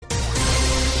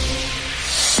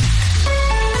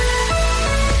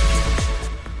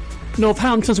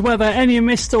Northampton's weather, any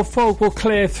mist or fog will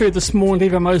clear through this morning,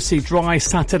 leaving mostly dry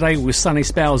Saturday with sunny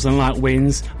spells and light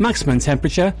winds. Maximum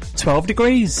temperature 12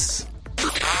 degrees.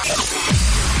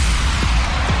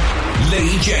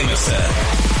 Leigh Jamison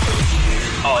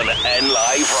on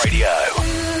NLive Radio.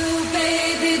 Ooh,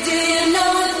 baby, do you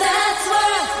know that's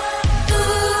worth?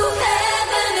 Ooh,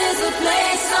 heaven is a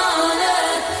place on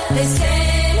earth. They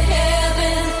say in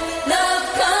heaven, love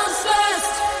comes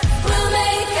first. We'll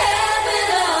make heaven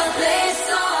a place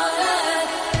on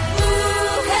earth.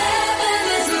 Ooh, heaven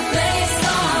is a place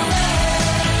on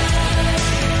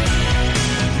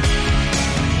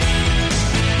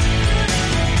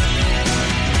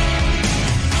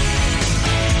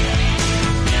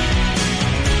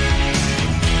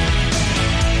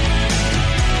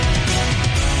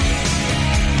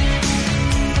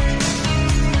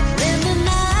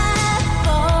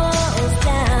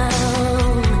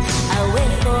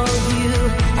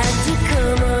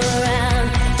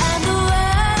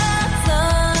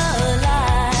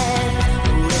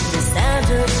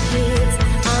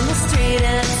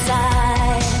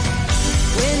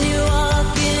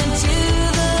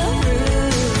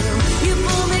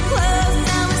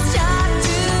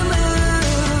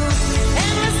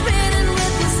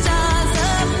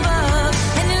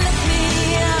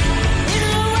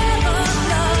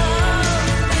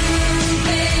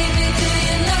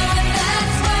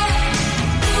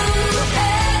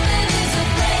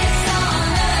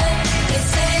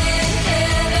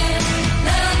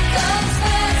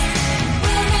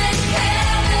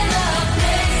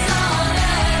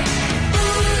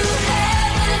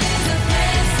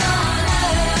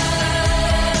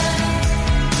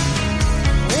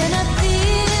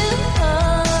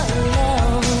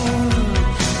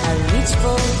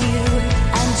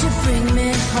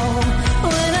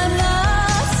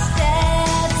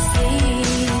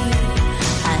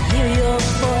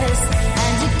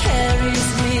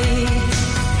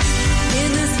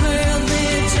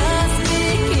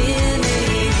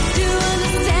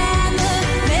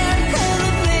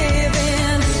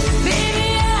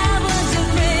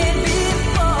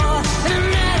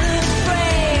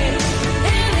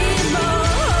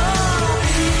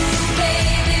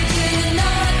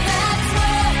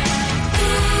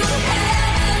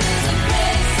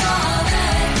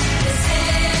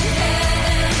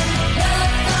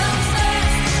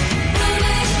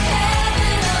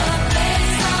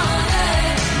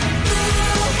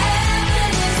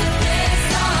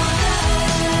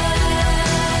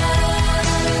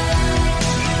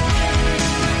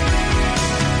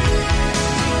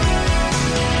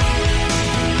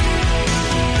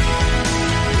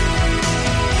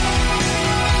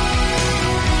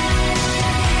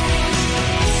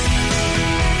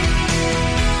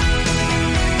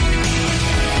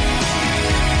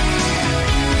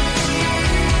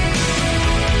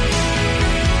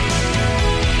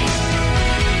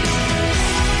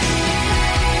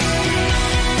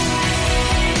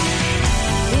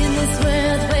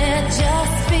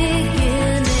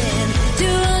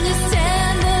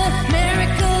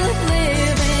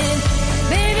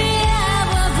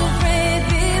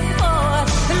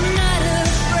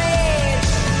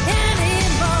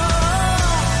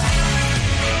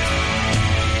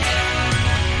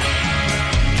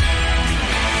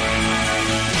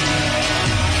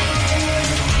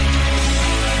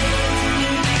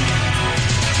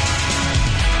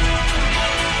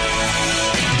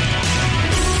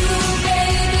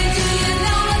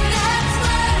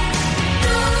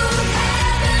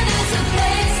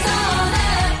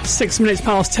Six minutes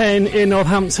past 10 in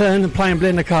Northampton, playing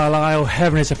Belinda Carlisle,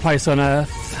 Heaven is a Place on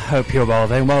Earth. Hope you're well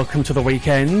then. Welcome to the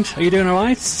weekend. Are you doing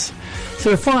alright? So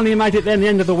we finally made it then, the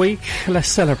end of the week. Let's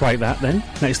celebrate that then.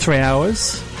 Next 3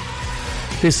 hours.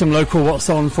 Do some local What's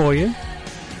On for you.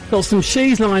 Got some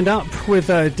cheese lined up with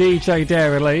DJ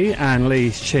Dairy Lee and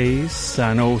Lee's Cheese,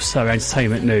 and also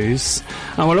entertainment news.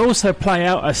 And we'll also play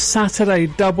out a Saturday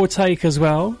double take as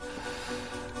well.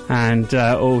 And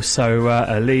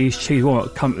also Lee's Cheese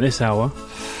won't come at this hour.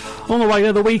 On the way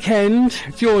to the weekend,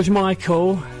 George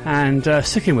Michael, and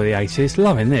sticking with the 80s,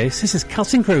 loving this. This is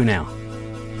Cutting Crew now.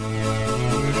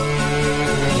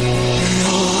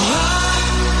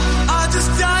 I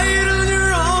just died on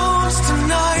your arms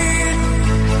tonight.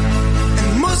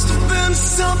 It must have been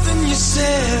something you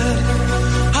said.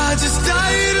 I just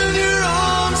died on your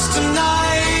arms tonight.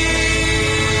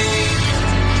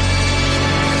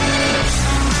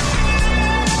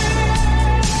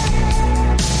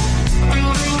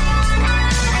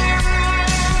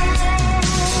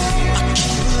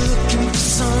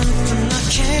 Something I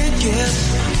can't get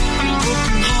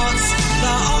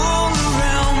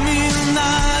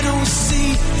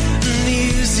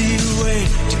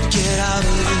out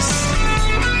of this.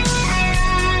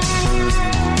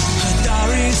 Her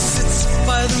diary sits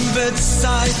by the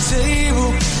bedside table.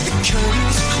 The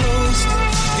curtains closed,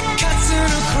 the cat's in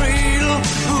a cradle.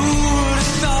 Who would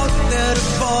have thought that a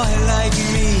boy like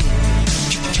me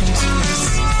could come to this?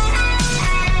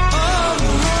 Oh,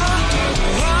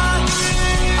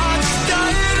 I just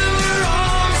died in your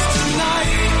arms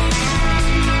tonight.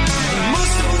 It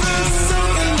must have been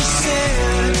something you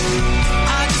said.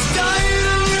 I just died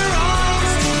in your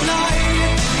arms tonight.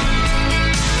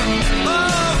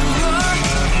 Oh,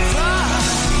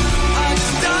 I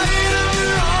just died in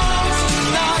your arms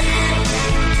tonight.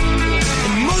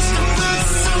 It must have been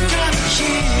some kind of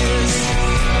kiss.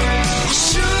 I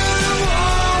should have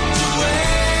walked away.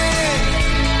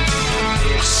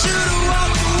 I should have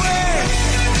walked away.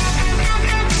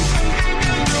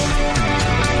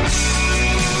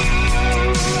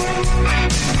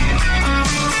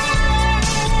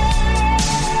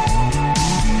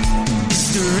 Is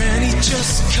there any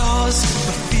just cause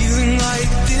for feeling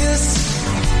like this?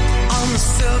 On the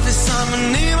surface, I'm a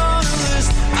name on the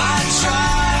list. I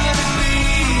try to be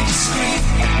discreet,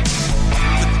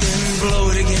 but then blow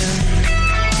it again.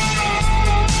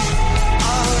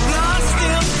 I've lost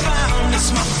and found, it's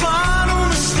my final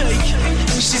mistake.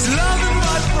 And she's loving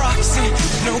by proxy,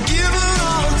 no give and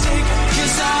I'll take.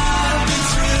 'Cause I've been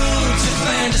thrilled to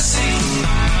fantasy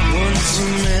one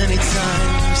too many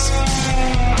times.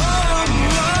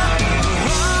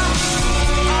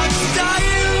 I just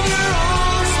died in your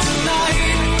arms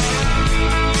tonight.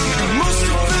 It must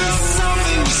have been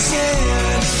something you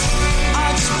said. I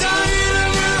just died in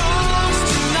your arms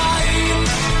tonight.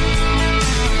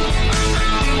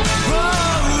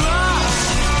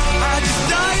 I just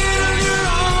died in your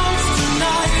arms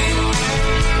tonight.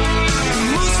 It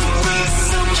must have been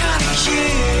some kind of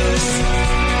kiss.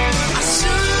 I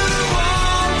should have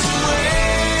walked away.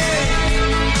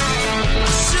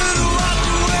 I should have walked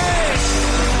away.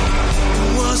 It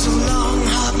was a long,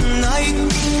 hot night.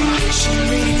 She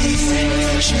made it easy.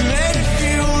 She made it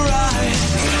feel right.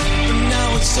 But now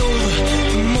it's over.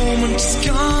 The moment is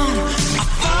gone.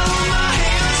 I found my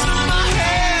hands on my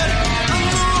head. I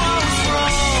know I was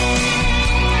wrong.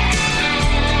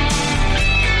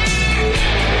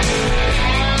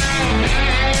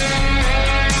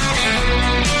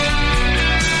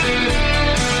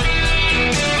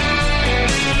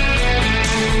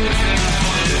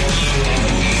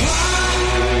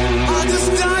 I just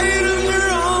died in your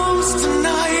arms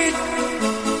tonight.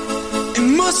 It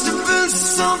must have been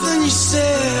something you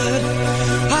said.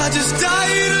 I just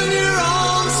died in your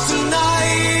arms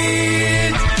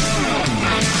tonight.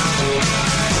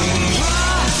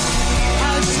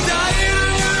 I just died in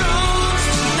your arms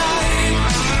tonight.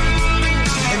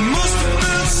 It must have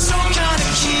been some kind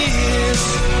of kiss.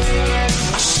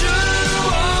 I should have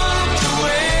walked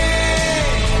away.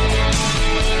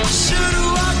 I should have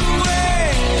walked away.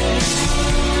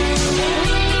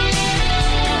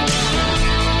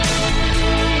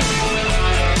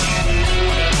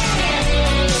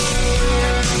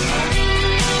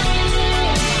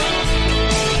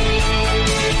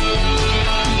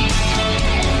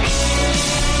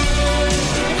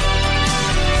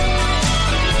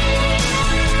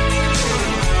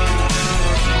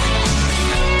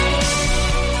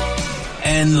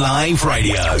 N Live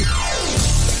Radio.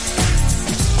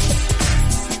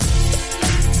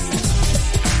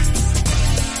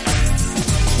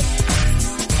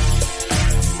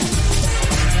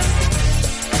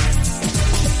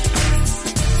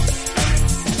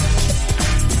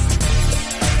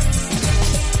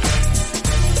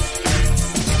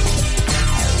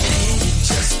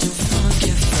 Just too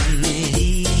funky for me.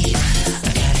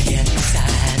 I gotta get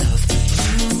inside of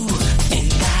you, and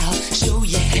I'll show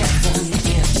you heaven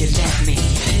if you let me.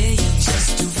 Hey,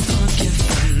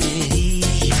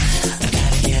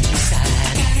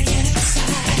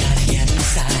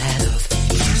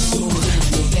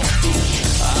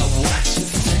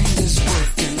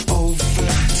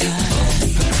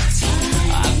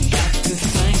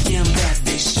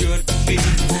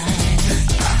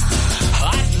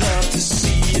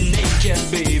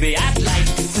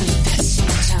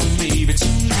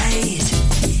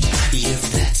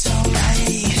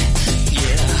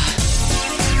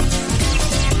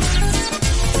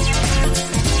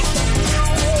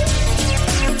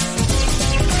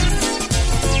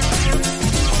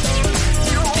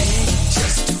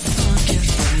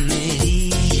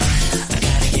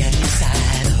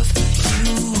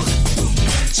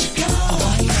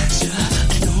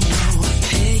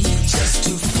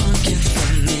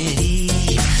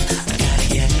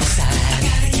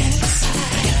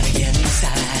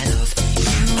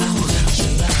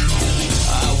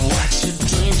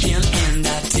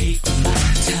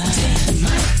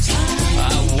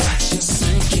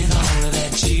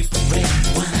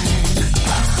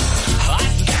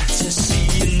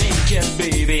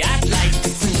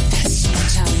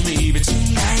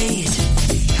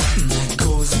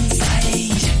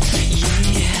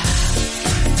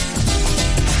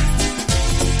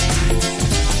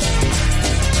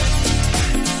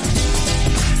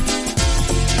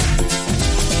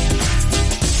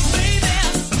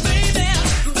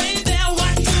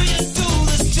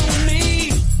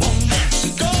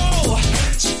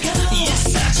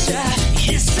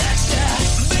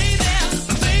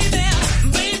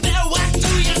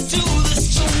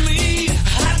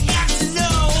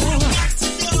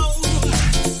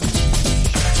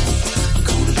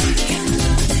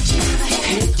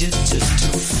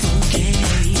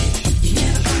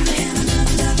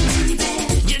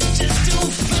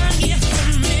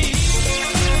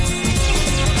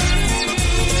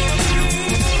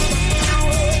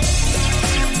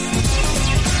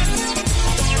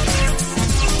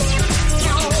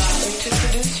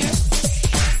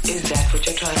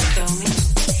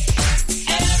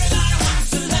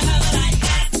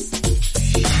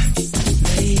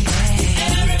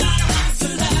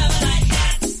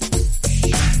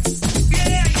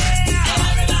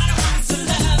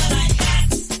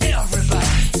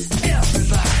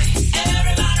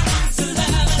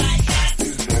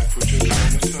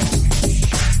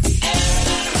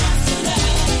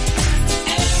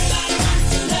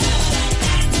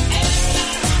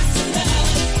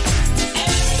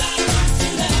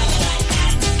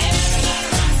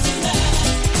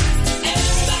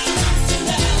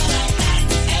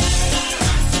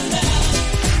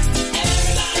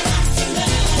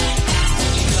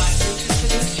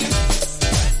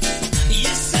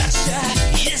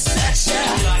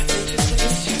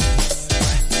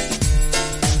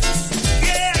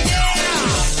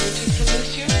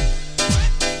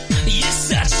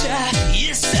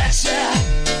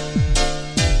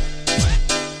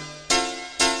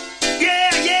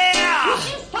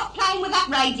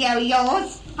 radio of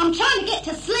yours. I'm trying to get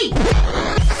to sleep.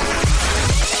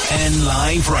 N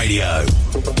Live Radio.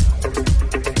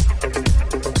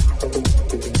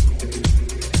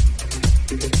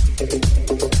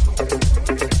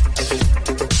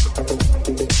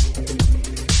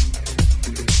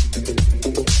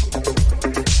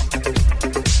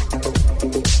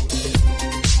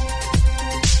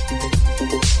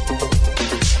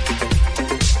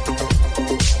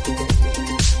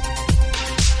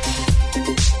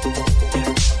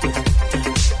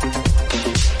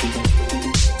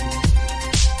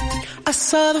 I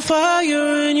saw the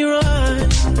fire in your eyes. I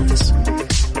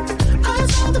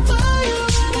saw the fire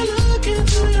when I look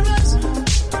into your eyes.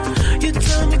 You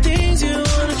tell me things you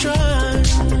wanna try.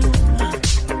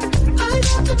 I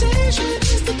know temptation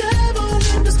is the devil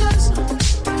in disguise.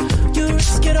 You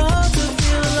risk it all to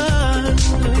feel alive.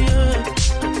 Yeah.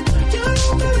 You're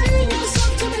offering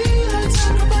yourself to me like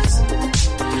sacrifice.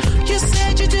 You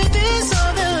said you do this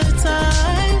all the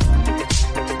time.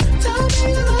 Tell me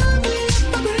you love me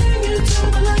if I bring you to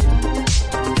the light.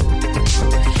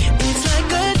 It's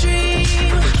like a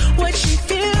dream, what she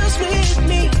feels with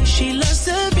me. She loves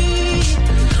to be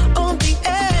on the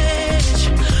edge.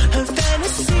 Her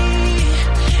fantasy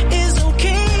is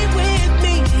okay with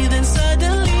me. Then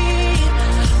suddenly,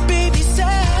 baby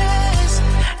says,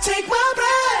 take my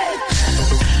breath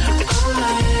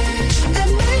away and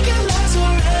make it last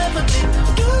forever, babe.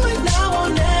 Do it now or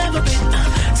never, babe.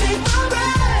 Take my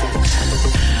breath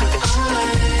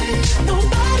away.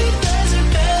 Nobody does it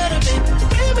better, babe.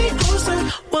 Bring me closer.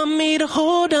 Want me to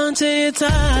hold on to you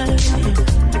tight.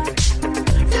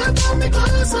 Yeah, got me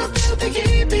close. I feel the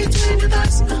heat between your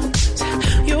thighs.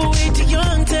 You're way too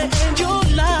young to end your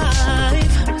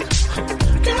life.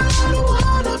 Girl, I don't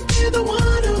wanna be the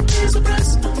one who pays the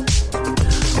price.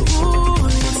 Ooh,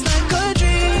 it's like a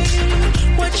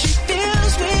dream. What she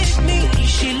feels with me.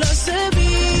 She loves to be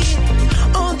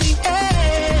on the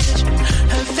edge.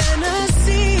 Her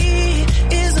fantasy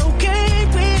is okay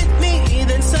with me.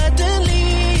 Then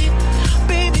suddenly,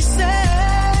 baby says,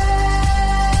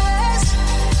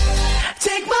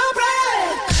 take my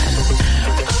breath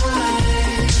away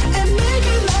and make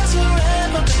it last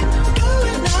forever, babe. Do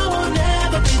it now or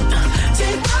never, babe.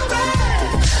 Take my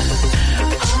breath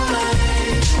away.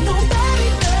 Nobody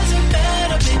does it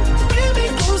better, babe. Bring me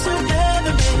closer,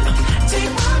 never, babe.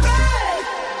 Take my breath.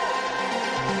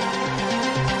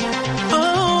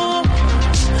 Oh.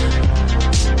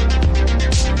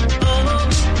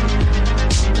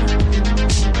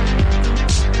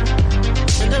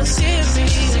 And I'm seriously.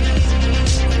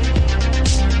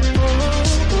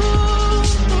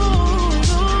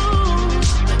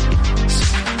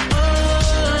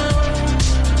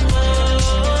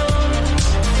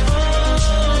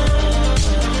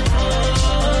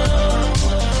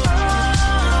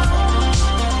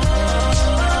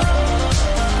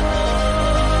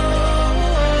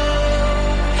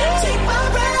 Take my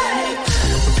breath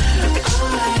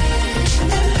away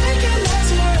and make it last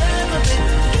forever, babe.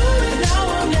 Do it now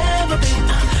or never, babe.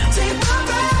 Take my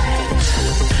breath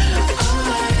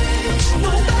away.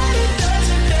 Nobody does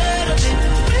it better, babe.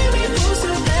 Bring me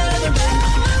closer, never, babe.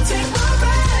 Take my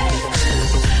breath.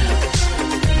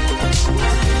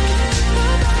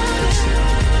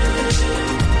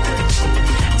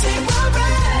 Take my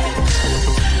breath.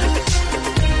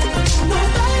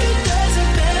 Nobody does it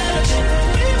better, babe.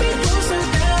 Bring me closer,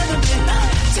 never, babe.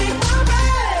 Take my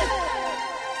breath.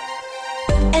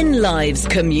 N Live's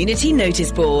Community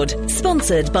Notice Board,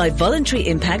 sponsored by Voluntary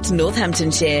Impact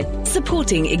Northamptonshire,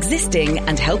 supporting existing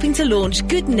and helping to launch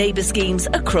good neighbour schemes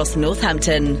across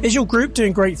Northampton. Is your group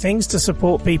doing great things to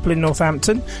support people in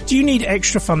Northampton? Do you need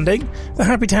extra funding? The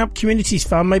Happy to Help Communities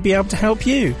Fund may be able to help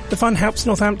you. The fund helps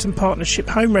Northampton Partnership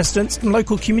home residents and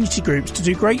local community groups to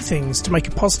do great things to make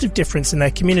a positive difference in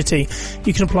their community.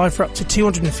 You can apply for up to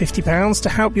 £250 to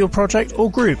help your project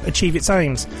or group achieve its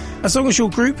aims. As long as your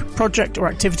group, project or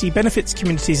activity benefits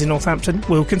communities in Northampton,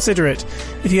 we'll consider it.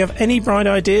 If you have any bright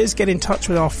ideas, get in touch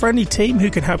with our friendly team who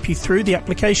can help you through the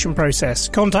application process.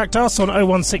 Contact us on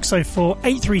 01604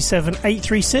 837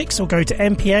 836 or go to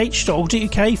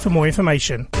mph.org.uk for more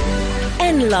information.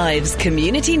 N Live's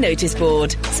Community Notice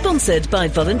Board, sponsored by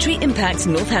Voluntary Impact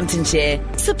Northamptonshire,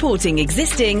 supporting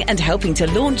existing and helping to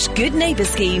launch good neighbour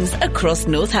schemes across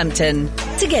Northampton.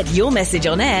 To get your message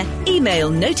on air,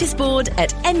 email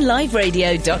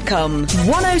noticeboard@nliveradio.com.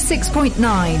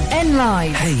 106.9 N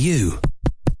Live. Hey, you.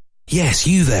 Yes,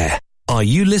 you there. Are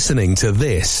you listening to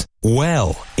this?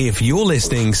 Well, if you're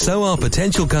listening, so are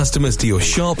potential customers to your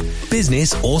shop,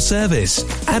 business or service.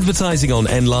 Advertising on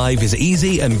NLive is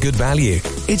easy and good value.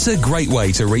 It's a great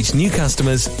way to reach new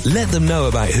customers, let them know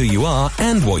about who you are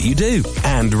and what you do.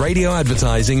 And radio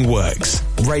advertising works.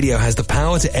 Radio has the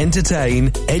power to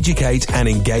entertain, educate and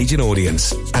engage an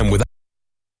audience. And with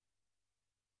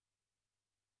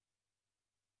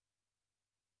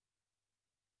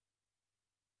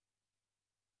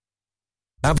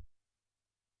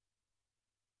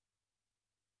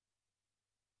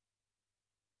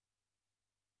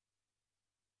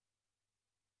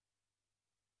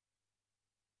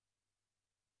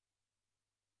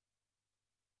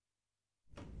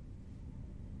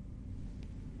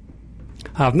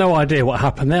I have no idea what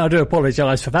happened there. I do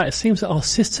apologise for that. It seems that our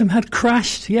system had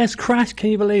crashed. Yes, crashed. Can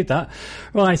you believe that?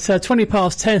 Right, 20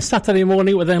 past 10, Saturday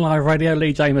morning with NLive Radio.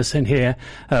 Leigh Jamison here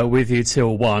with you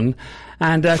till 1.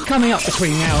 And coming up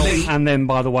between now and then,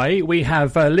 by the way, we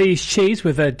have Lee's Cheese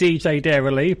with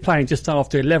DJ Lee playing just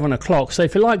after 11 o'clock. So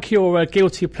if you like your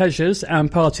guilty pleasures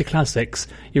and party classics,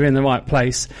 you're in the right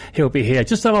place. He'll be here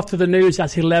just after the news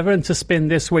at 11 to spin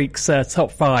this week's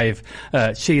top 5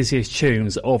 cheesiest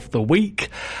tunes of the week.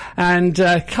 And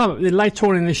later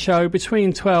on in the show,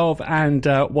 between 12 and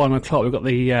 1 o'clock, we've got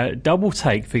the double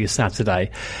take for your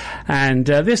Saturday. And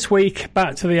this week,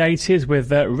 back to the 80s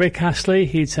with Rick Astley.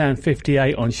 He turned 58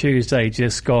 on Tuesday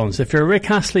just gone. So if you're a Rick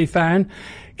Astley fan,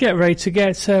 get ready to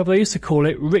get, they used to call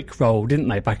it Rick Roll, didn't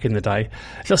they, back in the day?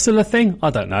 Is that still a thing? I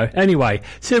don't know. Anyway,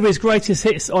 two of his greatest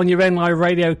hits on your NLive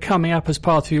Radio coming up as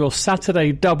part of your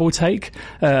Saturday double take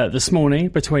this morning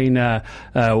between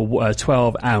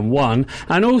 12 and 1.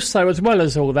 And also, as well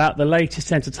as all that, the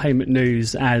latest entertainment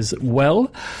news as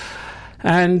well.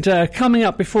 And coming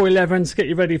up before 11 to get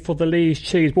you ready for the Lee's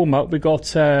Cheese warm-up, we've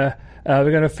got...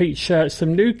 we're going to feature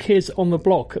some new kids on the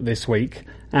block this week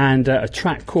and a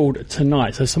track called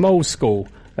Tonight. So some old school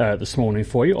this morning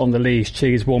for you on the Lee's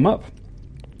Cheese warm-up.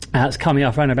 That's coming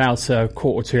up around about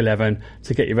 11:15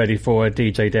 to get you ready for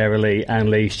DJ Lee and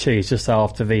Lee's Cheese just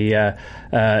after the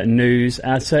news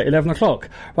at 11 o'clock.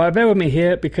 Right, bear with me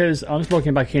here because I'm just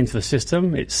logging back into the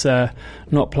system. It's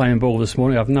not playing ball this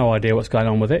morning. I have no idea what's going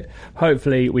on with it.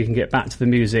 Hopefully we can get back to the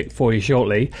music for you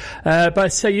shortly.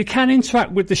 But you can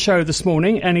interact with the show this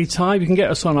morning anytime. You can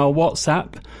get us on our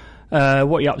WhatsApp.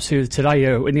 What you're up to today,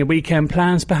 any weekend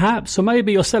plans perhaps, or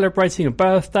maybe you're celebrating a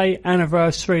birthday,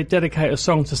 anniversary, dedicate a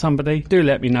song to somebody, do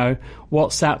let me know.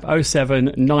 WhatsApp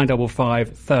 07 955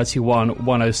 31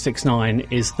 1069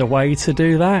 is the way to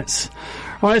do that.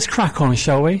 Right, let's crack on,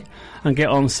 shall we, and get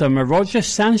on some Roger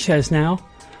Sanchez now.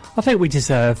 I think we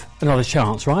deserve another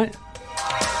chance, right?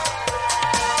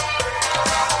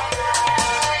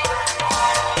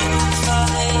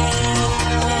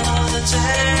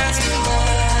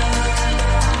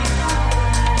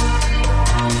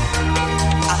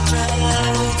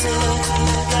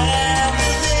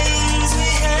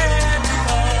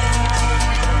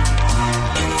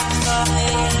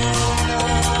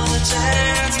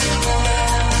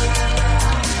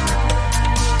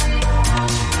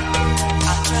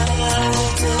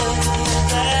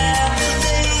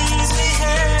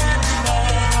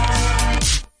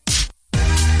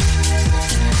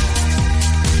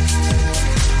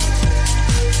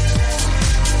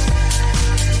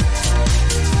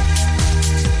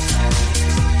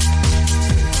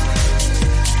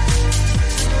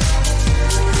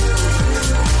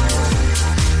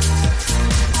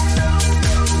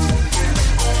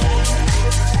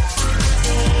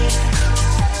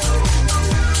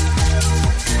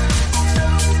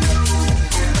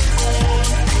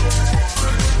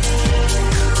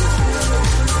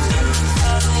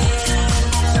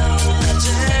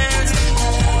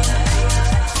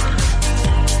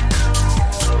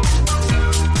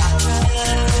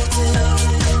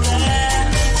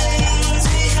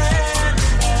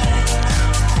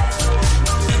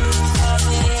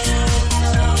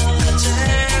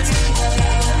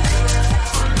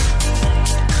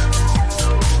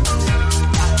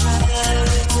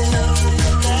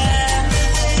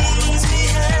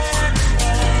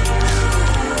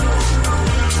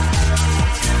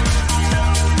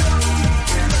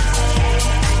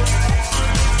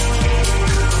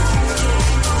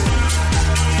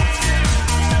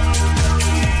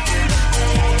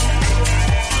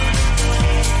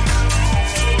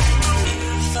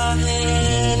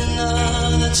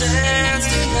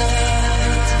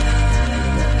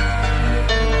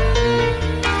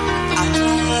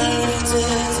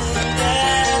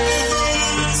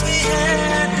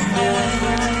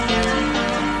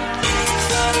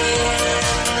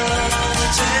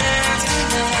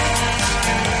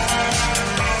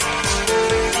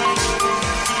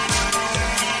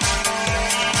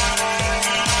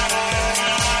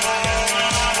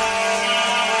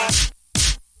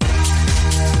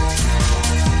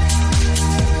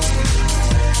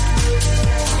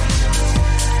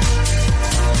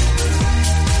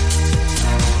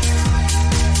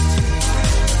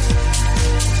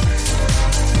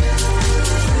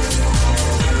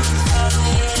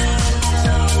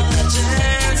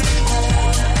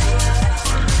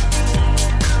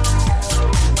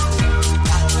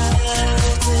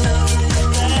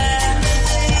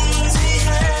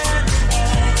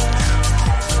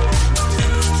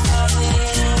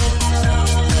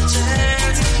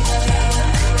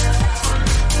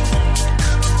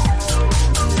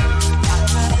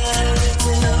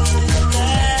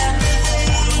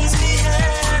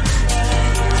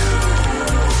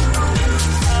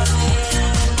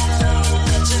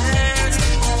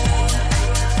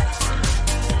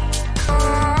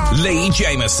 Leigh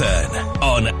Jamison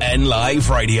on N Live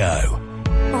Radio.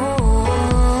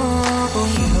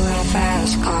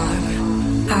 Fast car.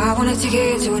 I wanna take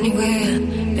it to anywhere.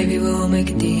 Maybe we'll make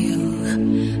a deal.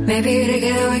 Maybe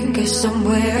together we can get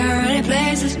somewhere. Any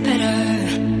place is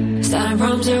better. Starting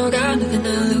from zero, got nothing to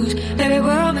lose. Maybe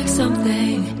we'll make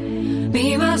something.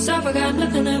 Me, myself, I got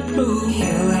nothing to prove.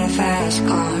 You got a fast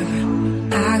car.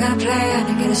 I got a plan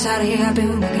to get us out of here. I've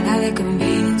been working at the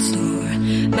convenience store.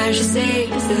 Managed to save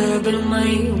just a little bit of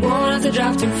money. Won't have to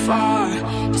drive too far.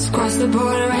 Just cross the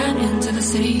border and into the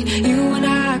city. You and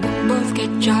I can both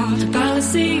get jobs and finally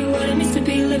see what it means to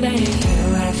be living.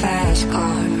 You got a fast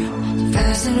car, so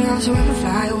fast enough so we can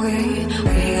fly away.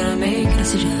 We're gonna make a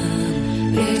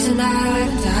decision. Live tonight or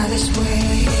let die this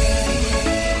way.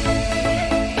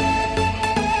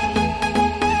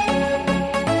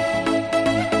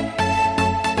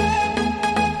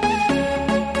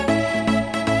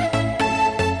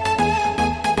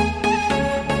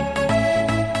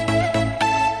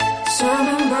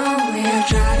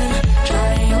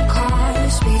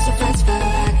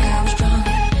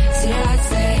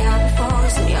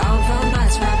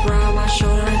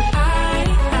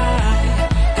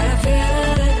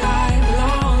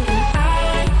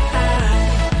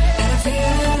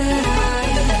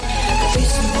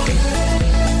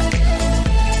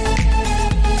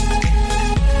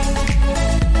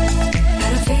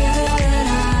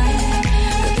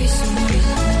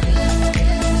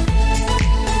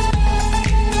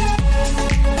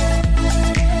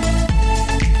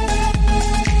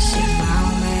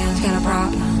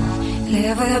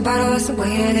 That's the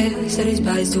way it is. Said his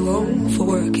body's too old for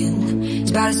working.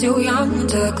 His body's too young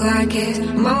to look like his.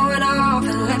 Mom went off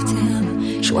and left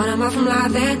him. She wanted more from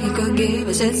life than he could give.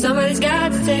 I said somebody's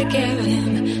got to take care of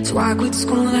him. So I quit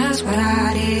school, that's what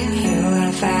I did. You got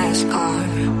a fast car.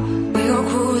 We go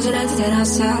cruising and entertain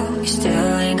ourselves. You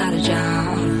still ain't got a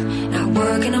job. Not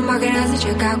working the market as a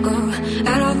checkout girl.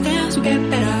 And all things will get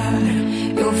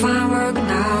better. You'll find work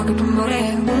now, get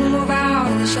promoted. We'll move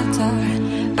out of the shelter.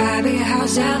 Buy a bigger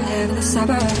house and live in the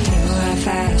suburbs. You got a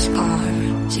fast car.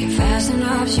 So you're fast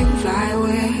enough so you can fly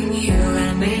away. You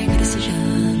gotta make a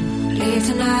decision. Leave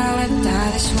tonight or let them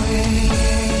die this way.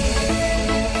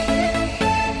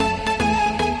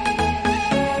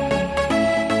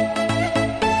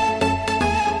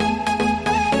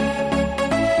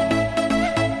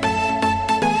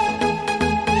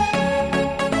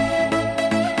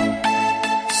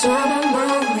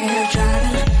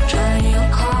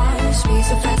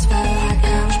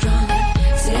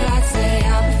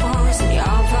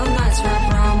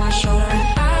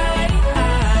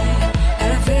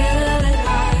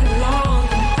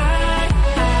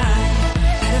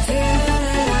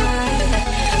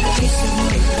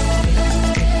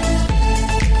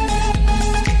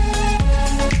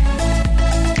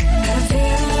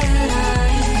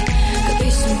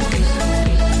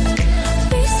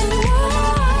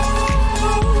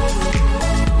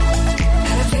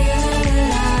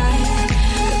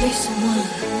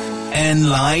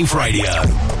 Live Radio.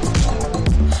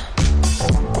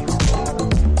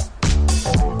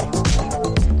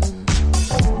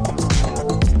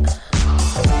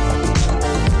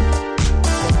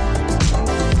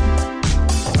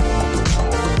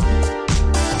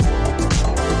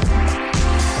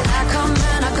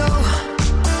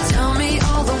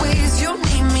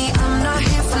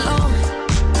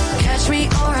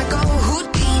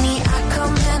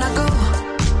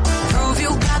 Prove you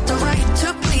got the right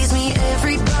to please me.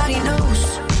 Everybody knows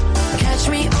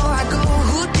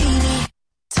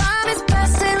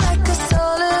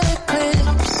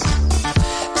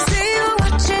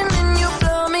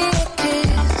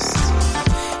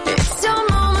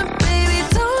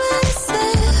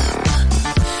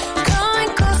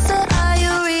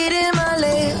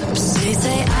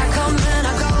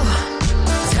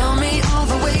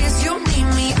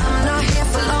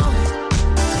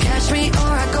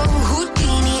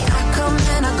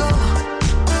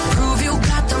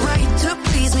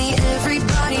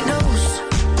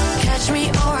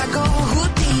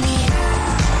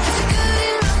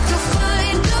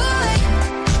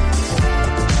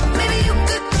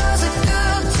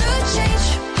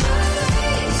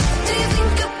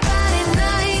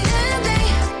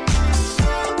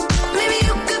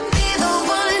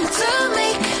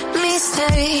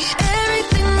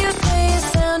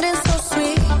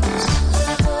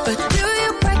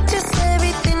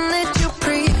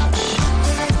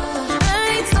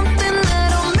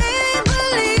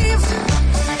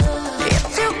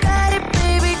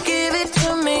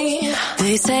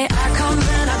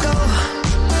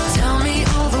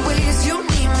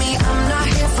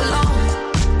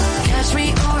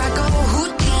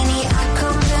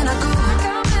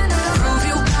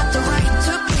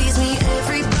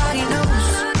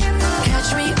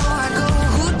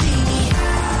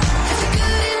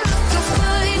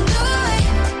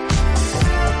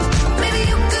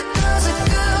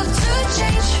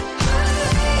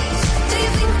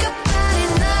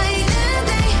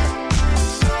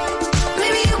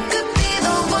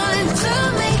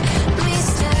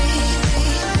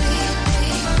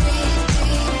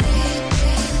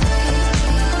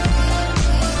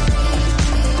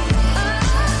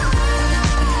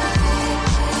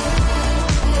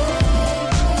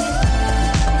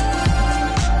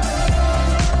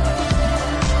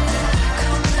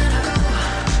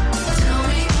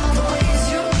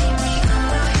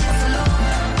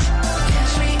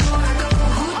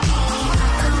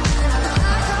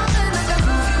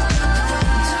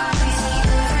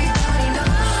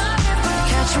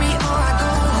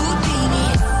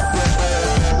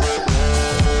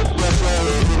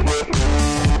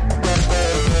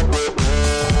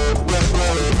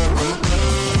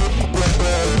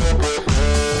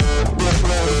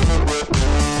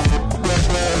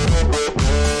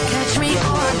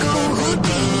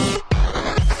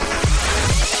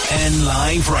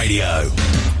Live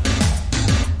Radio.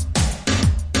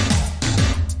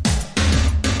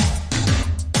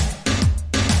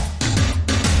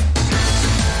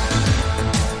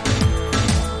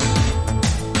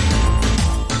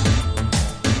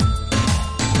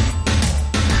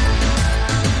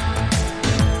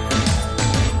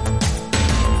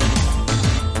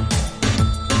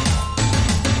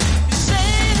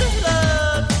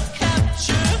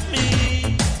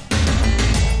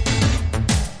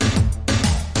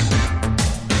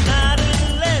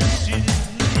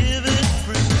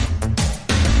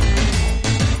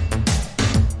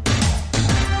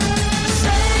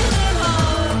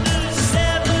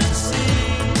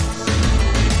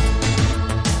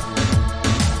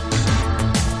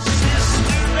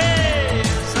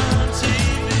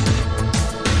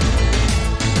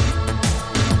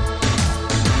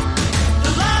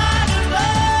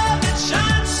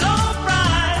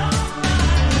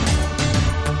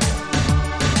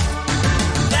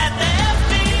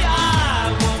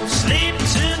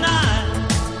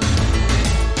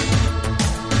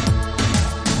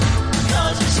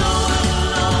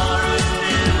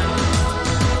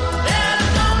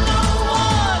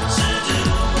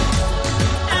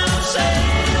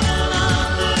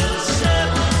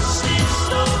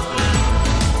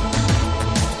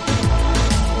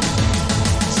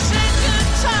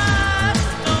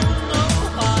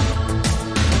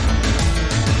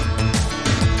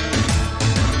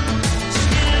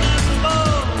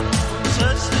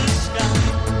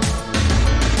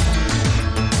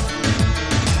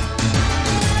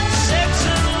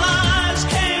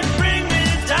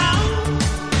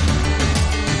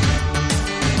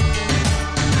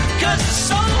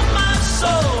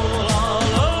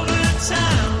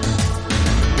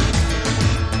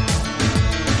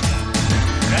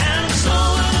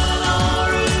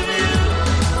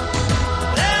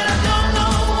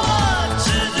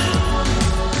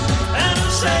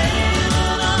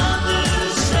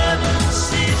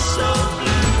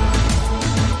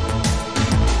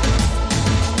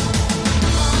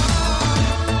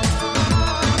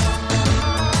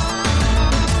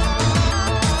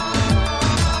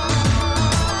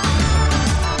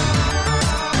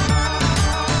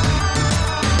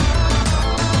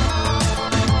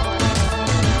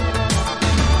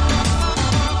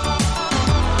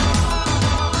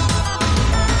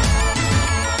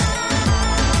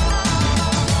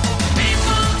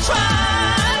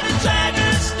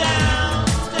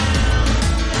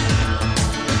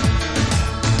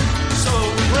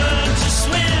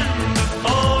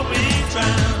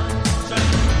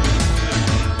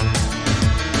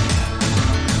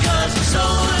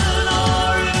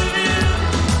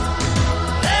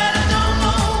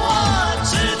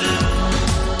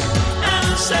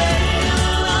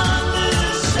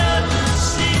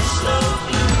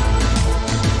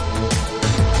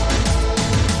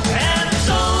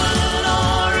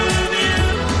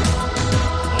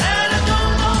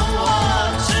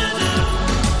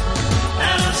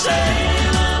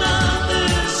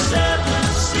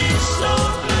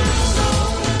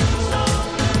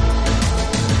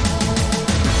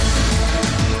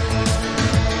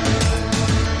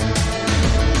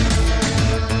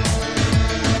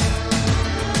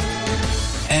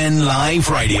 Live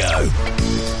Radio.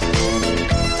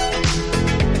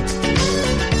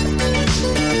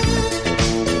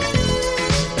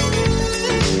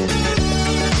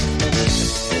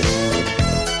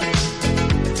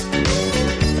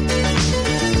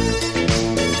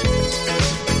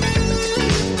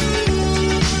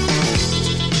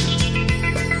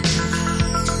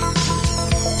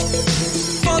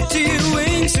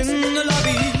 Wings in the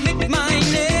lobby, lick my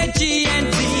energy and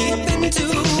leap into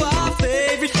our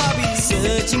favorite hobby,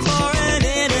 searching for an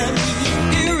enemy.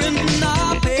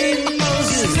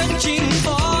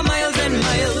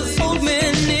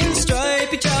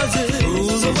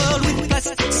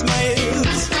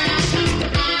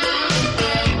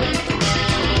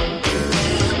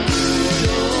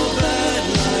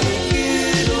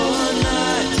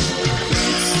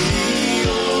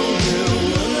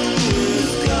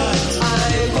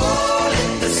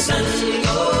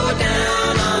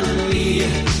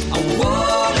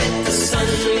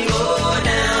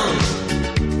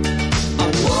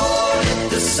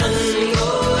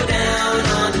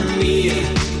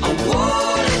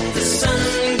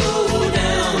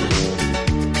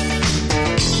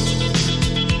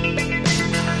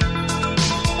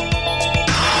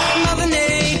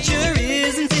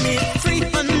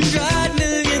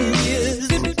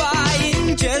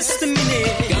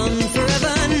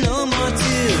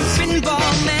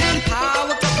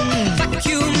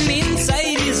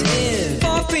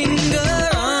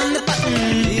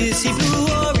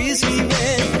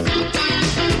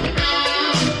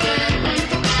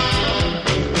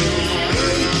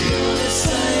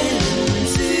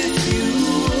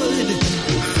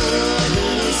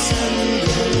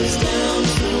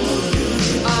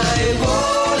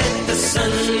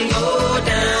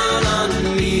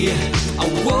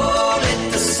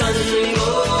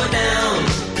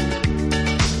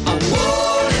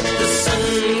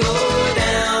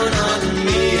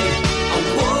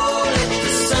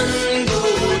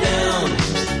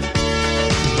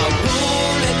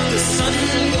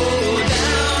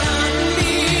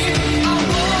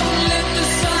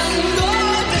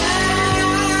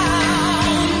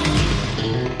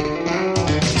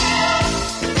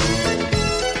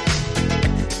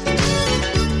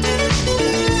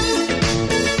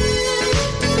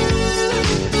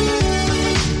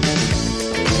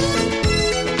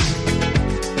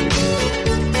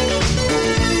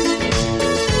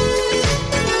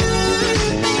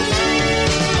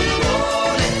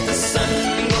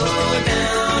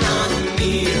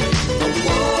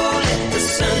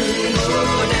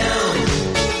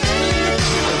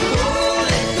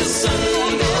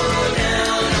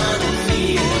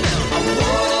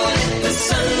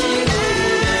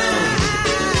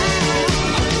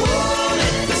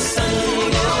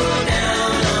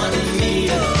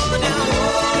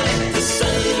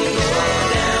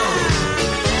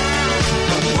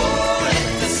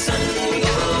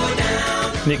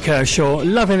 Nick Kershaw,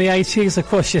 loving the 80s, of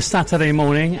course, your Saturday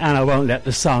morning, and I won't let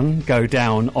the sun go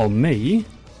down on me.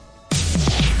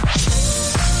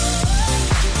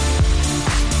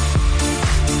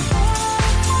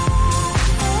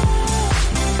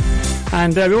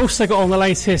 And we've also got on the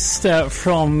latest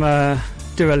from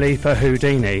Dua Lipa,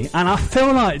 Houdini, and I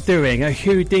feel like doing a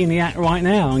Houdini act right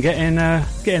now and getting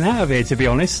out of here, to be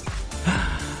honest.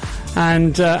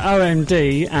 And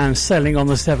OMD and Sailing on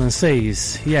the Seven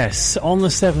Seas. Yes, on the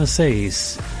Seven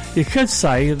Seas. You could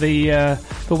say the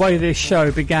way this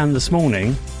show began this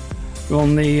morning,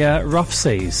 on the rough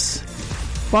seas.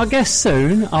 But I guess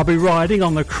soon I'll be riding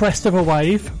on the crest of a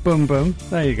wave. Boom, boom.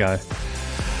 There you go.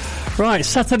 Right,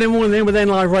 Saturday morning with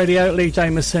NLive Radio. Leigh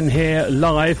Jamison here,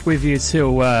 live with you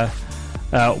till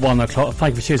 1 o'clock.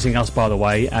 Thank you for choosing us, by the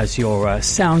way, as your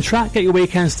soundtrack. Get your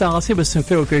weekend started with some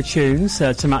feel-good tunes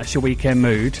to match your weekend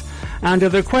mood. And the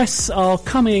requests are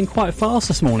coming in quite fast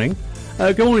this morning.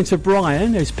 Good morning to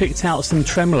Brian, who's picked out some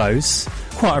tremolos.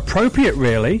 Quite appropriate,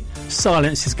 really.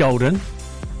 Silence is golden.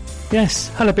 Yes,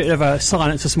 had a bit of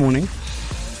silence this morning.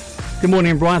 Good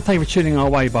morning, Brian. Thank you for tuning our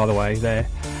way, by the way, there.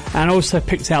 And also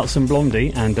picked out some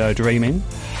Blondie and Dreaming.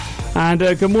 And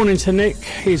good morning to Nick.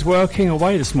 He's working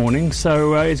away this morning,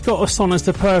 so he's got us on as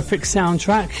the perfect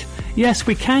soundtrack. Yes,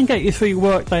 we can get you through your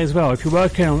workday as well if you're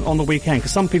working on the weekend,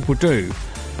 because some people do.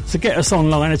 So get us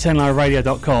online at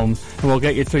nliveradio.com and we'll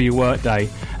get you through your workday.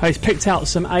 He's picked out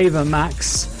some Ava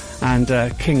Max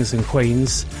and Kings and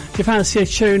Queens. Do you fancy a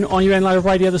tune on your NLive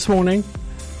Radio this morning?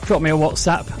 Drop me a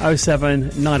WhatsApp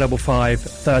 07955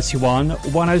 31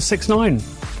 1069.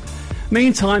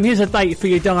 Meantime, here's a date for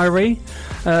your diary.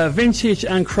 Vintage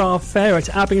and Craft Fair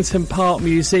at Abington Park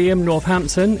Museum,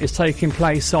 Northampton, is taking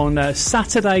place on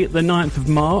Saturday the 9th of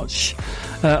March.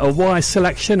 A wide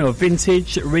selection of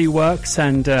vintage, reworks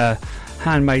and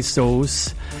handmade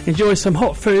stalls. Enjoy some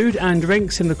hot food and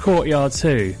drinks in the courtyard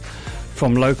too,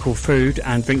 from local food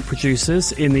and drink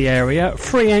producers in the area.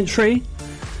 Free entry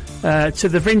to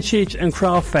the Vintage and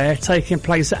Craft Fair taking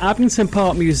place at Abington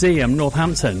Park Museum,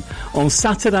 Northampton, on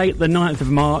Saturday the 9th of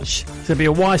March. There'll be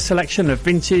a wide selection of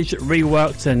vintage,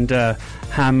 reworked and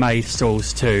handmade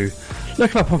stalls too.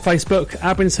 Look up on Facebook,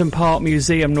 Abington Park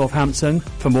Museum, Northampton,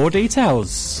 for more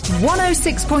details.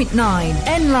 106.9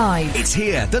 NLive. It's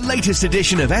here. The latest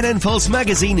edition of NN Pulse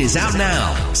magazine is out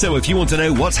now. So if you want to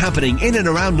know what's happening in and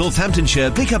around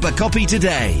Northamptonshire, pick up a copy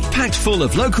today. Packed full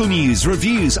of local news,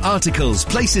 reviews, articles,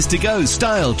 places to go,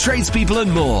 style, tradespeople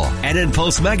and more. NN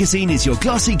Pulse magazine is your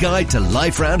glossy guide to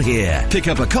life round here. Pick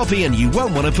up a copy and you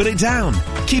won't want to put it down.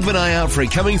 Keep an eye out for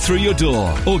it coming through your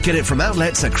door or get it from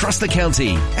outlets across the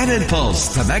county. NN Pulse,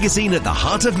 the magazine at the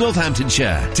heart of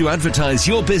Northamptonshire. To advertise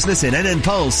your business in NN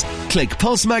Pulse, click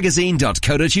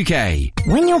pulsemagazine.co.uk.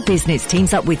 When your business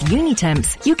teams up with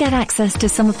Unitemps, you get access to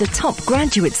some of the top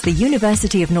graduates the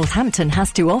University of Northampton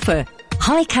has to offer.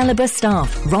 High caliber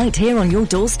staff right here on your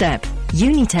doorstep.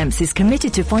 Unitemps is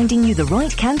committed to finding you the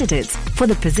right candidates for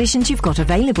the positions you've got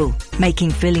available,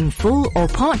 making filling full or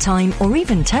part-time or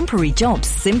even temporary jobs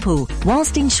simple,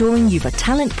 whilst ensuring you've a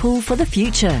talent pool for the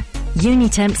future.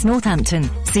 Unitemps Northampton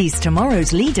sees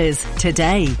tomorrow's leaders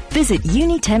today. Visit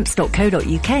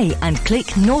unitemps.co.uk and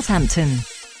click Northampton.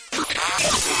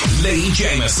 Leigh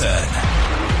Jamison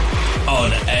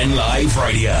on NLive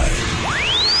Radio.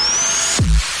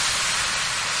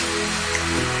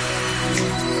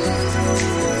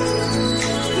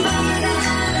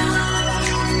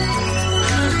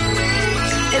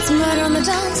 It's murder on the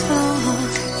dance floor.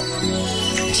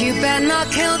 But you better not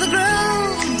kill the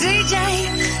groove, DJ.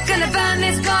 Gonna burn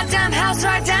this goddamn house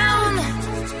right down.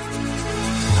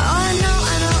 Oh, I know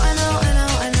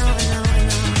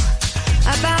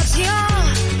about your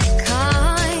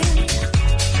kind.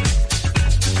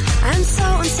 And so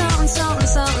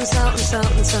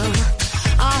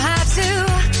I'll have to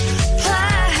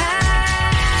play.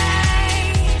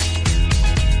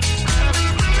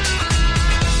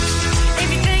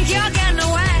 If you think you're getting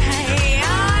away,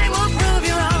 I will prove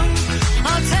you wrong.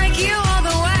 I'll take you all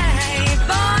the way.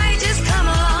 Boy, just come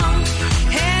along.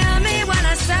 Hear me when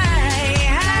I say,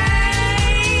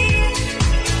 hey.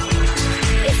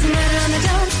 It's murder on the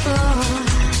dance floor,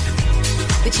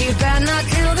 but you better not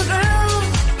kill the groove.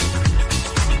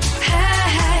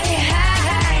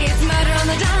 Hey, it's murder on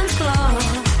the dance floor,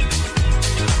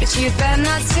 but you better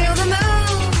not steal the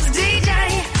moves, DJ.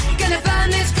 Gonna burn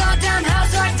this goddamn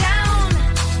house right down.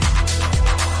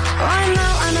 Oh, I know.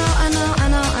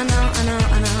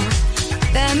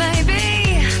 There may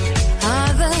be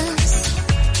others,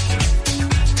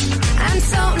 and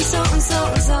so.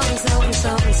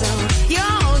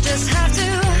 You'll just have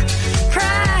to pray.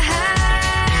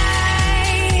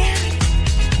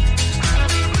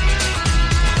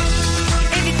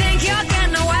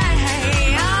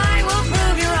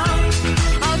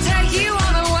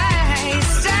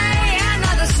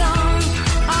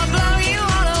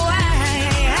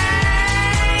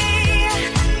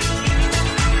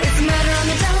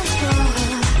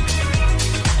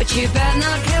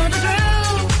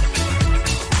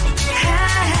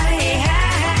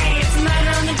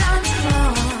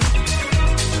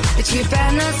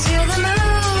 not steal the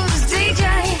moves, DJ.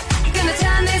 Gonna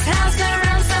turn this house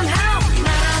around somehow.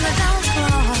 Right on the dance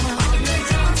floor.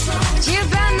 You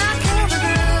better not kill the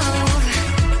groove.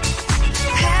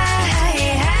 Hey,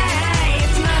 hey,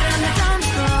 it's murder on the dance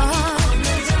floor.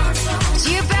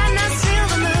 You better not steal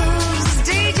the moves,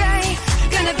 DJ.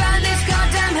 Gonna burn this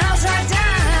goddamn house right down.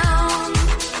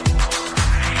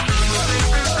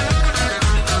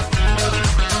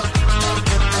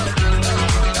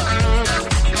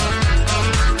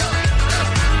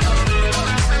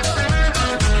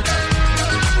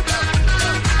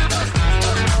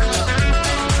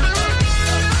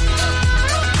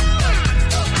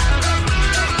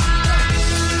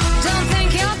 Don't think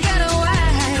you'll get away.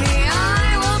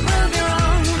 I will prove you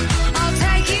wrong. I'll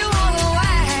take you all the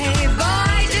way.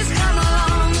 Boy, just come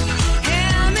along.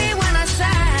 Hear me when I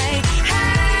say,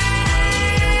 hey.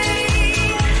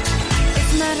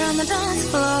 It's murder on the dance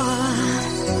floor.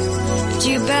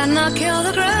 You better not kill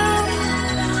the groove.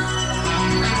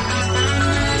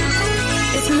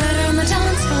 It's murder on the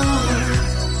dance floor.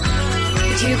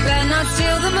 You better not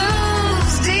steal the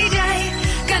moves, DJ.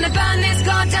 Gonna burn this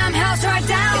goddamn house right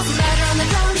down. It's murder on the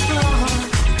dance floor.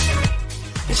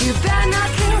 You better not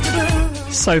kill the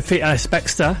groove. Sophie Alice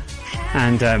Baxter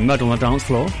and Mud on the Dance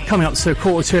Floor. Coming up to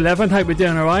 11:15. Hope you're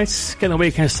doing all right. Getting the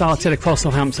weekend started across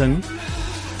Northampton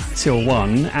till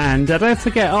 1. And don't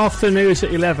forget, after the news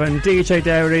at 11, DJ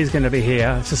Dairy is going to be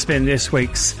here to spin this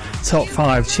week's top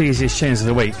 5 cheesiest tunes of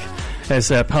the week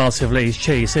as part of Leigh's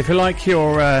Cheese. So if you like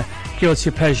your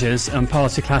guilty pleasures and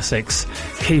party classics,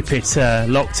 keep it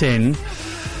locked in.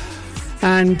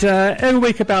 And every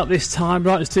week about this time,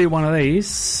 I'd like to do one of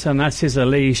these, and that is a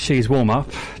Leigh's Cheese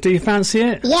warm-up. Do you fancy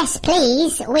it? Yes,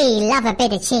 please. We love a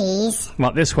bit of cheese.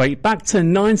 Right, this week, back to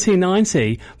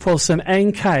 1990 for some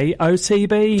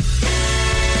NKOTB.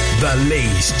 The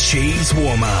Leigh's Cheese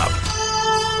warm-up.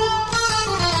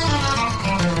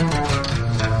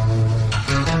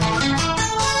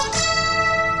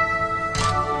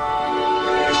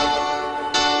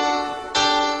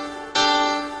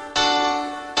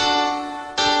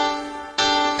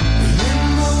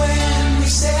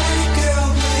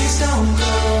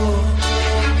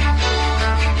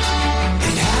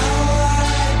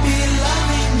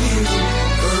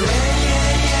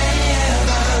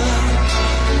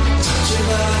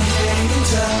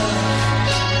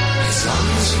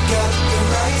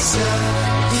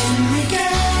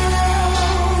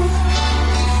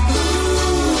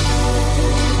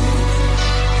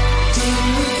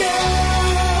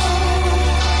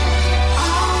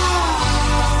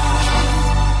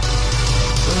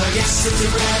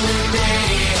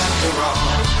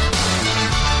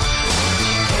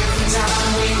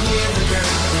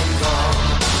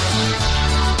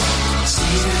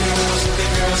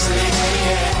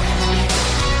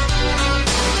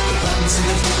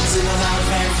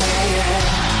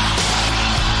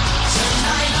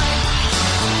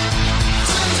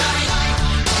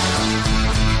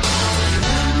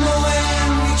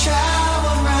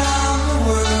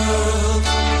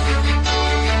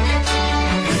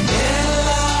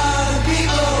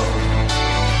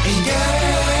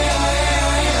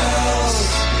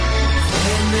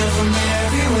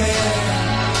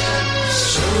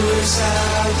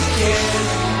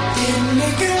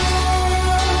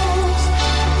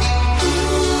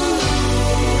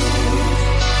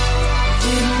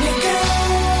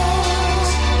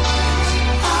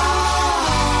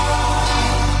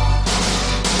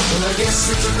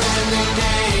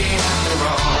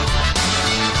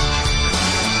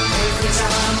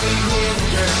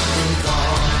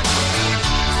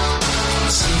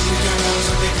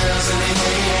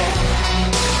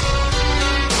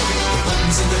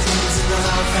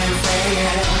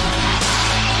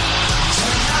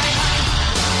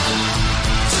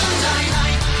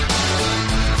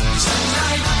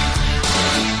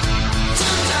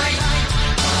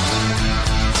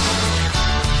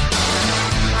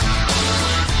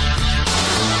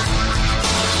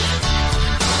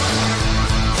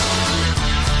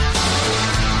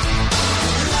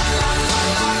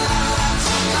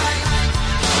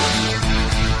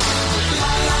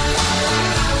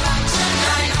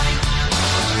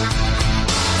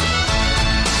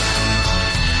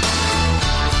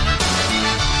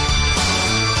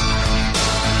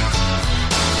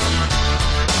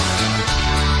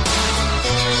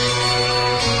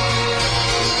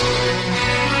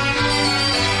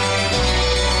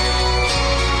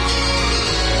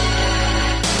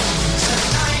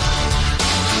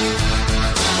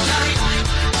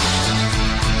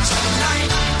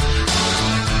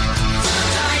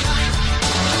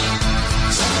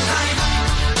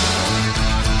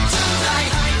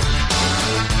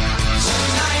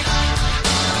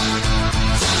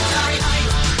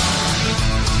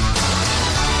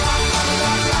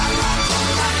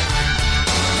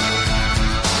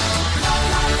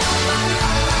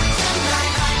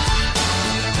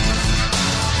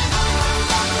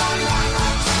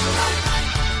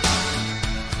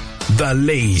 The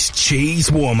Lee's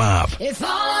Cheese Warm-Up. If all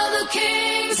of the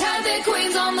kings had their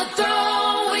queens on the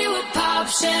throne, we would pop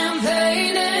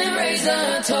champagne and raise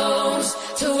a toast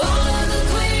to all of the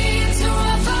queens who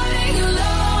are fighting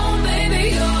alone. Baby,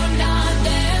 you're not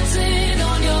dancing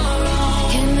on your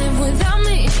own. Can't live without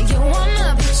me, you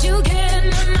wanna, but you can't,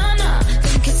 na-na-na.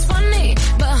 Think it's funny,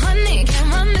 but honey,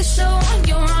 can't run the show on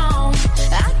your own.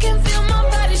 I can feel my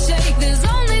body shake, there's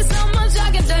only so much I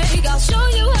can take. I'll show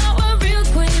you how a real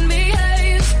queen behaves.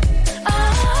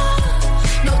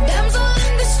 No damsel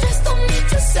in distress, don't need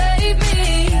to save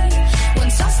me.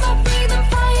 Once I stop breathing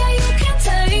fire, you can't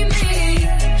tame me.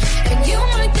 And you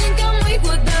might think I'm weak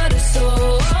without a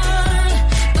sword,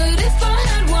 but if I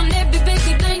had one, it'd be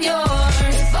bigger than yours.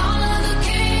 If all of the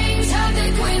kings had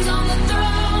their queens on the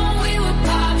throne, we would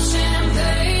pop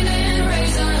champagne and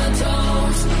raise a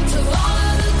toast to all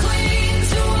of the queens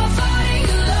who are fighting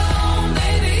alone.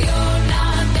 Baby, you're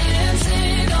not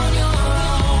dancing on your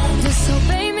own.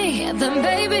 Disobey me, then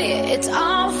baby, it's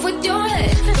off with your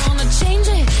head. Gonna change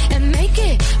it and make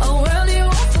it a world you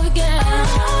won't forget.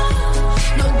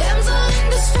 No damsel in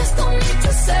distress, don't need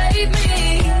to save me.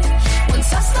 Once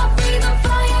I stop breathing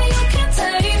fire, you can't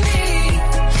tame me.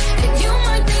 And you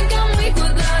might think I'm weak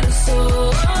without a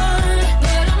sword,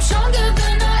 but I'm stronger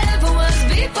than I ever was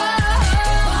before.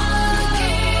 All of the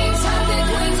kings had their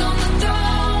queens on the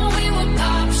throne, we would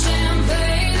pop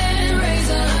champagne and raise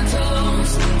a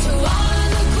toast to all of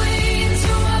the queens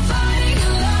who are fighting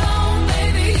alone.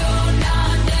 Baby, you're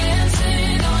not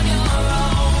dancing on your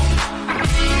own.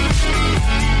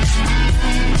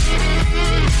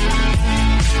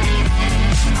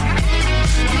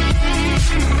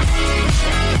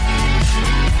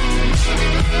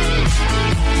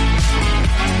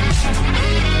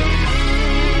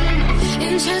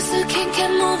 Interested king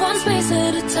can move one space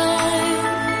at a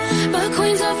time, but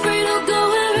queens are free to go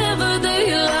wherever they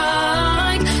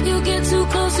like. You get too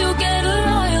close, you'll get a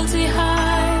royalty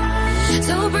high.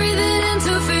 So breathe it in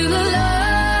to feel alive.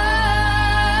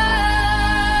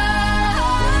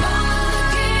 All of the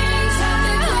kings have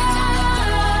their queens on the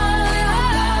throne. We will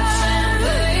pop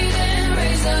champagne and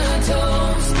raise a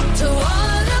toast to all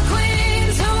of the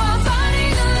queens who are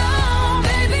fighting alone.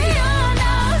 Baby, you're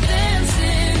not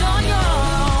dancing on your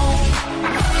own.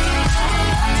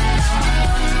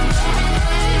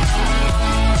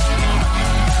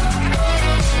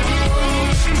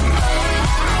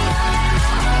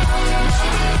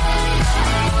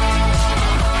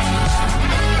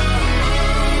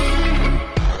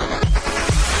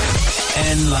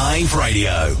 N Live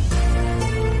Radio.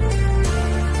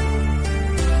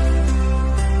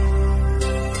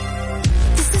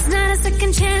 This is not a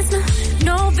second chance,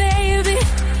 no, baby.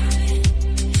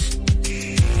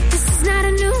 This is not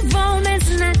a new romance,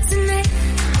 not tonight.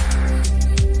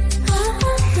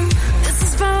 This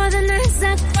is for the nights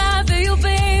I cry for you,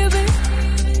 baby.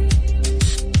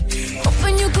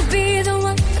 Hoping you could be the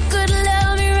one that could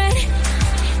love me right.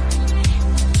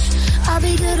 I'll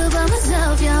be good about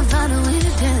myself, yeah, I'll find a way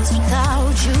to dance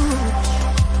without you.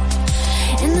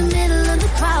 In the middle of the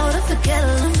crowd, I forget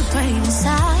all of the pain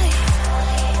inside.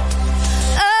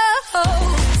 Oh,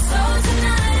 so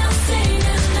tonight I'll sing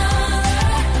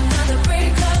another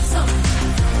breakup song.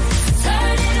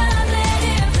 Turn it up, let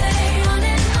it play on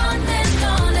and on and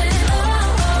on and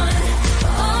on.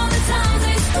 For all the times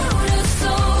they screwed us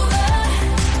over,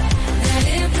 let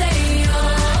it play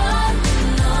on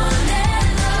and on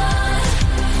and on.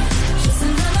 Just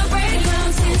another breakup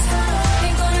since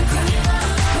ain't gonna cry.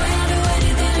 Boy, I'll do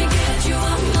anything to get you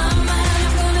off my mind.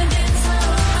 I'm gonna dance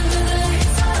under the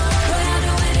lights. Boy, I'll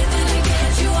do anything to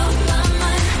get you off my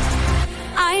mind.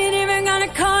 I ain't even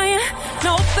gonna call you,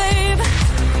 no babe.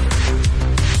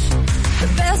 The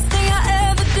best thing I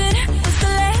ever did was to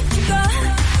let you go.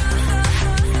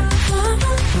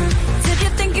 Did you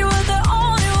think you were the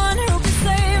only one who could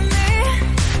save me?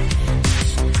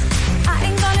 I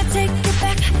ain't gonna take it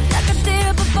back like I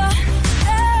did before.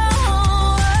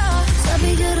 So I'll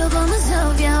be good about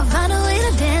myself, yeah, I'll find a way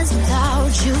to dance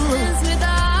without you.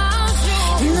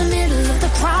 In the middle of the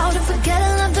crowd and forget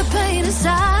all of the pain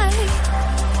inside.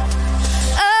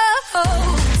 Oh,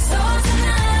 so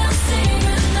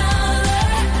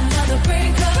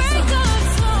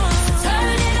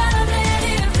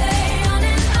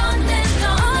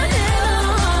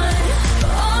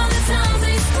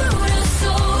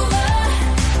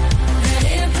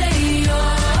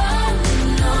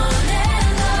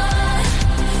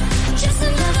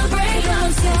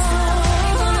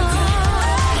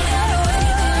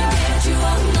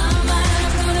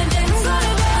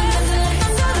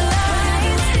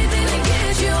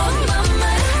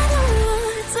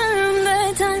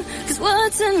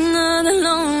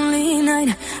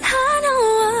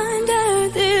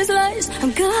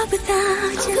up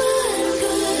without you.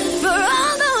 For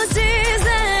all those tears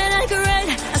that I cried,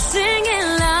 I'll sing it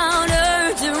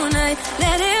louder tonight.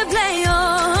 Let it play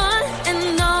on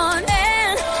and on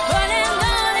and on and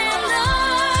on and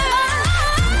on.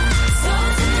 So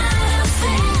tonight I'll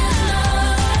sing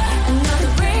alone,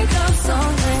 another breakup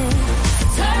song.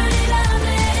 Turn it up,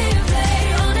 let it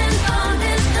play on and on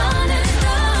and on and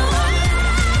on.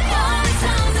 All the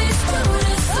times they screwed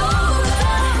us over,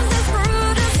 they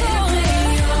screwed us over.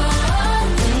 On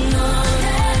and on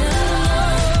and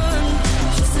on.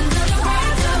 Just another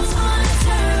breakup song,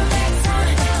 turn back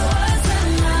time. It was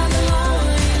another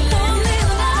lonely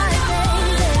life, baby.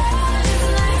 This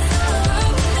life's so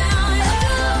broken down.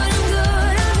 I'm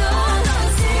good. All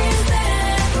those tears that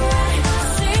I cried,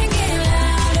 sing it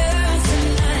louder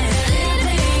tonight. Let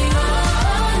it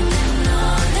on and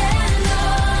on and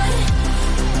on.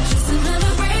 Just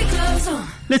another breakup song.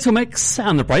 Little Mix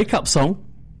and the breakup song.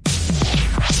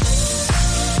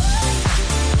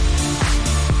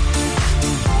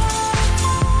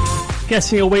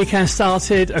 Getting your weekend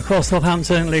started across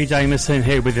Northampton. Leigh Jamison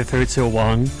here with you through till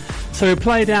 1. So we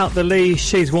played out the Leigh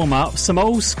Cheese warm-up, some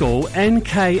old school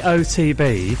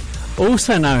NKOTB,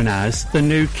 also known as the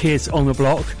New Kids on the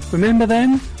Block. Remember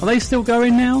them? Are they still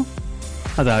going now?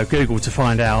 I don't know, Google to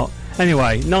find out.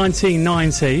 Anyway,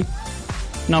 1990,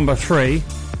 number 3,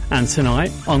 and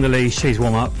tonight on the Leigh Cheese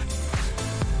warm-up.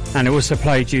 And it also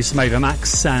played you some Ava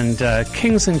Max and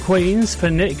Kings and Queens for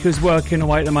Nick, who's working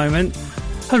away at the moment.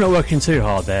 I'm not working too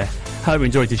hard there. Hope you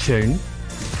enjoyed the tune.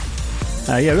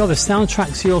 Yeah, we got the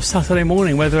soundtrack to your Saturday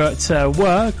morning, whether at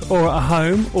work or at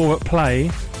home or at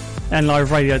play,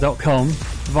 nliveradio.com,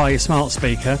 via your smart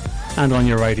speaker and on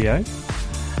your radio.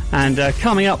 And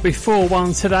coming up before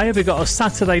 1 today, we've got a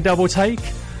Saturday double take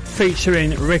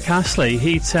featuring Rick Astley.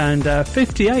 He turned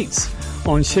 58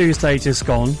 on Tuesday just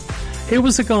gone. He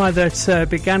was the guy that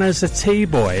began as a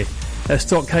T-boy at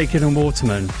Stockhaken and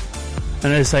Waterman.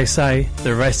 And as they say,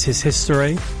 the rest is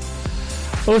history.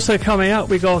 Also coming up,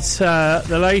 we got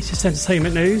the latest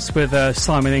entertainment news with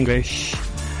Simon English.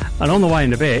 And on the way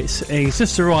in a bit, he's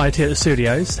just arrived here at the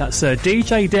studios. That's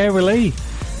DJ Dairy Lee.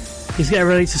 He's getting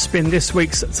ready to spin this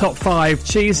week's top 5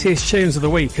 cheesiest tunes of the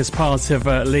week as part of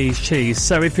Leigh's Cheese.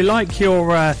 So if you like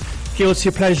your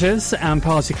guilty pleasures and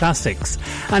party classics,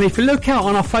 and if you look out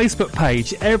on our Facebook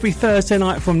page every Thursday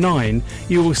night from 9,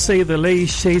 you will see the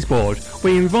Leigh's Cheese board.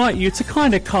 We invite you to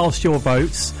kind of cast your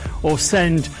votes or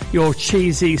send your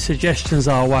cheesy suggestions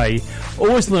our way.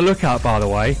 Always on the lookout, by the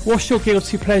way. What's your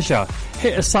guilty pleasure?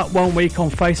 Hit us up one week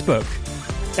on Facebook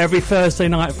every Thursday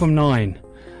night from 9.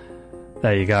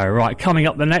 There you go. Right, coming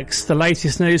up the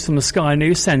latest news from the Sky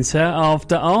News Centre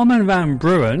after Armin van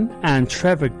Buuren and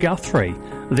Trevor Guthrie.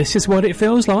 This is what it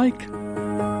feels like.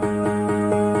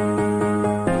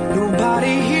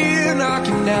 Nobody here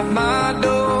knocking at my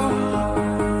door.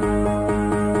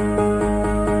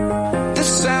 The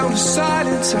sound of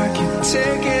silence I can't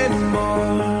take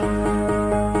anymore.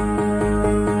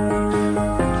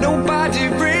 Nobody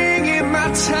ringing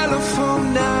my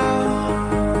telephone now.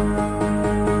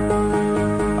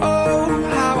 Oh,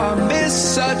 how I miss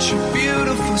such a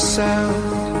beautiful sound.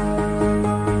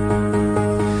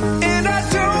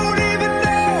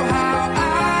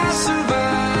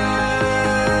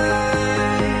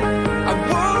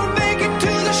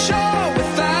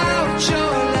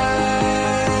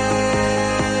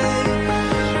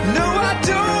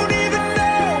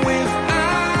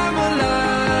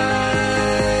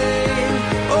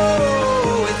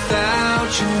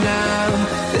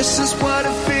 This is what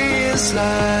it feels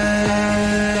like.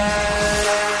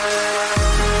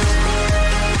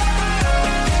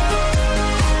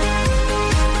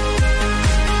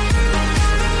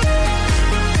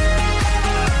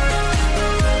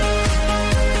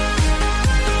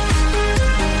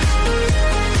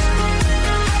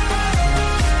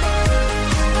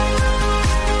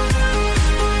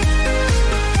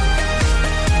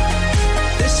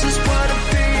 This is what it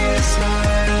feels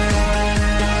like.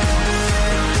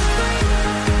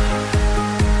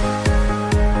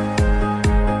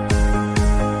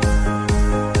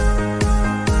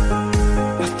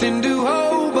 Nothing to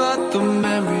hold but the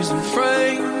memories and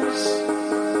frames.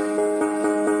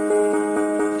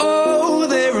 Oh,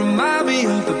 they remind me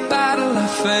of the battle I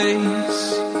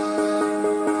face.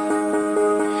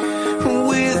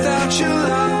 Without your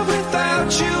love,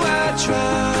 without you I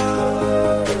drown.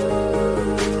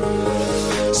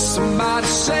 Somebody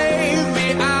save me,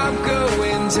 I'm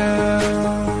going down.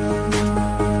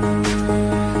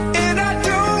 And I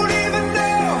don't even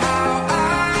know how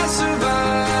I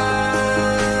survive.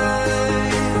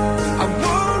 I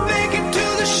won't make it to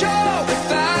the shore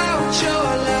without your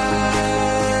light.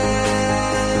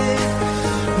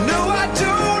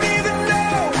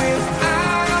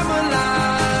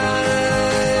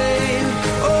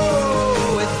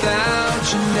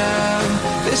 you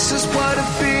now. This is what it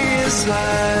feels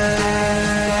like.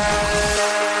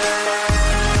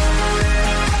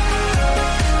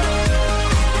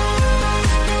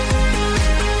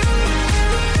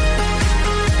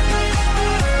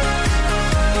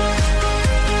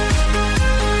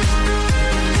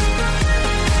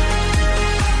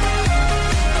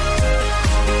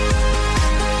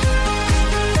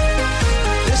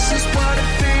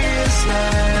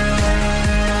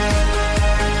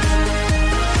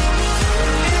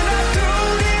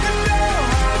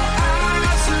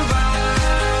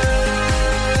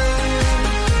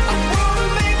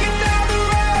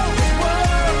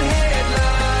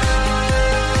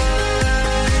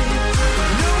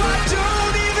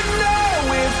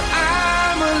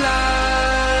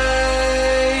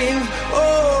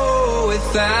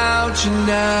 You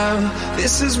now,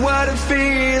 this is what it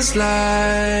feels like.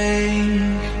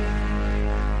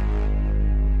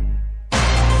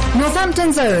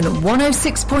 Northampton's own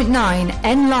 106.9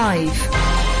 N Live.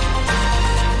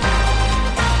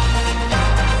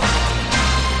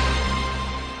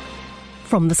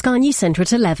 From the Sky News Centre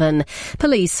at 11.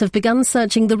 Police have begun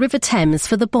searching the River Thames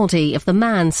for the body of the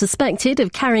man suspected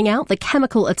of carrying out the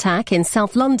chemical attack in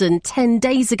South London 10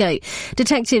 days ago.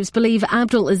 Detectives believe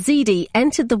Abdul Azidi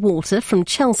entered the water from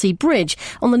Chelsea Bridge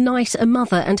on the night a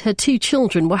mother and her 2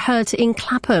 children were hurt in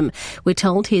Clapham. We're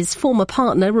told his former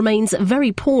partner remains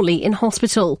very poorly in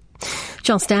hospital.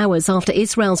 Just hours after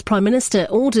Israel's Prime Minister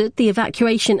ordered the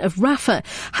evacuation of Rafah,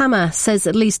 Hamas says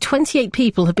at least 28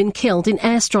 people have been killed in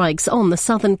airstrikes on the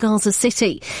southern Gaza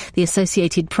city. The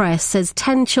Associated Press says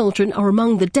 10 children are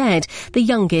among the dead, the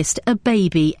youngest a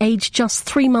baby aged just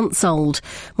 3 months old.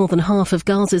 More than half of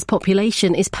Gaza's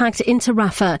population is packed into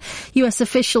Rafah. US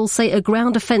officials say a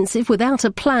ground offensive without a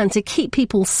plan to keep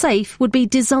people safe would be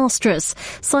disastrous.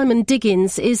 Simon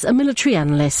Diggins is a military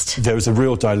analyst. There is a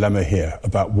real dilemma here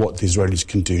about what the Israelis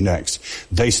can do next.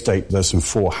 They state there's some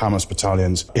 4 Hamas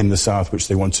battalions in the south which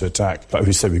they want to attack. But as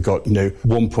we said, we've got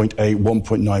 1.8,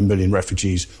 1.9 million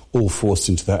refugees all forced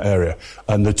into that area.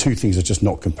 And the two things are just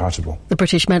not compatible. The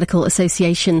British Medical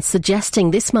Association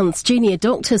suggesting this month's junior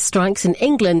doctors' strikes in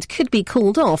England could be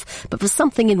called off, but for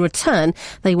something in return,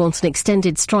 they want an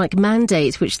extended strike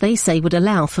mandate, which they say would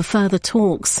allow for further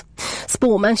talks.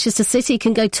 Sport: Manchester City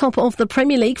can go top of the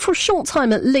Premier League for a short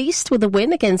time at least with a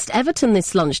win against Everton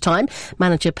this lunchtime.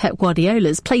 Manager Pep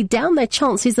Guardiola's played down their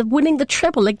chances of winning the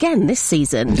treble again this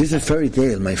season. This is a fairy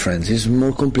tale, my friends. It's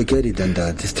more complicated than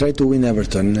that. Just try to win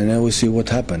Everton and I will see what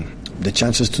happens. The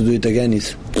chances to do it again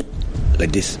is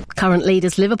like this. Current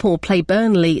leaders Liverpool play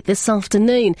Burnley this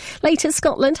afternoon. Later,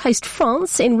 Scotland host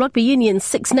France in Rugby Union's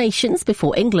Six Nations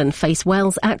before England face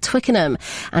Wales at Twickenham.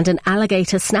 And an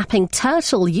alligator-snapping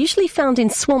turtle, usually found in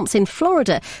swamps in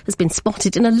Florida, has been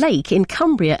spotted in a lake in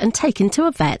Cumbria and taken to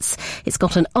a vet's. It's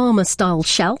got an armour-style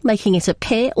shell, making it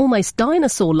appear almost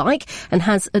dinosaur-like, and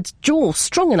has a jaw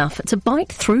strong enough to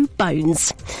bite through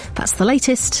bones. That's the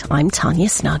latest. I'm Tanya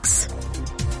Snuggs.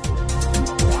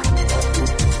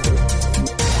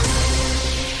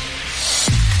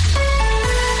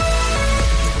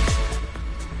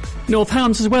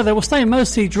 Northampton's weather will stay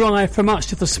mostly dry for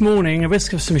much of this morning. A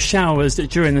risk of some showers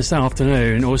during this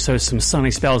afternoon. Also some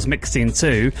sunny spells mixed in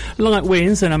too. Light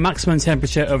winds and a maximum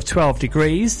temperature of 12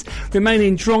 degrees.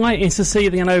 Remaining dry into this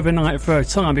evening and overnight for a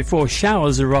time before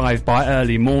showers arrive by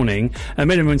early morning. A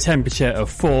minimum temperature of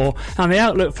 4. And the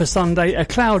outlook for Sunday, a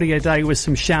cloudier day with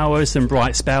some showers and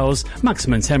bright spells.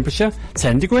 Maximum temperature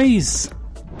 10 degrees.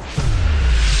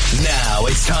 Now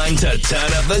it's time to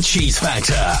turn up the cheese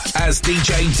factor as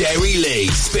DJ Derry Lee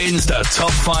spins the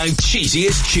top 5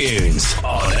 cheesiest tunes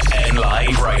on N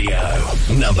Live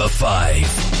Radio. Number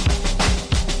 5.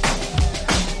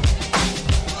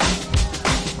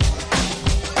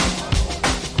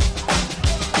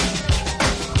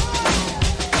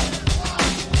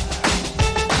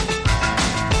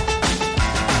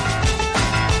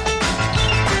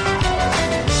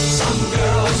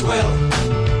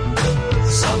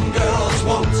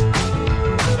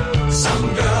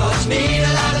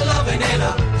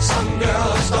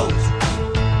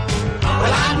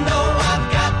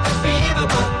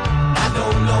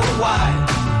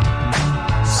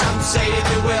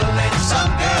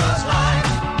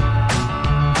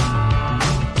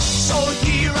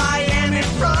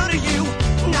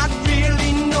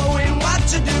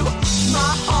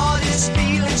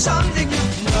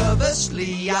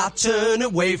 I turn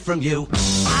away from you.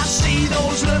 I see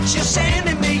those looks you're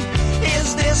sending me.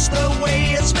 Is this the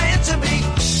way it's meant to be?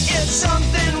 It's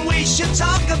something we should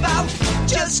talk about.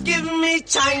 Just give me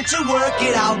time to work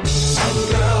it out.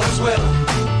 Some girls will,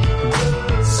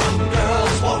 some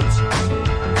girls won't.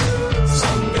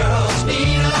 Some girls need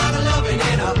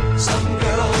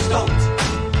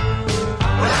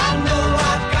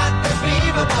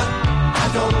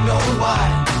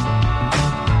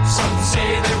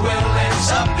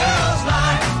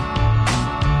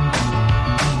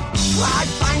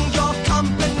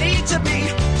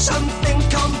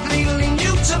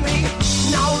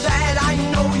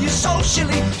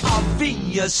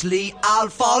obviously I'll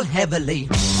fall heavily.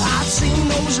 I've seen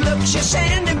those looks you're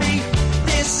sending me.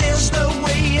 This is the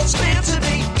way it's meant to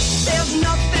be. There's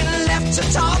nothing left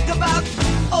to talk about.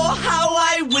 Oh, how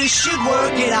I wish you'd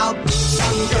work it out.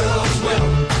 Some girls will,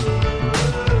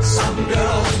 some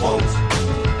girls won't.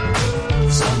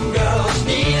 Some girls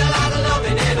need a lot of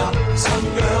loving and some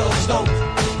girls don't.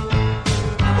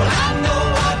 Well, I know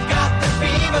I've got the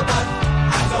fever, but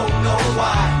I don't know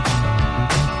why.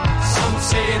 Some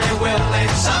say they will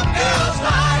and some girls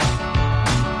lie.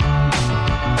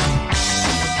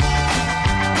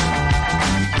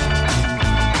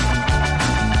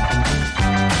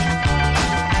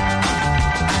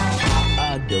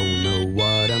 I don't know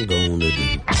what I'm gonna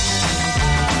do.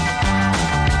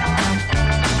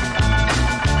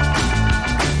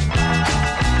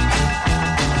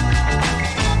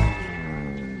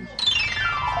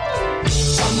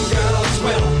 Some girls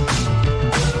will,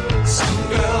 some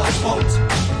girls won't.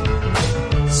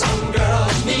 Some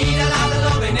girls need a lot of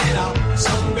loving and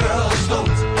some girls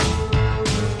don't.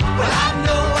 Well, I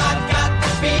know I've got the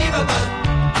fever, but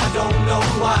I don't know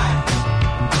why.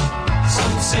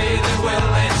 Some say they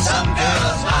will and some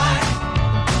girls lie.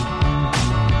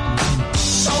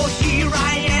 So here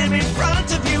I am in front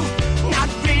of you, not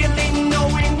really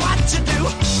knowing what to do.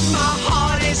 My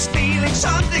heart is feeling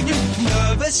something new.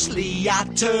 Nervously I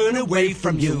turn away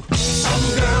from you. Some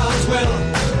girls will,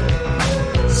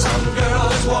 some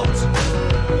girls won't.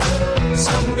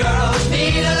 Some girls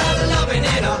need a lot of loving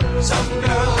and some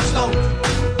girls don't.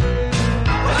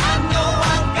 Well, I know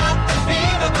I've got the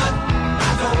fever, but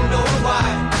I don't know why.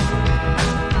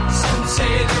 Some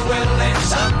say they will and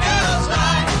some girls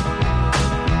lie.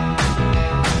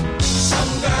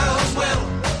 Some girls will.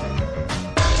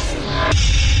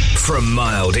 From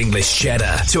mild English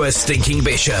cheddar to a stinking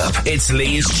bishop, it's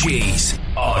Leigh's Cheese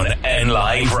on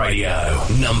NLive Radio.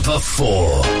 Number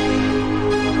 4.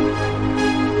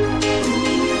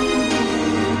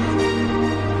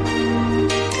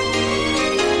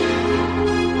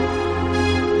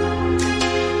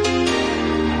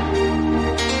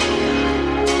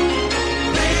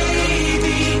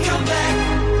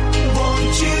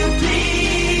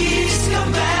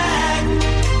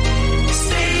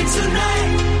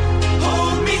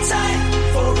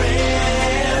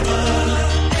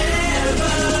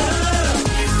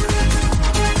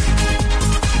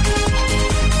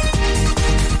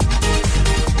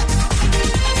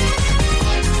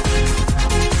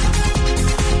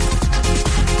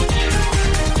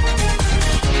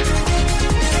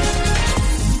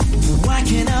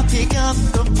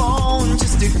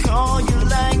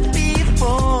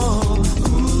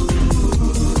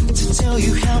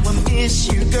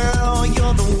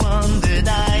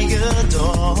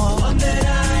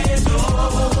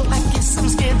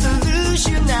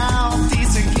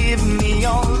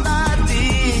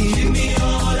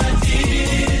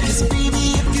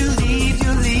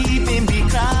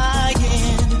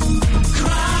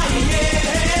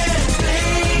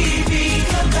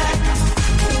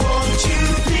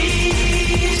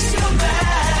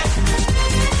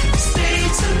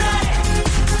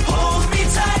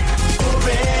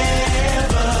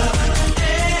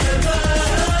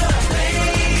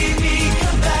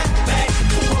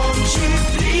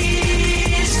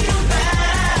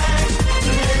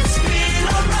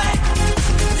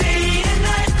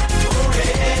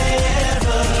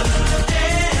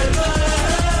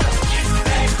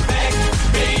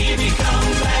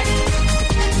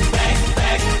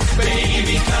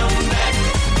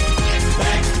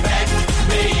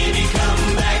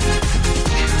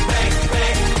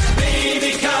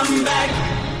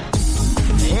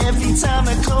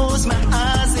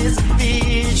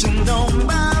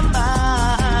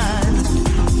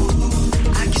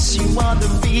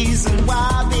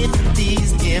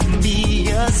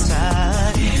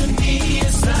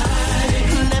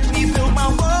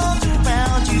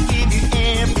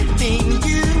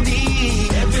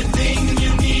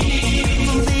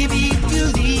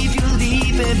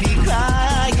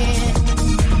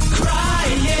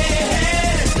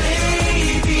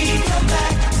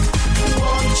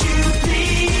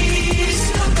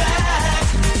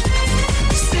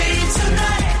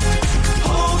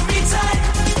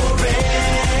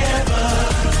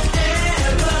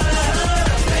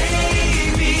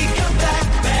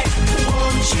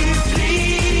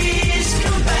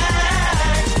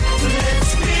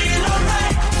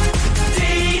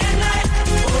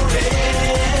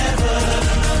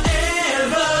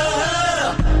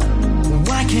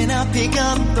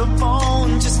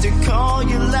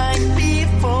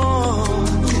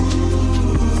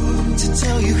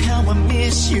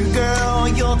 miss you, girl.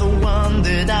 You're the one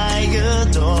that I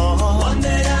adore. One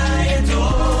that I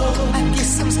adore.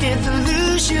 scared to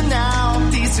lose you now.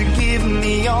 Please forgive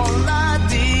me all I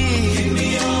did. Give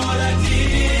me all I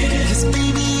did. 'Cause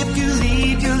baby, if you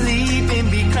leave and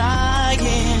be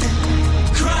crying.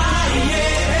 Crying.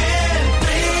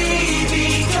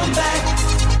 Baby, come back.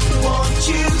 Won't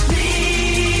you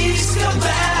please come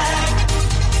back?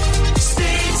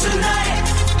 Stay tonight.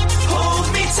 Hold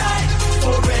me tight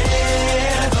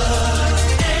forever.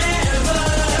 Ever.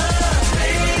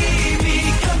 Baby,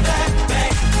 come back,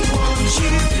 back. Won't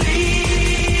you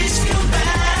please come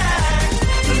back?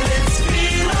 Let's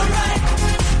feel alright,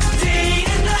 day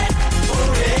and night,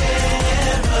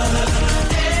 forever,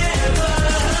 ever.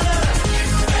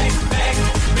 Back, back,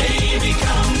 baby,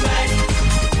 come back.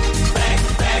 Back,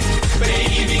 back,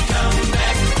 baby, come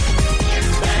back.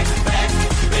 Back, back,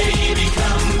 baby,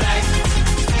 come back.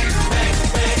 Back,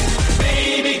 back,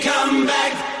 baby, come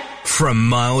back. From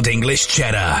mild English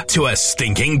cheddar to a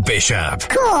stinking bishop,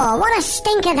 Cool, what a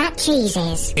stinker that cheese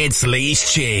is. it's Lee's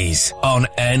Cheese on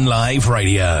N Live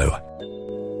Radio.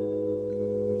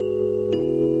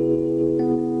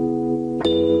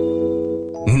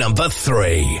 Number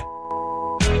 3.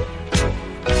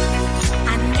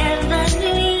 I never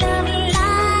knew love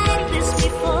like this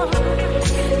before.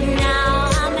 Now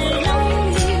I'm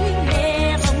lonely,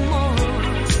 nevermore.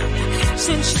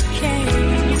 Since you came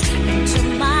into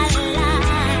my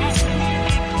life,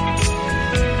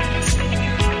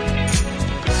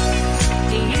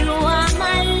 you are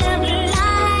my love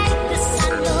like the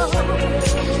sun,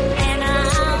 and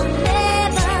I'll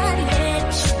never let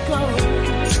you go.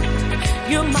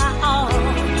 You're my all,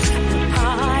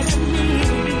 part of me.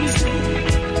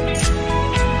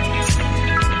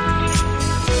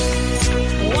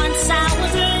 Once I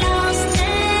was lost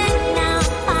and now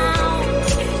found,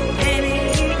 and it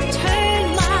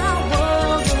turned my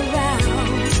world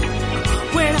around.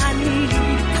 When I need,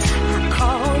 I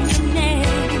call your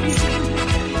name.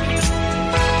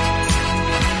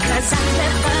 'Cause I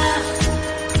never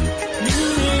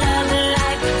knew love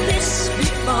like this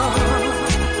before.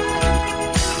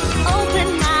 Open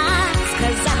my eyes,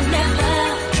 'cause I never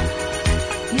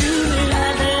knew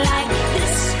love like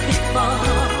this before.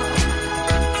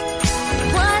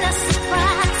 What a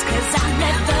surprise, 'cause I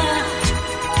never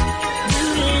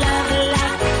knew love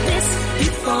like this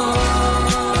before.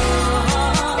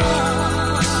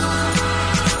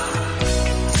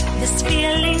 This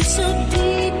feeling so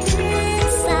deep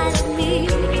inside of me,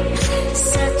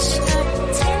 such a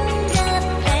tender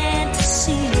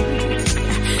fantasy.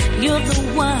 You're the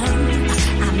one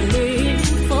I'm living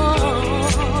for.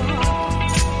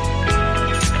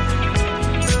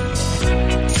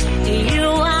 You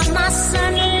are my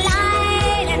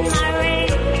sunlight and my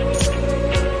rain,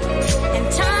 and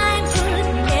time could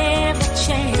never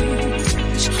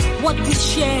change what we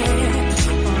share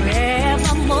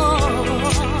forevermore.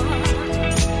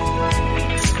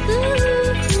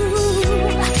 Ooh,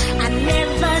 I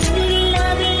never knew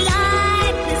love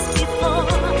like this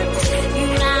before.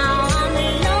 Now I'm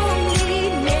lonely,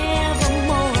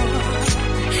 nevermore.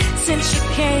 Since you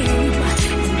came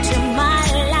into my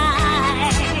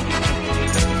life,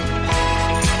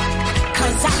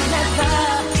 'cause I never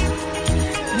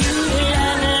knew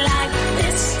love like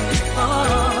this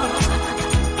before.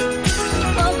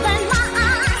 Open my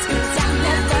eyes, 'cause I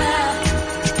never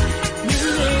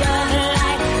knew love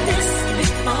like this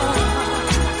before.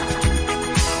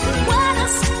 What a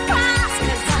surprise,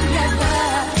 'cause I never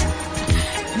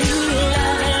knew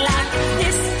love like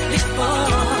this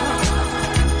before.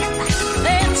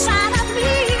 Inside of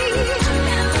me, I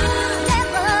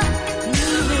never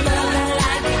knew love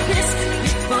like this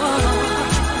before.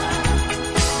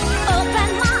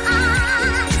 Open my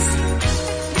eyes,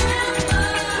 never,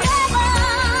 never,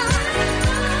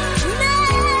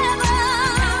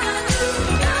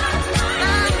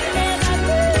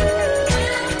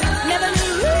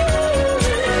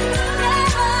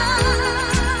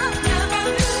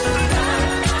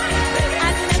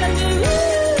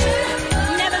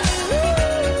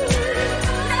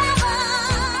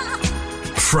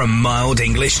 From mild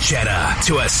English cheddar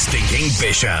to a stinking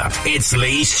bishop, it's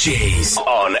Lee's Cheese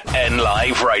on N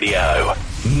Live Radio.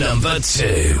 Number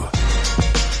 2.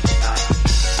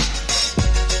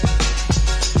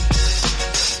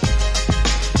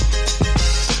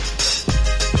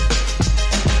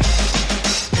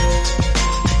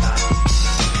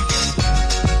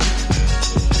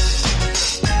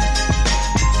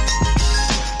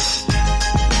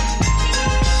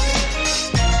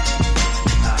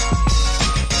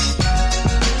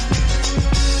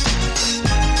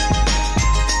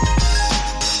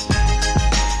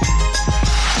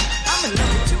 I'm in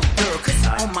love with you, girl, 'cause I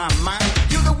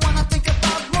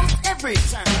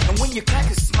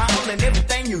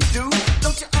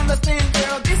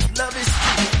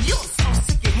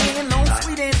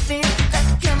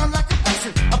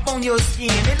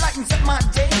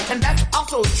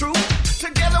so true.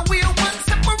 Together we are one,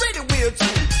 separated we are two.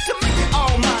 To make it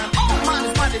all mine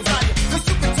is my desire. The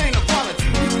supertain of quality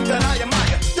that I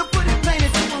admire. To put it plain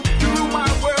and simple, you rule my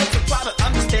world to try to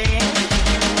understand.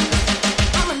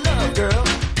 I'm in love, girl.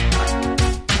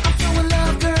 I'm so in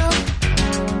love, girl.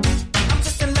 I'm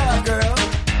just in love, girl.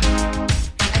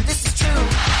 And this is true.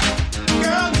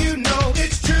 Girl, you know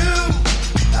it's true.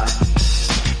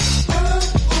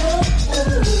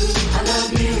 I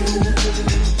love you.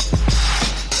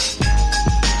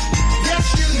 Yes,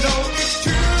 you know it's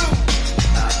true.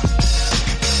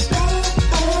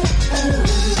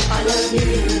 I love you.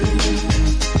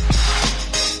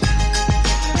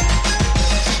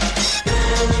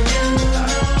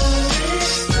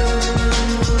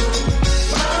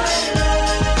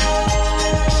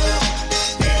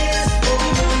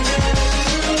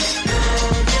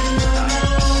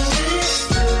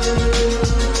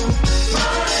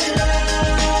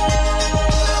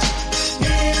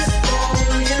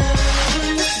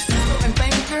 And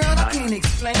baby girl, I can't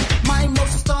explain. My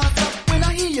emotion starts up when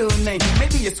I hear your name.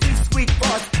 Maybe your sweet, sweet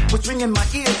voice was ringing my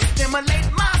ears. You stimulate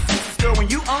my senses, girl, when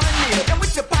you are near. And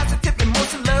with your positive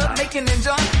emotion, love, making and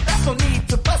joy, that's no need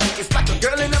to fuss. It's like a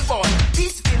girl and a boy.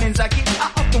 These feelings I get,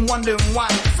 I often wonder why.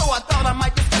 So I thought I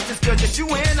might discuss this, girl, just you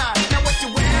and I. Now what you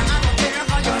wear, I don't care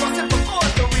how you cross it before.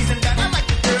 The reason that I like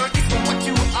you, girl, is for what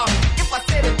you are. If I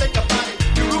say to think about it,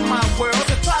 you rule my world,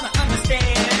 so try to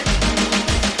understand.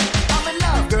 I'm in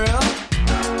love, girl.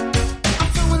 I'm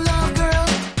so in love, girl.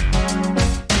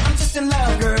 I'm just in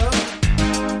love, girl.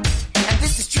 And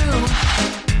this is true.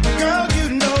 Girl, you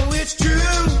know it's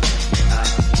true.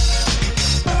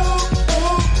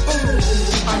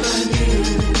 I love you.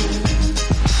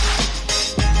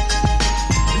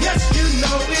 Yes, you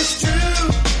know it's true.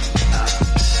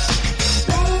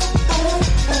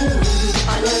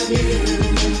 I love you.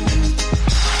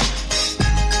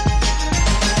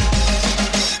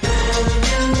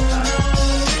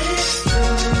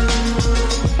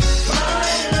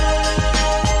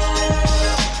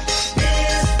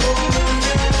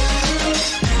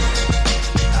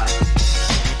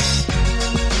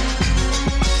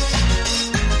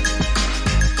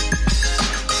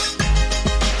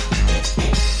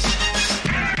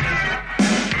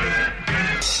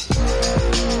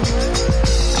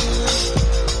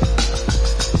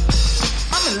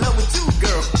 I'm in love with you,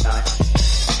 girl.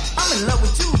 I'm in love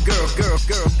with you, girl, girl,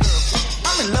 girl, girl.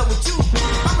 I'm in love with you.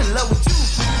 I'm in love with you.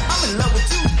 I'm in love with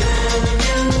you,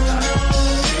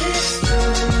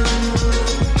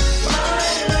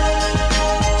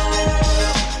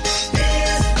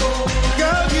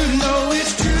 girl, you know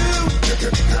it's true.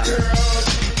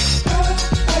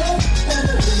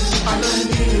 I love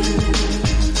you.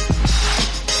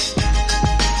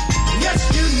 Yes,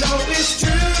 you know it's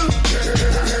true.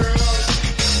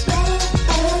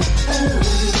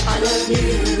 I love you.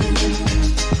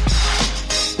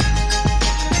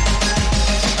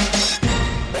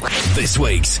 This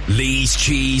week's Lee's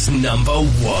Cheese number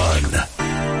 1.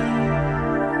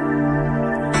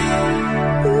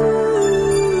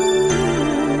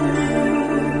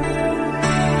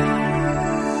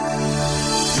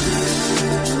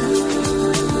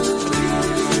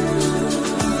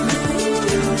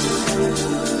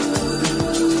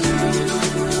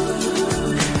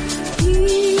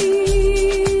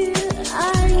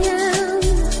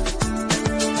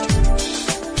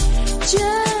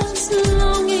 Just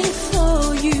longing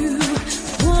for you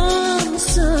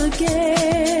once again.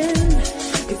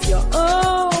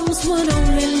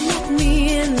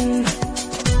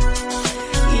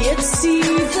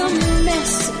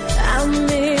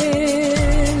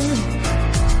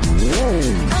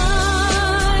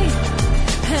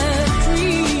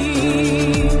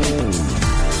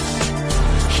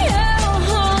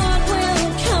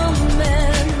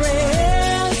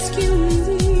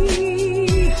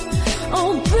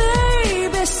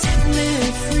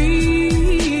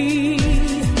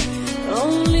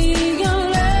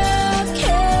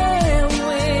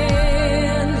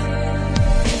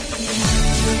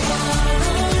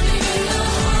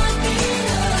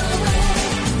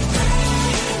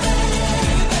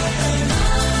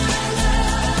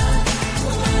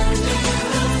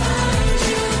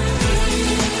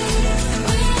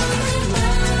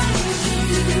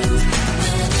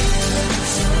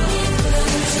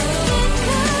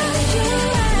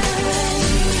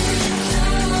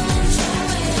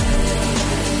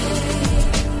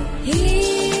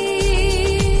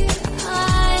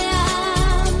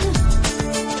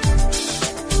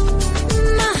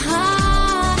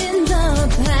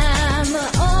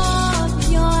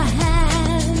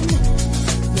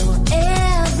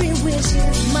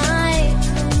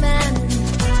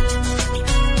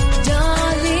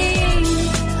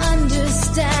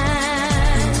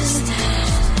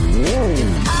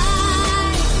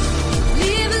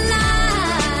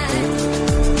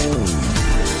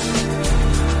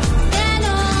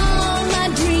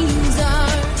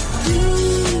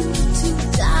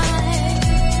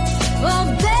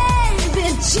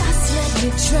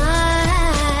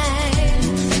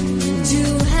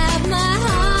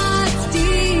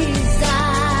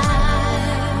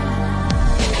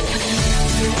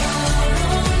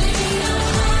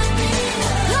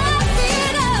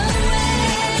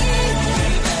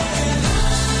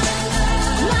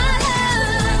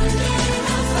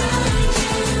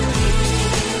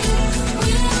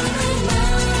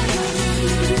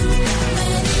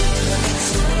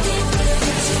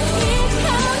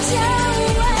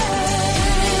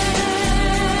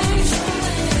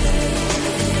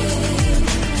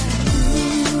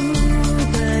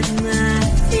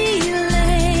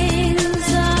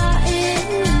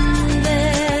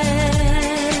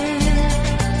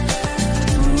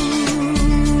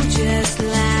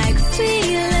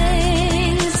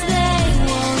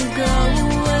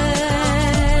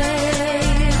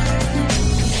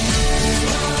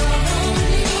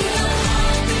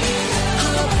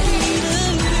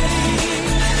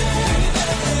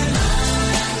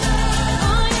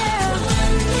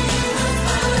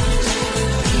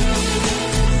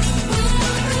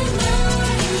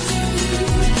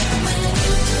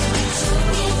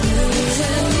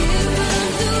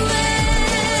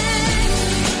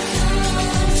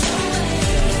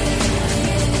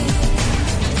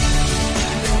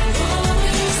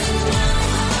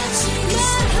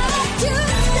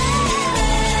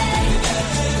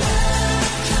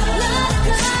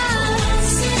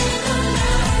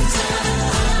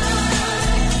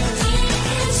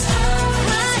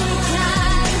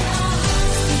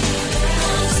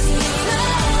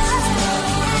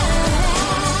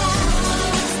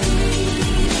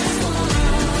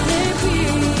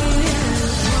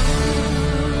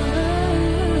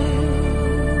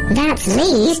 That's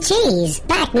Lee's Cheese.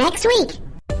 Back next week.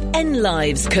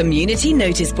 NLive's Community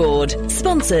Notice Board,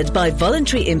 sponsored by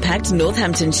Voluntary Impact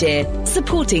Northamptonshire,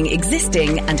 supporting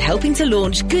existing and helping to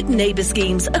launch good neighbour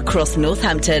schemes across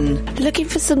Northampton. Looking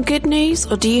for some good news,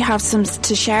 or do you have some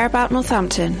to share about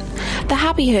Northampton? The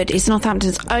Happy Hood is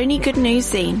Northampton's only good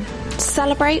news zine.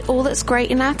 Celebrate all that's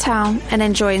great in our town and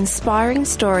enjoy inspiring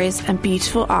stories and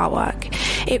beautiful artwork.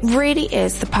 It really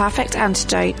is the perfect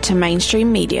antidote to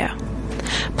mainstream media.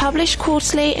 Published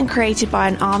quarterly and created by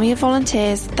an army of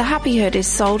volunteers, The Happy Hood is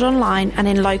sold online and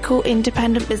in local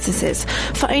independent businesses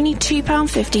for only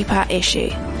 £2.50 per issue.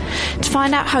 To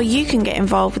find out how you can get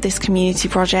involved with this community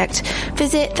project,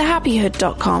 visit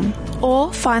thehappyhood.com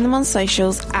or find them on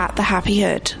socials at The Happy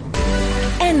Hood.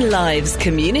 NLive's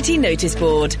Community Notice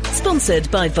Board, sponsored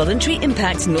by Voluntary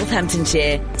Impact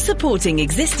Northamptonshire, supporting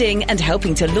existing and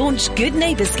helping to launch good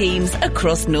neighbour schemes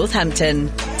across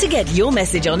Northampton. To get your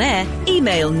message on air,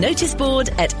 email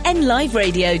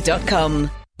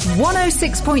noticeboard@nliveradio.com.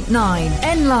 106.9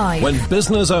 N Live. When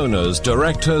business owners,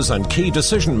 directors and key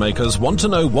decision makers want to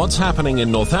know what's happening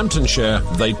in Northamptonshire,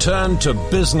 they turn to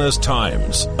Business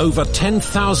Times. Over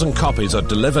 10,000 copies are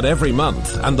delivered every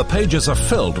month, and the pages are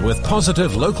filled with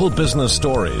positive local business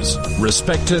stories.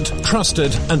 Respected,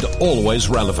 trusted and always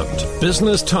relevant.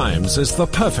 Business Times is the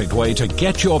perfect way to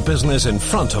get your business in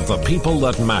front of the people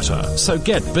that matter. So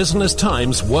get Business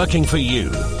Times working for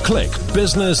you. Click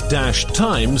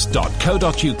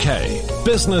business-times.co.uk.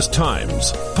 Business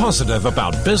Times. Positive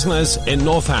about business in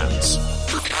Northants.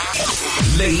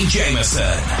 Leigh Jamison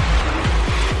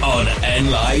on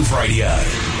NLive Radio.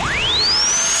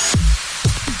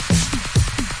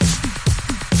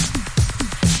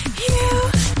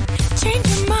 You change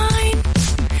your mind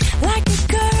like a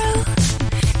girl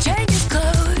changes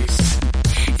clothes.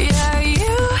 Yeah,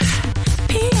 you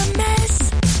be a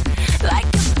mess like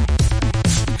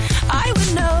I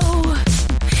would know.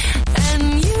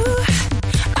 And you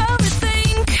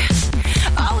overthink,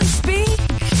 always speak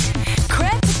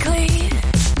critically.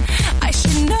 I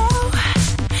should know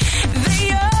that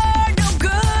you're no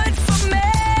good for me.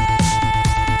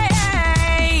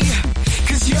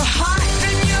 'Cause you're hot,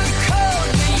 then you're cold,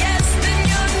 you're yes, then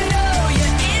you're no,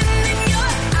 you're in, then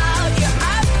you're out, you're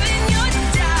up, then you're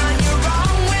down, you're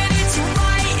wrong when it's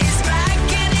right, it's black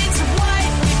and it's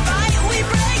white, we fight, we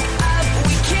break up,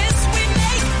 we kiss, we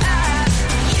make up.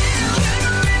 You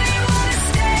don't really wanna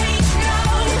stay, no,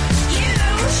 you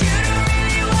don't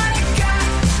really wanna go.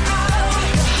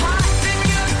 You're hot, then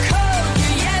you're cold,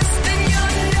 you're yes, then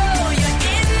you're no, you're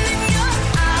in, then you're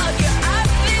out, you're up,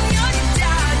 then you're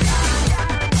down.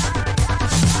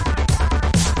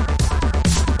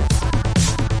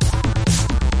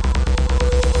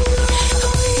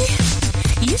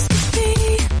 We used to be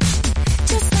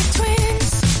just like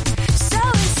twins, so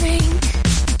in sync,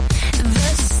 the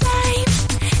same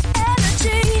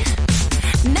energy.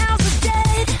 Now's a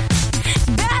dead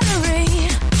battery.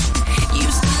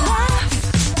 Used to laugh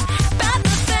about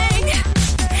nothing,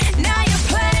 now you're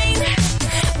plain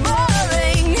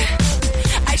boring.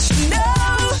 I should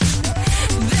know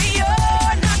that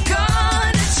you're not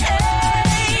gonna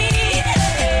change.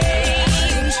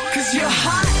 'Cause you're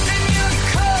hot, then you're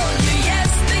cold, you're yes,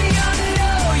 then you're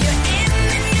no, you're in,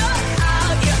 then you're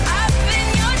out, you're up, then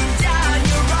you're down,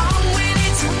 you're wrong when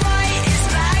it's right, it's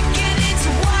black and it's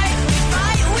white, we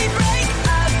fight, we break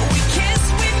up, we kiss,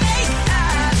 we make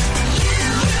up. You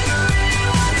don't really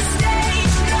wanna stay,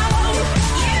 no,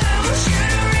 you don't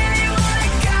really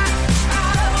wanna go.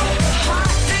 You're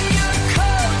hot, then you're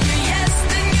cold, you're yes,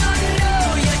 then you're no,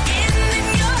 you're in, then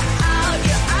you're out,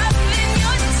 you're up, then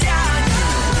you're down.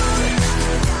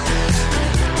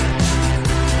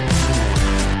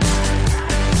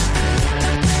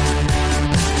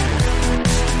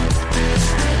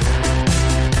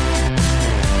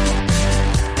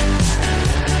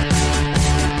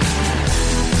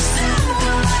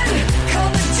 Someone call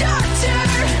the doctor.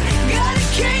 Got a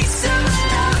case of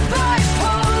love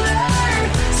bipolar.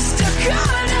 Stuck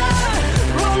on a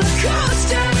roller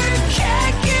coaster.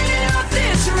 Can't get off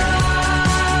this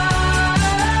ride.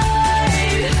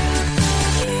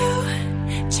 You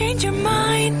change your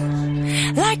mind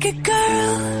like a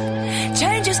girl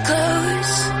changes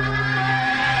clothes.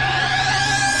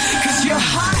 'Cause you're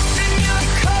hot, then you're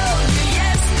cold, you're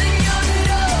yes, then you're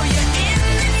no, you're in,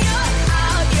 then you're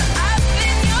out, you're up,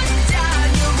 then you're down,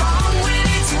 you're wrong when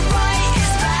it's right,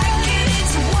 it's black and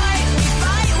it's white, we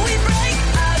fight, we break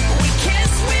up, we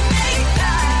kiss, we make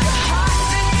up. You're hot,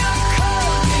 then you're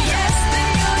cold, you're yes, then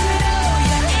you're no,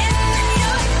 you're in, then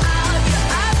you're out, you're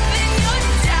up, then you're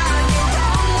down, you're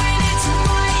wrong when it's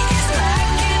right, it's black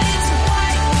and it's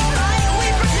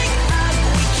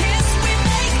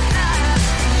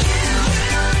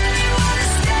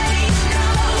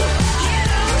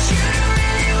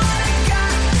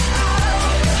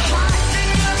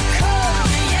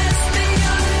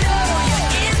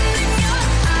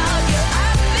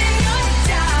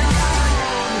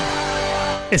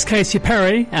It's Katy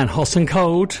Perry and Hot and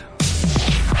Cold.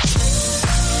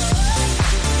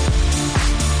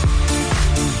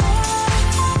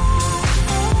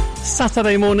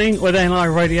 Saturday morning with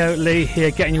NLive Radio. Lee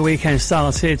here, getting your weekend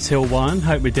started till 1.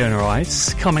 Hope you're doing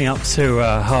alright. Coming up to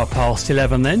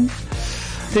 11:30 then.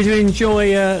 Did you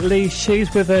enjoy Lee's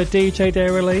Cheese with DJ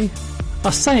Dairy Lee? I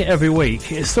say it every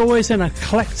week. It's always an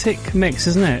eclectic mix,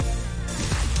 isn't it?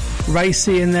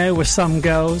 Racy in there with some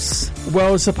girls.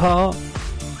 Worlds Apart.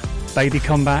 Baby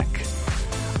Come Back.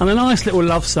 And a nice little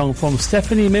love song from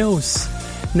Stephanie Mills.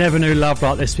 Never knew love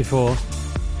like this before.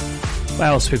 What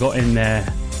else we got in there?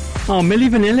 Oh, Milli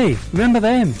Vanilli. Remember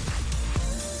them?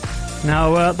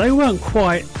 Now, they weren't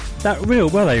quite that real,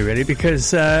 were they, really?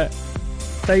 Because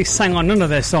they sang on none of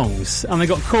their songs. And they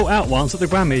got caught out once at the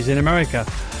Grammys in America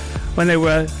when they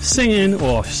were singing,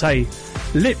 or say,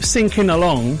 lip-syncing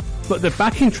along, but the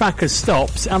backing track had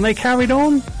stopped and they carried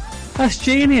on. That's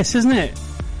genius, isn't it?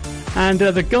 And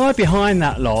the guy behind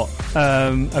that lot,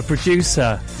 a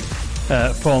producer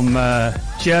from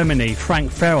Germany,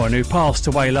 Frank Ferron, who passed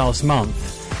away last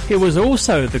month, he was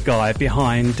also the guy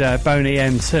behind Boney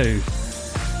M2.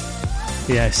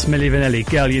 Yes, Milli Vanilli,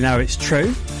 Girl You Know It's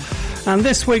True. And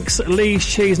this week's Lee's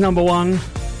Cheese #1,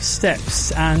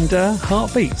 Steps and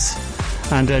Heartbeats.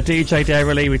 And DJ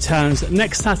Dairy Lee returns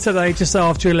next Saturday just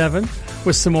after 11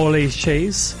 with some more Lee's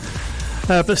Cheese.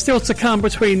 But still to come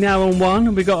between now and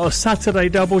 1, we've got a Saturday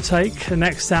double take the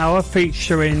next hour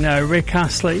featuring Rick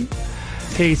Astley.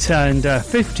 He turned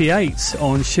 58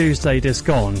 on Tuesday just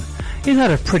gone. He's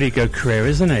had a pretty good career,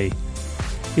 isn't he?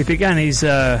 He began his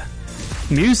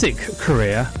music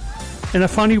career in a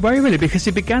funny way, really, because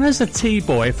he began as a tea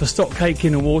boy for Stockcake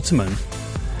and Waterman.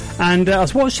 And I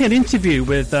was watching an interview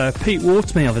with Pete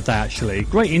Waterman the other day, actually.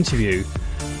 Great interview.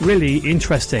 Really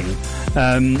interesting.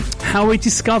 How he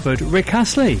discovered Rick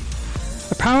Astley.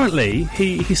 Apparently,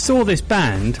 he saw this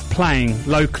band playing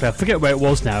locally. I forget where it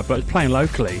was now, but playing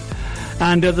locally.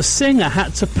 And the singer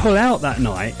had to pull out that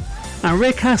night. And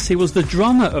Rick Astley was the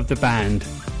drummer of the band,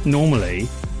 normally.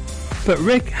 But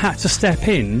Rick had to step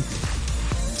in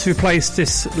to replace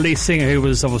this lead singer who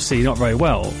was obviously not very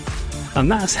well. And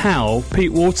that's how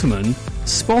Pete Waterman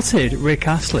spotted Rick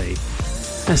Astley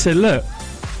and said, look,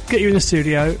 get you in the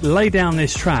studio, lay down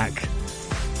this track,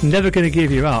 never going to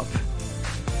give you up.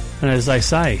 And as they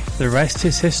say, the rest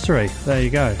is history. There you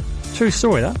go. True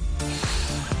story, that.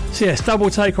 So yes, double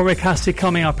take on Rick Astley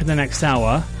coming up in the next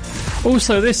hour.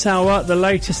 Also this hour, the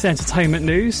latest entertainment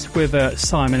news with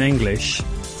Simon English.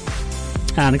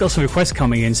 And I've got some requests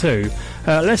coming in too.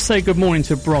 Let's say good morning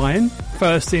to Brian,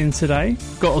 first in today.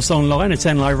 Got us online at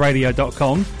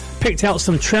nliveradio.com. Picked out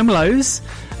some tremolos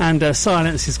and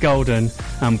Silence is Golden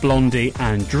and Blondie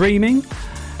and Dreaming.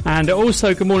 And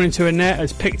also good morning to Annette,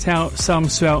 has picked out some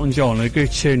Sir Elton John, a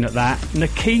good tune at that.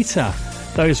 Nikita,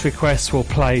 those requests will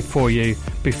play for you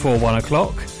before 1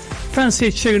 o'clock. Fancy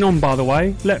a tune on, by the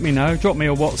way, let me know. Drop me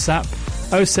a WhatsApp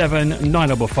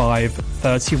 07955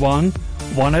 31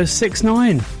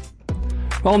 1069.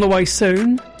 On the way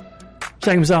soon,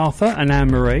 James Arthur and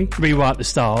Anne-Marie, Rewrite the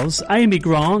Stars, Amy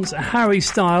Grant, Harry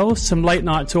Styles, some late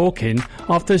night talking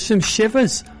after some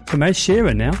shivers from Ed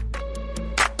Sheeran now.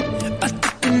 I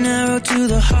took an arrow to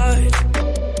the heart.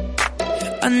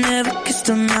 I never kissed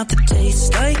a mouth that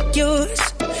tastes like yours.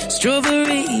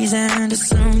 Strawberries and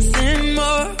something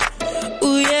more.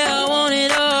 Ooh yeah, I want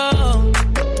it all.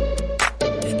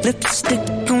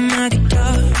 Lipstick on my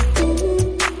guitar.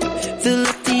 Fill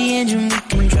up the engine, we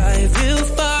can drive real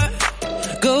far.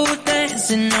 Go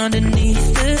dancing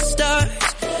underneath the stars.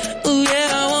 Ooh yeah,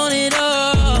 I want it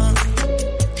all.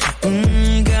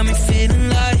 Got me feeling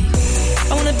like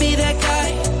I wanna be that guy.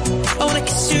 I wanna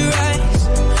kiss your eyes.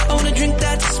 I wanna drink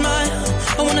that smile.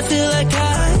 I wanna feel like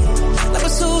like my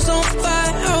soul's on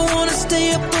fire. I wanna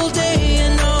stay up all day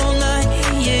and all night.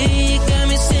 Yeah, you got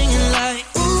me singing like,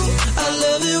 ooh, I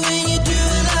love it when you do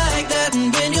it like that.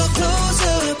 And when you're close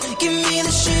up, give me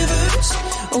the shivers.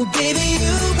 Oh baby,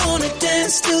 you wanna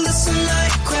dance till the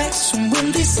sunlight cracks. And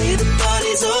when they say the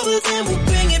party's over, then we'll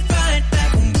bring it right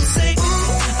back. And we'll say,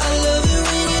 ooh, I love it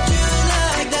when you do it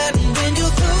like that. And when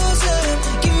you're close up,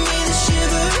 give me the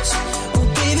shivers. Oh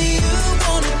baby, you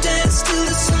wanna dance till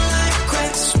the sunlight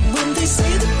cracks. And when they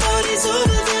say the party's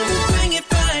over, then we'll bring it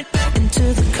right back into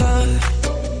the car.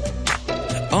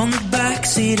 On the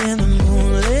backseat in the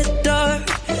moonlit dark.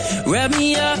 Wrap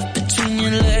me up between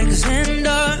your legs and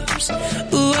arms.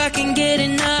 Ooh, I can get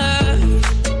enough.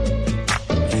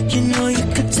 You know you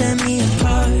could tear me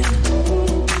apart.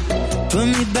 Put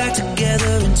me back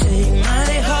together and take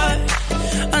my heart.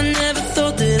 I never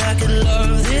thought that I could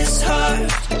love this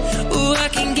hard. Ooh, I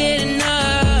can get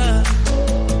enough.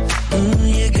 Ooh,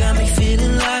 you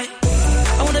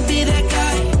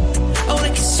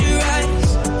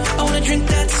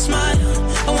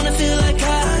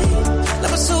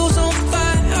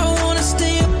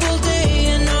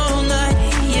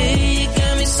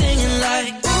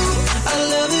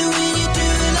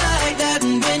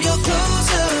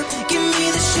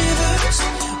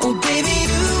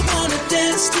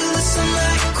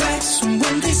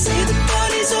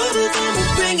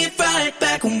right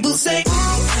back and we'll say, ooh,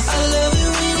 I love it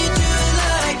when you do it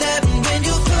like that. And when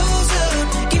you're close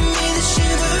up, give me the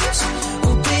shivers.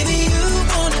 Oh baby, you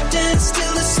wanna dance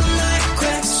till the sunlight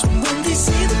cracks. When they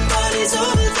say the party's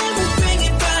over, then we'll bring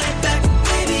it right back.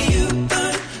 Baby, you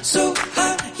burn so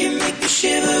hot, you make me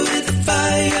shiver with the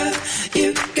fire.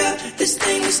 You got this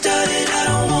thing you started, I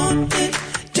don't want it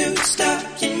to stop.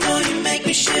 You know you make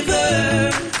me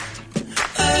shiver.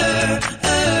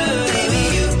 Baby,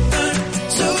 you burn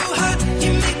so hot,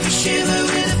 you make me shiver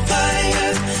with the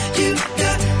fire. You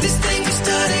got this thing you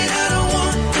started, I don't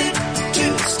want it to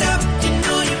stop. You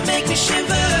know you make me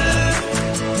shiver.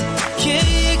 Yeah,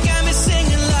 you got me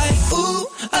singing like, ooh,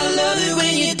 I love it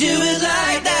when you do it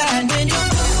like that. And when you're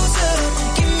close up,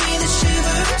 give me the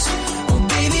shivers. Oh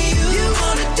baby, you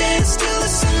wanna dance till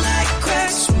the sunlight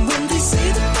cracks. When they say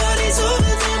the party's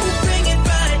over, then we'll bring it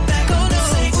right back. Oh no,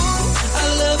 say, ooh, I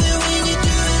love it when you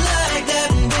do it like that.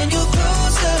 And when you're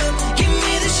close up, give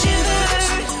me the shivers.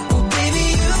 Oh baby,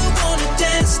 you wanna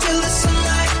dance till the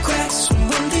sunlight cracks.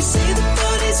 When they say the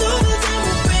party's over, then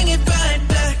we'll bring it right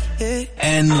back. Yeah.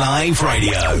 N Live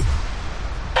Radio.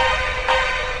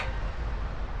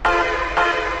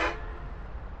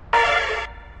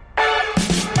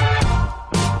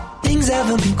 Things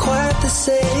haven't been quite the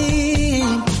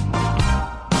same.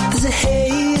 There's a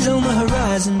haze on the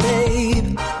horizon,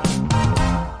 babe.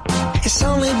 It's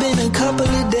only been a couple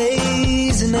of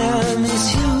days and I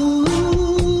miss you.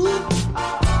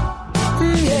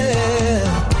 Yeah.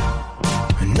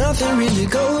 Nothing really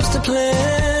goes to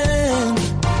plan.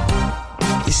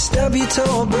 You stub your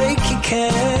toe or break your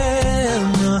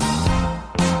camera.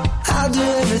 I'll do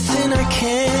everything I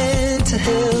can to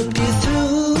help you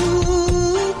through.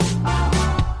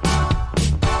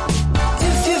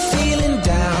 If you're feeling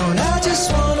down, I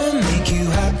just wanna make you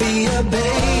happier,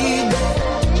 baby.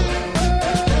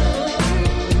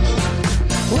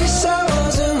 Wish I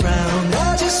was around,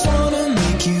 I just wanna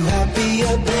make you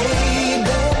happier,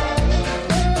 baby.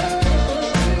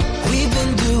 We've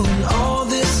been doing all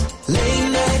this late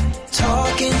night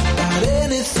talking about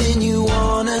anything you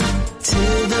wanna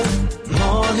till the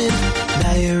morning.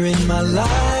 Now you're in my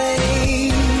life.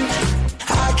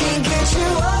 I can't get you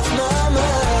off my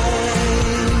mind.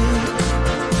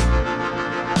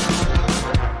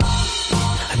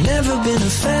 I've never been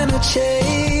a fan of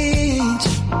change,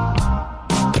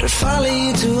 but I'd follow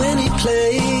you to any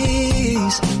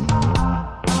place.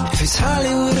 If it's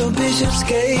Hollywood or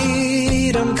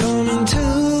Bishopsgate, I'm coming too.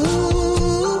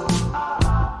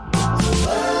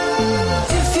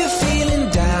 If you're feeling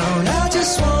down, I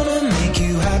just wanna make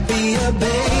you happier,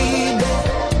 baby.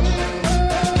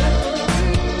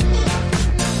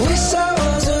 Wish I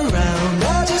was around,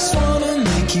 I just wanna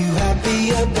make you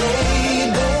happier,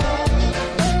 baby.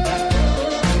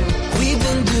 We've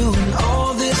been doing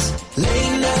all this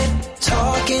late night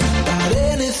talking about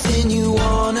anything you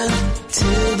wanna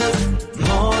till the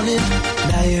morning.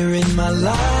 Now you're in my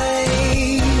life.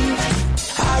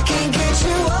 I can't get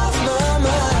you off my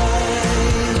mind.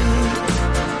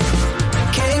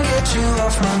 Can't get you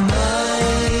off my mind.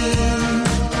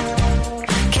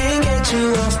 Can't get you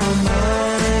off my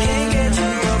mind. Can't get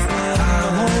you off my mind. I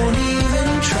won't even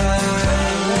try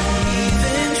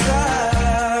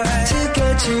to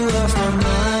get you off my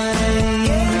mind.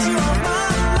 Get you off my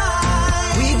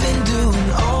mind. We've been doing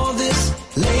all this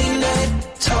late night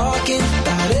talking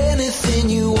about anything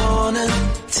you wanna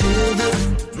till the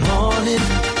morning.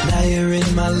 Now you're in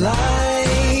my life.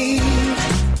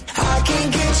 I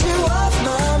can't get you off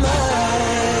my mind.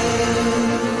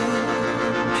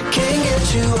 Can't get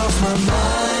you off my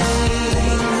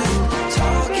mind.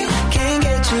 Talking, can't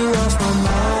get you off my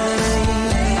mind.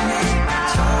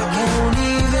 I won't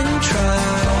even try.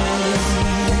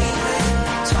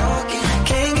 Talking,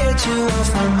 can't get you off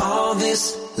my mind. All this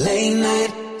late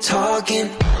night talking.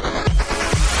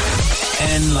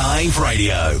 N Live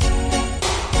Radio.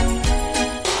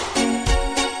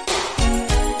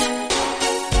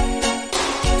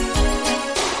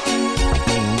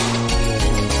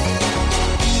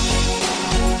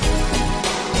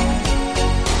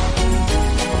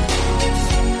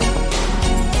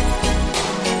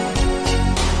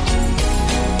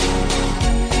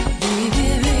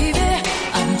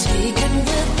 I'm taken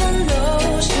with the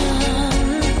notion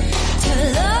to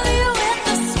love you with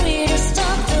the sweetest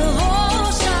of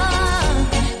devotion.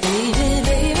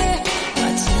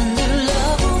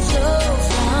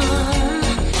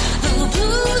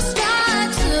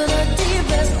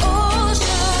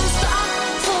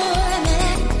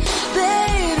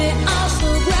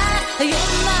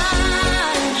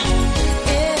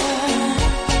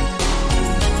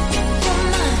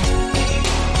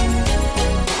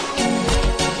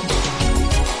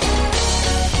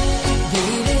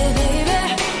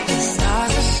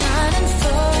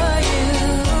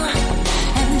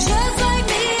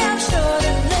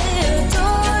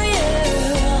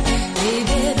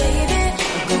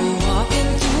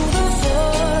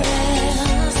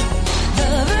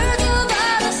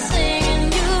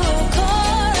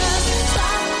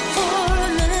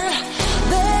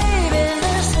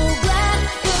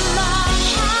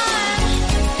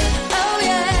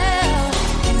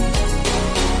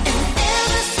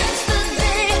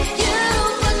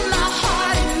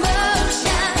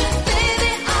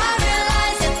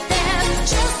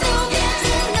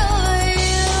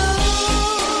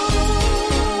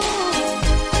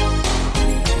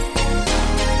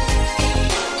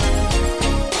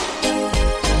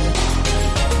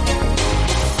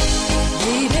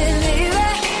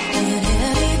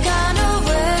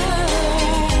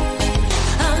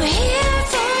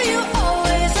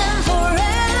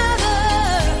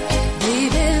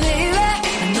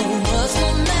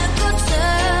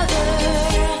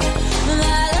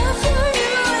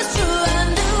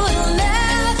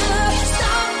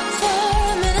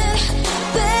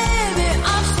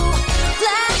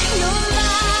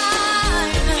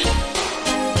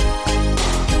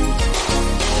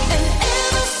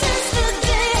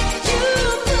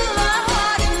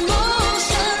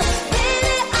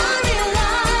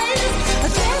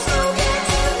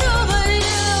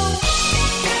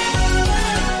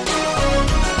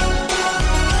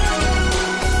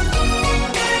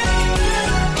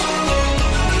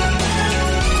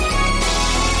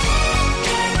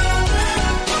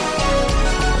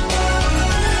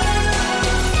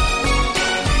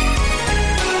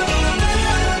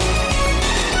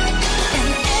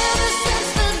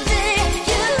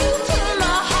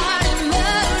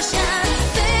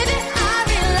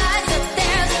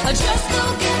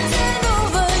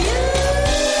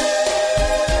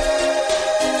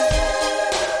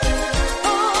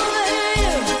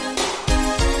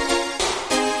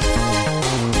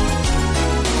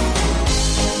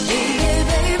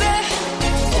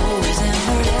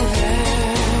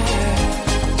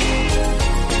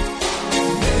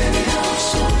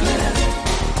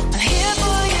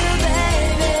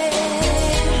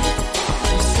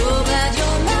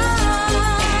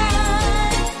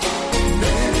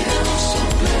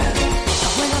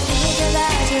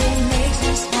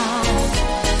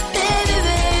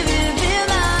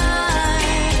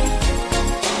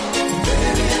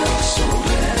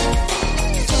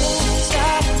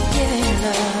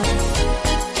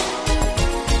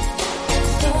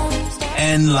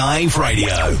 N Live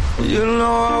Radio. You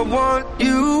know I want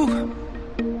you.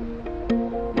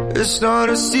 It's not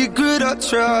a secret I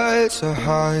try to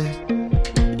hide.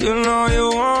 You know you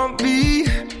want me,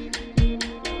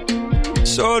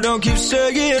 so don't keep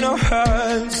saying our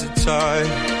hands are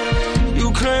tied.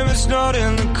 You claim it's not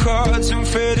in the cards, and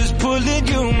fate is pulling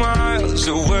you miles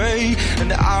away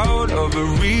and out of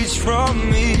reach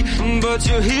from me. But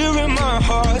you're here in my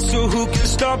heart, so who can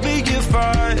stop me if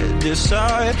I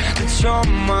decide that you're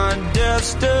my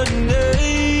destiny?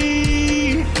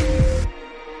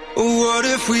 What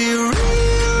if we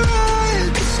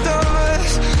rewrite the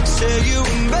stars? Say you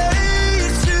were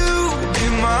made to be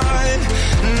mine.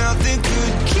 Nothing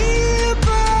could keep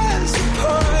us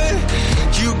apart.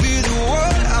 You be the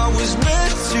one I was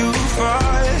meant to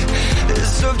find.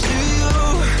 It's up to you,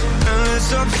 and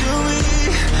it's up to me.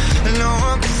 No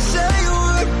one can say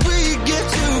what we get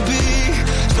to be.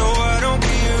 So why don't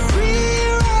we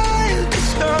rewrite the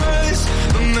stars?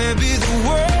 Maybe the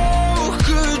world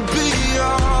could be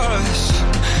ours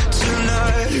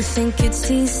tonight. You think it's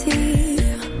easy?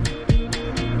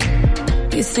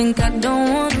 You think I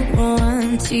don't want to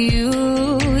run to you,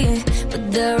 yeah.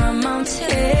 But there are mountains,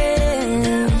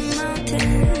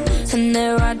 and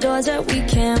there are doors that we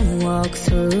can't walk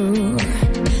through.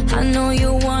 I know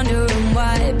you're wondering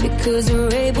why, because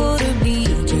we're able to be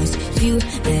just you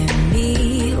and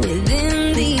me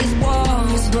within these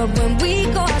walls. But when we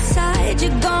go outside,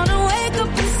 you're gonna wake up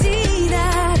and see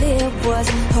that it was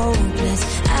hopeless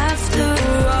after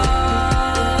all.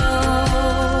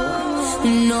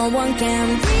 No one can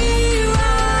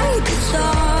rewrite the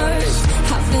stars.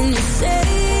 How can you say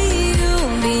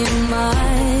you'll be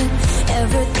mine?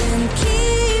 Everything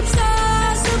keeps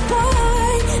us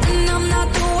apart, and I'm not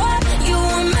the one you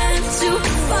were meant to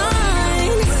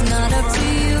find. It's not up to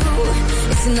you,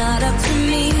 it's not up to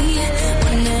me.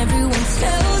 When everyone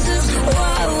tells us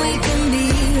what we can be,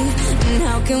 and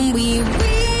how can we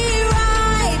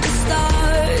rewrite the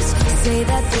stars? Say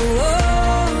that the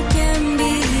world can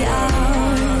be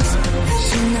ours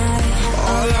tonight.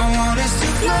 All I want is to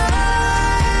fly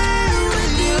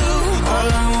with you. All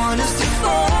I want is to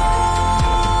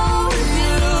fall with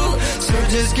you. So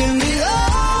just give me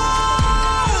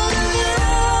all of you.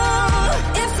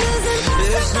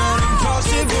 It's not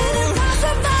impossible.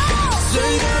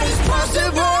 Say that it's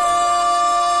possible.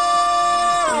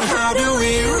 How do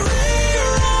we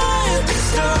rewrite the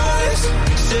stars?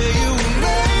 Say you were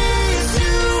made to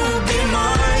be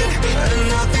mine, and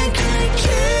nothing can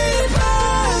keep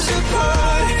us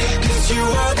apart. 'Cause you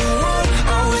are the one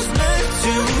I was meant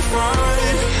to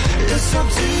find. It's up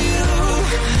to you,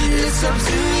 it's up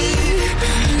to me.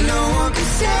 No one can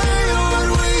say what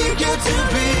we get to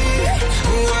be.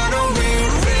 Why don't we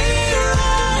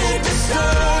rewrite the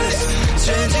stars?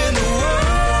 Changing the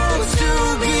world to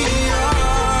be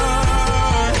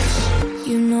ours.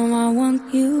 You know I want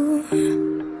you.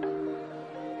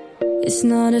 It's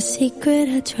not a secret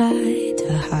I try to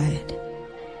hide,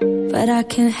 but I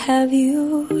can't have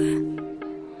you.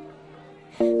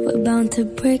 We're bound to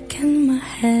break and my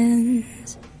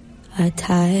hands are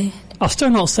tied. I've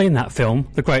still not seen that film,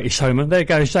 The Greatest Showman. There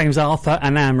goes James Arthur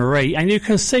and Anne-Marie. And you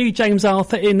can see James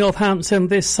Arthur in Northampton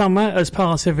this summer as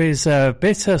part of his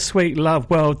Bittersweet Love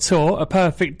World Tour. A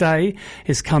Perfect Day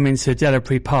is coming to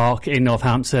Delapree Park in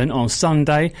Northampton on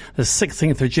Sunday, the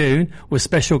 16th of June, with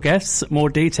special guests. More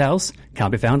details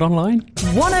can be found online.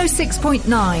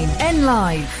 106.9 N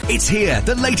Live. It's here.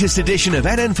 The latest edition of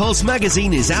NN Pulse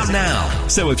magazine is out now.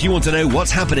 So if you want to know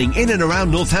what's happening in and around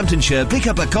Northamptonshire, pick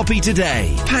up a copy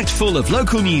today. Packed full of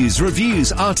local news,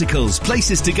 reviews, articles,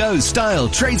 places to go, style,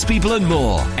 tradespeople and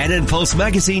more. NN Pulse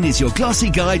magazine is your glossy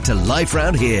guide to life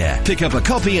round here. Pick up a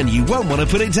copy and you won't want to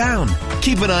put it down.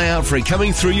 Keep an eye out for it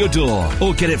coming through your door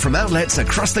or get it from outlets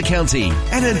across the county.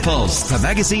 NN Pulse, the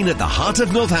magazine at the heart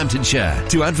of Northamptonshire.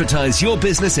 To advertise your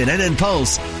business in NN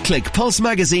Pulse, click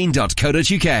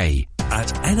pulsemagazine.co.uk. At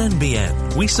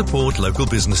NNBN, we support local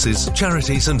businesses,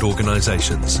 charities and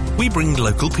organisations. We bring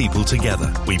local people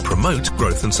together. We promote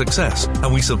growth and success,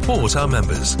 and we support our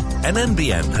members.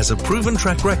 NNBN has a proven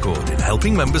track record in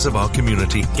helping members of our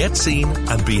community get seen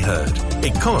and be heard.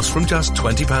 It costs from just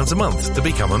 £20 a month to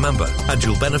become a member, and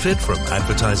you'll benefit from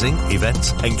advertising,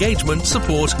 events, engagement,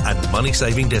 support and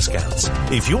money-saving discounts.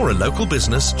 If you're a local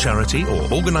business, charity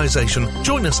or organisation,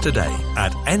 join us today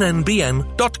at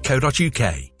nnbn.co.uk.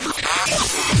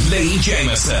 Leigh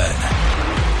Jamison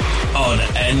on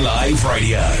N Live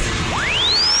Radio.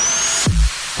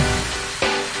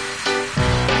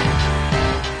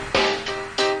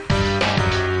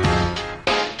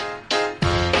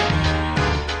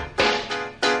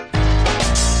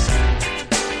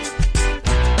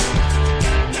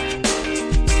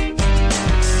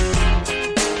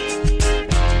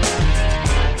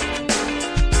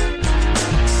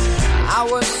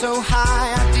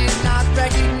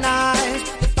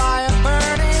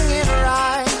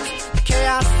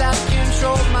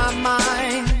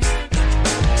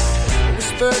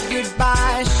 whispered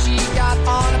goodbye. She got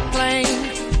on a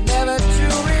plane, never to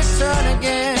return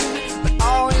again, but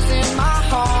always in my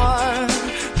heart.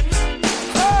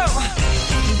 Oh,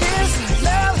 this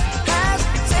love has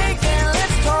taken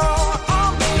its toll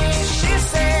on me. She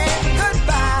said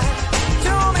goodbye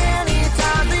too many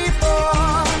times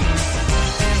before,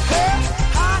 and her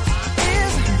heart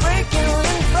is breaking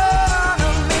in front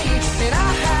of me, and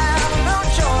I have no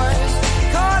choice,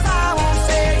 'cause I won't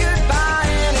say goodbye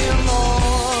anymore.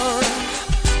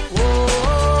 Whoa,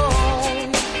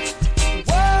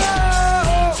 whoa,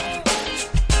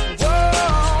 whoa.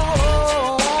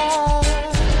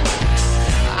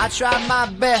 I tried my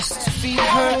best to feed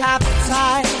her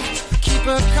appetite, keep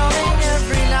her coming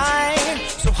every night,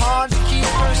 so hard to keep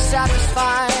her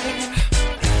satisfied.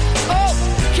 Oh,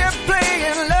 kept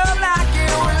playing love like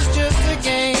it was just a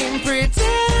game,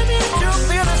 pretending to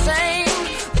feel the same,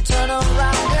 but turn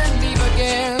around and leave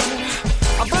again.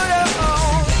 But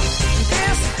oh,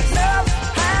 this love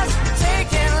has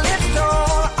taken its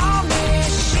toll on me.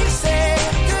 She said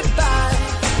goodbye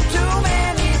too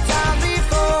many times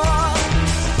before,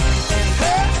 and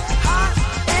her heart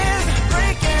is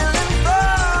breaking in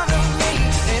front of me,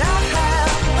 and I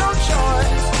have no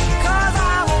choice, 'cause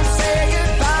I won't say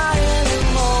goodbye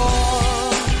anymore.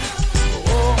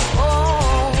 Whoa,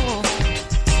 whoa,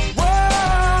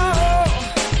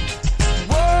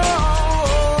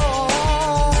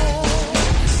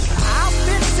 I'll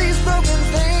fix these broken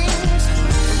things,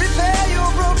 repair your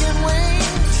broken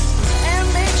wings, and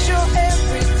make sure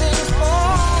everything's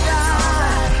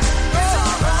alright.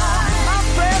 My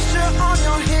pressure on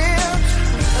your hips,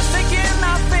 sticking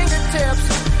my fingertips,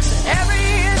 every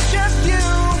inch of you,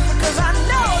 'cause I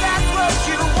know that's what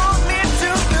you want me to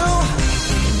do.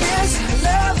 This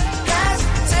love has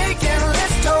taken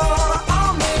its toll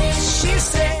on me. She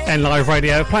said And live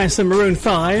radio, playing some Maroon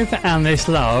 5 and This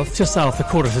Love, just after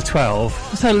 11:45.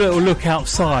 Let's have a little look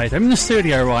outside. I'm in the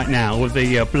studio right now with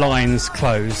the blinds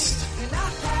closed.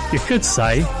 You could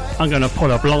say I'm going to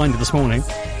pull a blind this morning.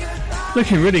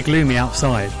 Looking really gloomy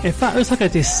outside. In fact, it looks like a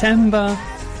December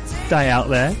day out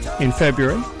there in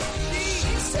February.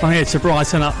 I'm here to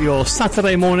brighten up your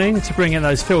Saturday morning, to bring in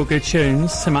those feel-good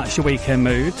tunes to match your weekend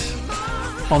mood.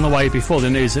 On the way before the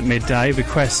news at midday,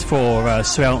 requests for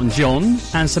Sir Elton John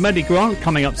and some Eddie Grant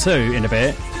coming up too in a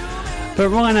bit. But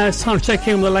right now it's time to check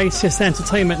in with the latest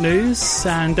entertainment news,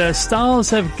 and stars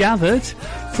have gathered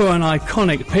for an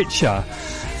iconic picture.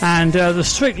 And the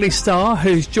Strictly star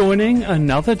who's joining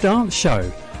another dance show,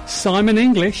 Simon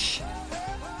English.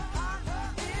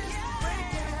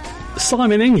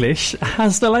 Simon English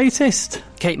has the latest.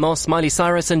 Kate Moss, Miley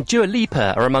Cyrus and Dua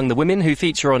Lipa are among the women who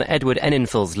feature on Edward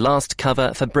Enninful's last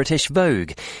cover for British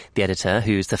Vogue. The editor,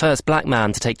 who's the first black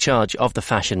man to take charge of the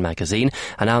fashion magazine,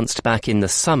 announced back in the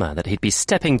summer that he'd be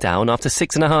stepping down after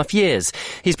 6.5 years.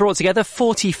 He's brought together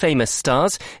 40 famous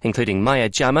stars, including Maya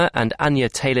Jama and Anya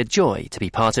Taylor-Joy, to be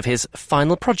part of his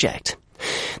final project.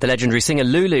 The legendary singer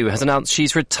Lulu has announced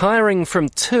she's retiring from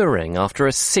touring after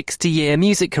a 60-year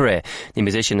music career. The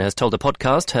musician has told a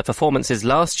podcast her performances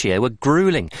last year were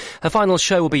gruelling. Her final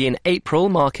show will be in April,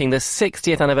 marking the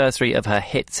 60th anniversary of her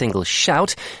hit single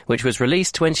Shout, which was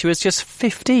released when she was just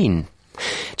 15.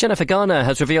 Jennifer Garner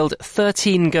has revealed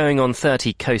 13 going on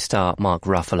 30 co-star Mark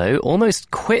Ruffalo almost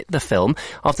quit the film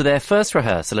after their first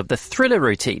rehearsal of the Thriller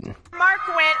routine. Mark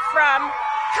went from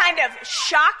kind of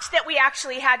shocked that we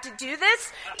actually had to do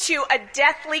this to a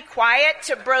deathly quiet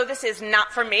to, bro, this is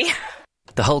not for me.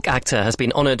 The Hulk actor has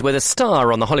been honoured with a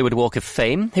star on the Hollywood Walk of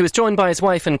Fame. He was joined by his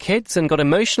wife and kids and got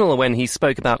emotional when he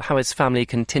spoke about how his family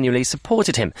continually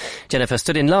supported him. Jennifer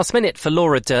stood in last minute for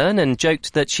Laura Dern and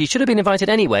joked that she should have been invited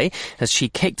anyway as she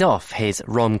kicked off his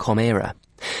rom-com era.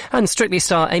 And Strictly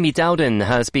star Amy Dowden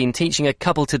has been teaching a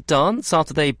couple to dance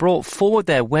after they brought forward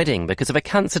their wedding because of a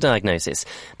cancer diagnosis.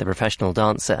 The professional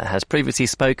dancer has previously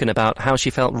spoken about how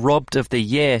she felt robbed of the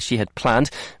year she had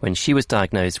planned when she was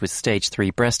diagnosed with stage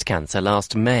 3 breast cancer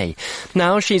last May.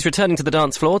 Now she's returning to the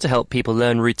dance floor to help people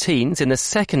learn routines in the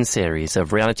second series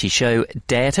of reality show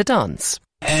Dare to Dance.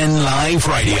 N Live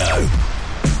Radio.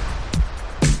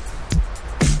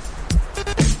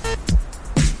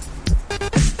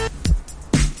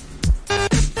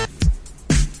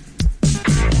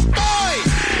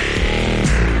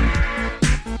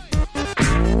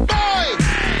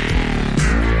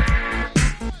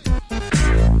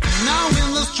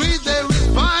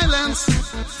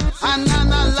 And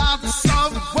a lot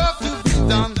of work to be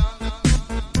done.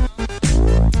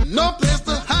 No place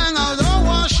to hang out or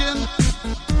washing,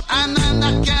 and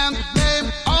I can't blame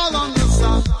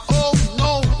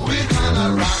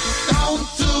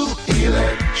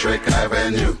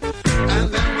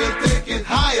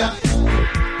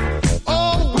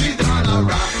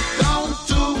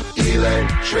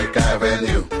Electric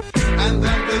Avenue, and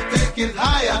then we'll take it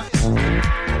higher.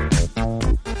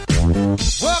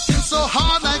 Working so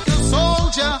hard like a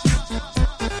soldier,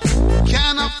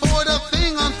 can't afford a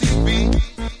thing on TV.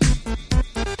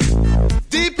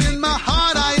 Deep in my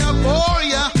heart I abhor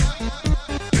ya.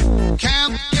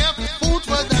 Can't get food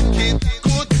for the kid.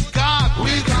 Good God,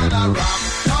 we gonna rock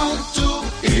down to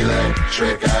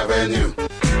Electric Avenue,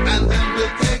 and then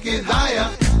we'll take it higher.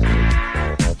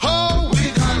 Oh,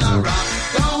 we gonna rock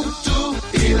down to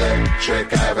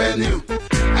Electric Avenue,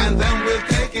 and then we'll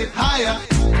take it higher.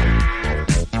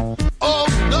 Oh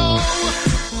no.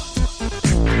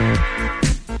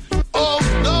 Oh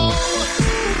no.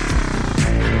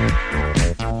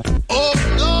 Oh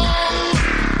no.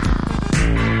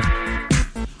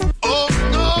 Oh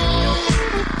no.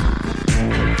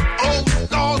 Oh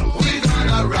Lord, we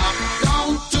gonna rock down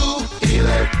to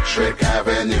Electric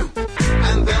Avenue,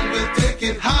 and then we'll take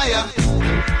it higher.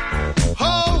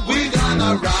 Oh, we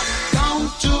gonna rock down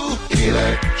to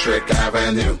Electric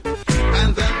Avenue,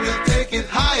 and then we'll take it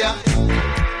higher.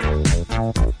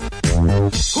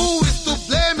 Who is to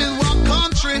blame in what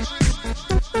country?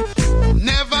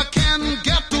 Never can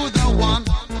get to the one.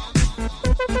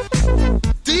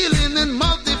 Dealing in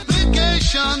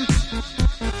multiplication,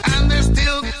 and they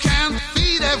still can't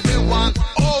feed everyone.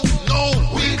 Oh no,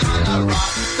 we gonna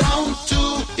rock down to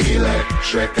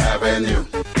Electric Avenue,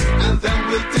 and then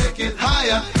we'll take it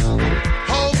higher.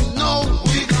 Oh no,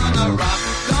 we gonna rock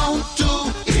down to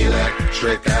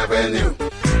Electric Avenue,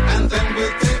 and then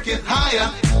we'll take it higher.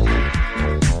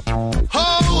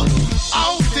 Oh,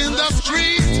 out in the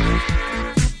street,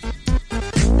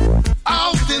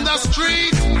 out in the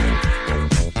street,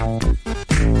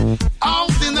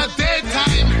 out in the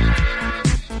daytime,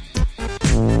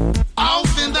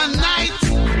 out in the night.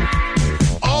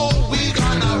 Oh, we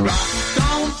gonna rock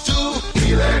down to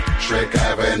Electric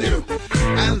Avenue,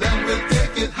 and then we'll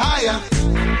take it higher.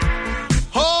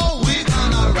 Oh, we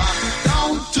gonna rock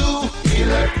down to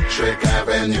Electric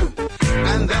Avenue,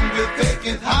 and then we'll take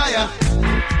it higher.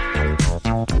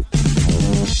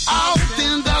 Out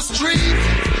in the street,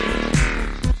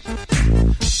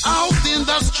 out in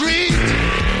the street,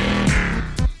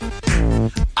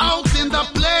 out in the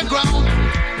playground,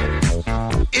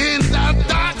 in the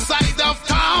dark side of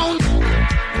town.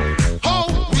 Oh,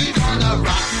 we gonna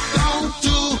rock down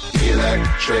to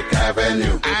Electric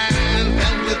Avenue, and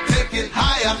then we'll take it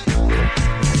higher.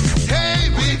 Hey,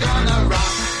 we gonna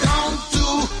rock down to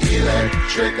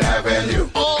Electric Avenue.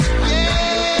 Oh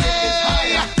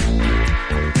yeah,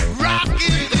 rock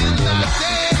it in the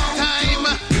daytime,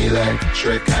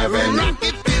 Electric Avenue. Rock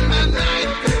it in the night,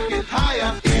 take it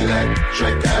higher,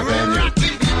 Electric Avenue. Rock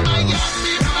it in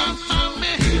Miami,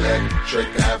 Miami,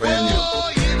 Electric Avenue.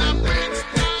 Oh, in a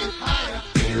Brixton, higher,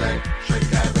 Electric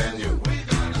Avenue. We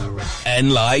gonna rock.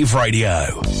 NLive Radio.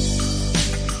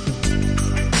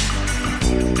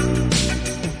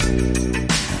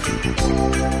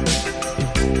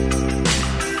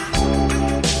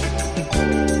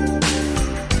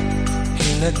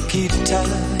 Nikita,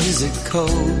 is it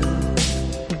cold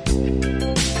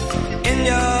in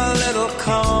your little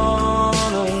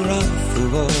corner of the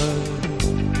world?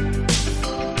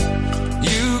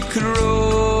 You could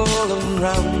roll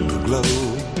around the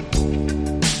globe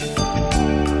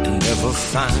and never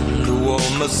find a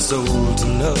warmer soul to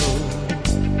know.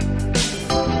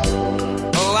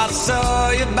 Oh, I saw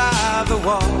you by the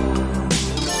wall,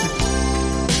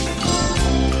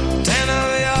 10 of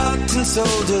your tin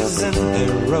soldiers in a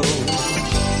row,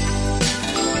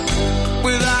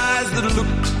 with eyes that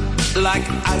looked like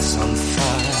ice on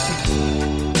fire.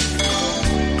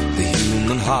 The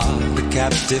human heart, a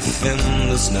captive in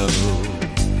the snow.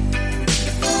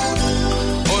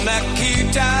 Oh,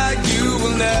 Nikita, you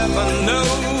will never know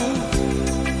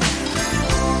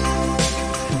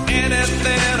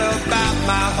anything about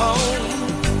my home.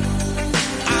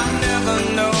 I never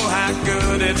know how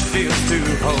good it feels to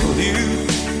hold you.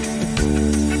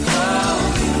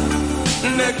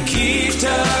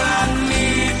 Nikita, I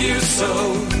need you so.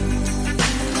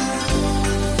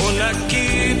 Oh,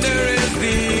 Nikita is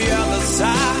the other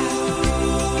side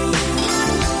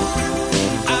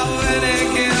of any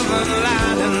given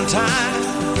line in time,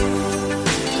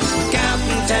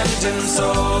 counting 10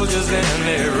 soldiers in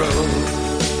a row.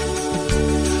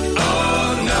 Oh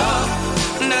no,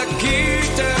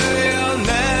 Nikita, you'll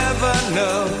never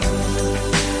know.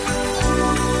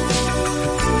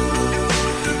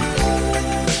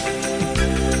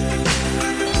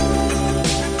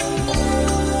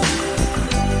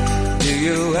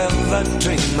 you ever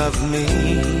dream of me?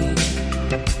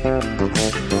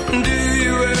 Do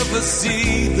you ever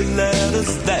see the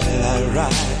letters that I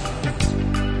write?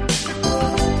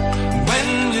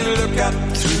 got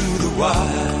through the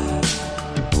wire.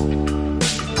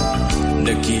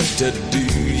 Nikita, do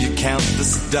you count the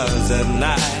stars at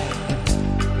night?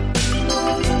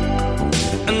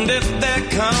 And if there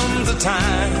comes a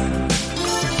time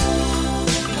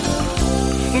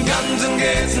guns and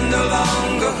gates no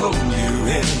longer hold you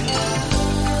in,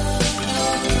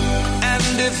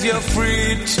 and if you're free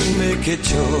to make a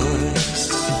choice,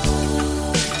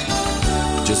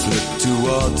 just look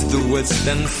towards the west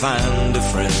and find a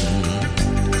friend.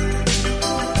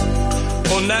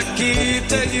 Oh,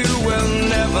 Nikita, you will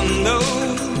never know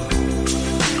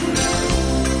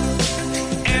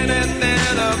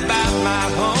anything about my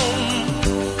home.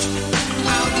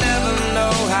 I'll never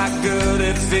know how good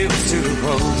it feels to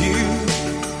hold you.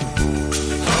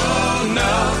 Oh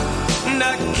no,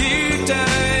 Nikita,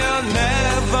 you'll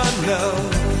never know.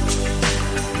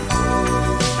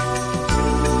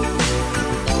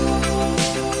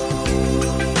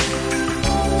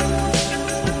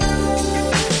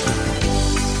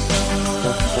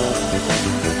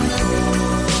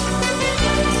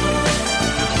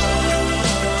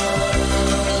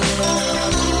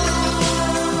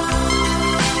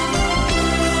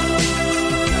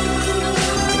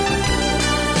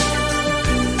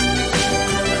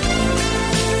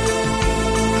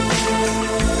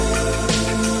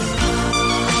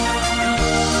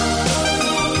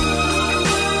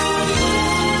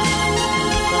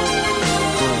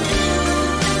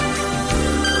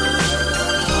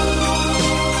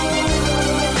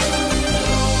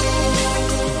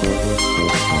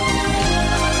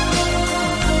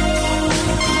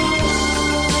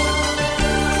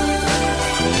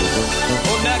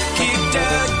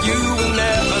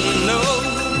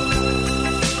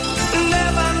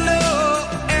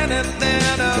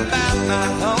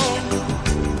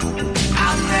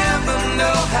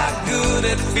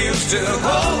 It feels to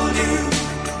hold you.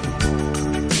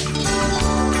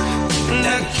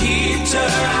 Nikita,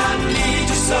 I need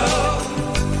you so.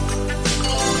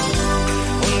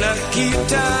 Oh,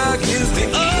 Nikita, here's the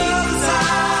other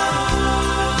side.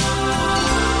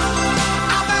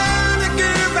 I'm only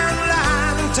giving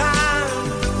life and time,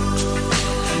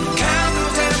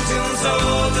 counting tempting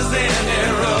soldiers in a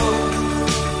row.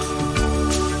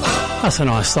 That's a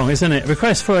nice song, isn't it?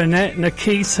 Request for Annette,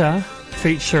 Nikita,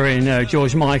 featuring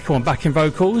George Michael on backing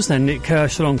vocals and Nick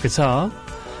Kershaw on guitar,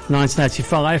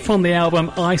 1985, from the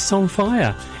album Ice on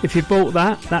Fire. If you bought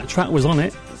that track was on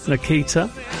it, Nikita.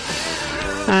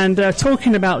 And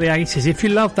talking about the 80s, if you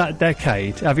love that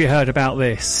decade, have you heard about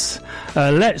this?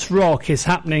 Let's Rock is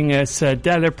happening at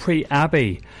Delapre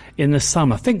Abbey in the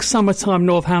summer. Think summertime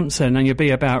Northampton and you'll be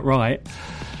about right.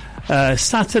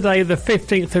 Saturday the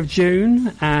 15th of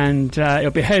June, and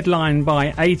it'll be headlined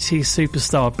by 80s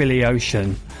superstar Billy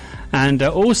Ocean. And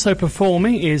also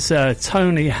performing is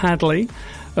Tony Hadley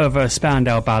of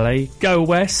Spandau Ballet, Go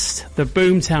West, the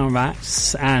Boomtown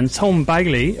Rats, and Tom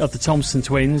Bailey of the Thompson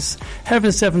Twins,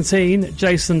 Heaven 17,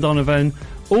 Jason Donovan,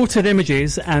 Altered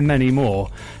Images, and many more.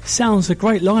 Sounds a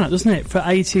great lineup, doesn't it, for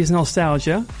 80s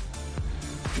nostalgia?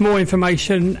 For more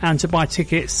information and to buy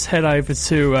tickets, head over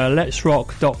to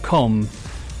letsrock.com.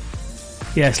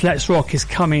 Yes, Let's Rock is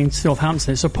coming to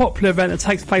Northampton. It's a popular event that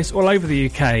takes place all over the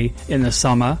UK in the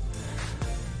summer.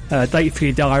 Date for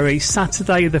your diary,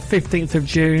 Saturday the 15th of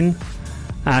June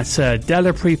at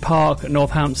Delapre Park,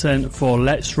 Northampton for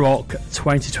Let's Rock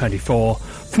 2024.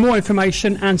 For more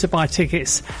information and to buy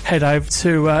tickets, head over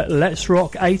to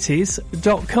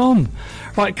letsrock80s.com.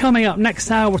 Right, coming up next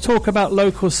hour, we'll talk about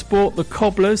local sport, the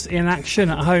Cobblers in action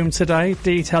at home today.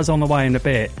 Details on the way in a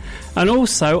bit. And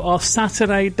also our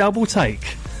Saturday double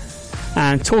take.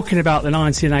 And talking about the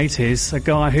 1980s, a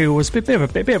guy who was a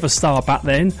bit of a star back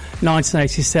then,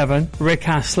 1987, Rick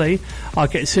Astley. I'll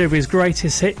get two of his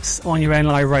greatest hits on your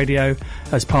NLive radio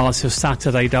as part of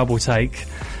Saturday double take.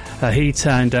 He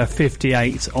turned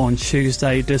 58 on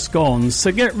Tuesday just gone.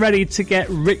 So get ready to get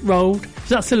Rickrolled. Is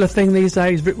that still a thing these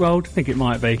days, Rickrolled? I think it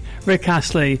might be. Rick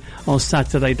Astley on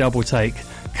Saturday Double Take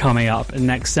coming up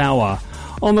next hour.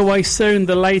 On the way soon,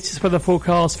 the latest weather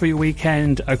forecast for your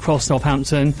weekend across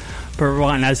Northampton. But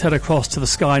right now, let's head across to the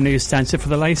Sky News Centre for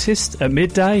the latest at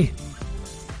midday.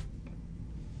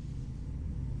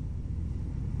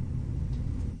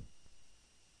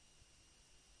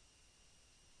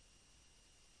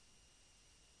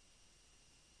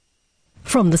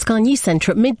 From the Sky News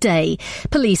Centre at midday,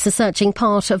 police are searching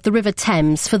part of the River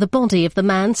Thames for the body of the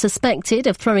man suspected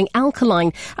of throwing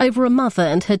alkaline over a mother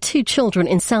and her 2 children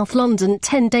in South London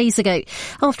 10 days ago.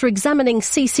 After examining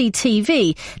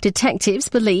CCTV, detectives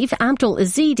believe Abdul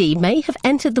Azidi may have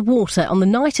entered the water on the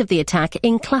night of the attack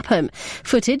in Clapham.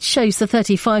 Footage shows the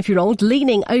 35-year-old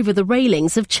leaning over the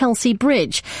railings of Chelsea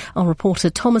Bridge. Our reporter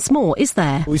Thomas Moore is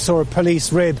there. We saw a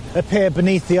police RIB appear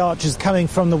beneath the arches coming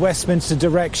from the Westminster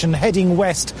direction, heading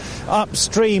west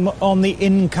upstream on the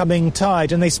incoming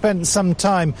tide, and they spent some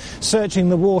time searching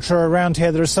the water around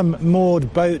here. There are some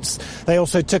moored boats. They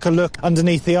also took a look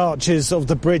underneath the arches of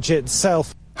the bridge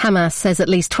itself. Hamas says at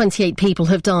least 28 people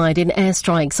have died in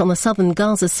airstrikes on the southern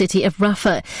Gaza city of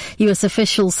Rafah. US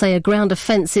officials say a ground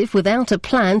offensive without a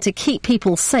plan to keep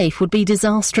people safe would be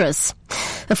disastrous.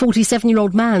 A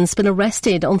 47-year-old man's been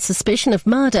arrested on suspicion of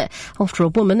murder after a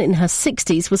woman in her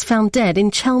 60s was found dead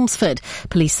in Chelmsford.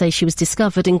 Police say she was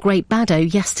discovered in Great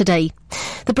Baddow yesterday.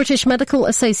 The British Medical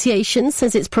Association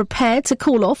says it's prepared to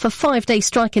call off a 5-day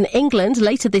strike in England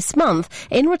later this month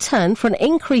in return for an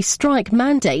increased strike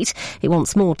mandate. It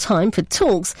wants more time for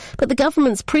talks, but the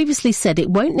government's previously said it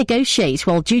won't negotiate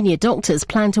while junior doctors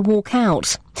plan to walk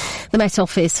out. The Met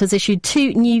Office has issued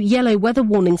 2 new yellow weather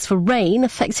warnings for rain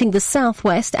affecting the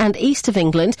southwest and east of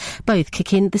England. Both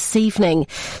kick in this evening.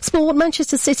 Sport,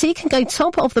 Manchester City can go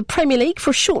top of the Premier League for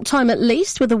a short time at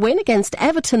least with a win against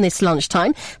Everton this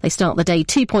lunchtime. They start the day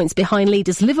 2 points behind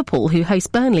leaders Liverpool, who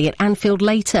host Burnley at Anfield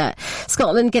later.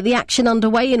 Scotland get the action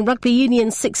underway in Rugby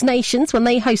Union Six Nations when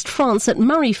they host France at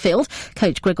Murrayfield.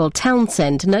 Coach Gregor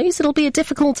Townsend knows it'll be a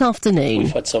difficult afternoon.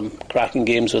 We've had some cracking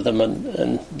games with them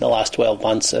in the last 12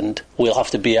 months, and we'll have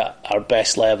to be at our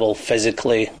best level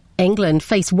physically. England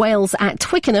face Wales at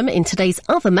Twickenham in today's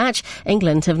other match.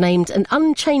 England have named an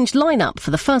unchanged lineup for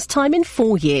the first time in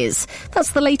 4 years.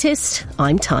 That's the latest.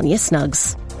 I'm Tanya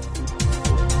Snuggs.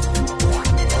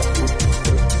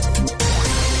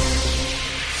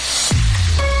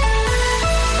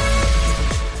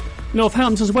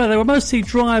 Northampton's weather will mostly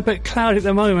dry but cloudy at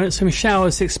the moment. Some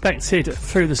showers expected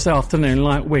through this afternoon,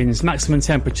 light winds, maximum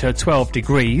temperature 12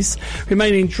 degrees.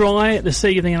 Remaining dry this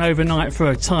evening and overnight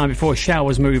for a time before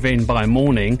showers move in by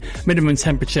morning. Minimum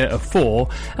temperature of 4.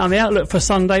 And the outlook for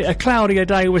Sunday, a cloudier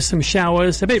day with some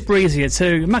showers, a bit breezier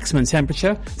too. Maximum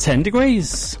temperature 10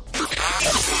 degrees.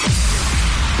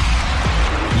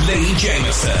 Leigh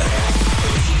Jamison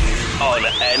on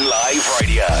NLive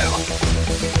Radio.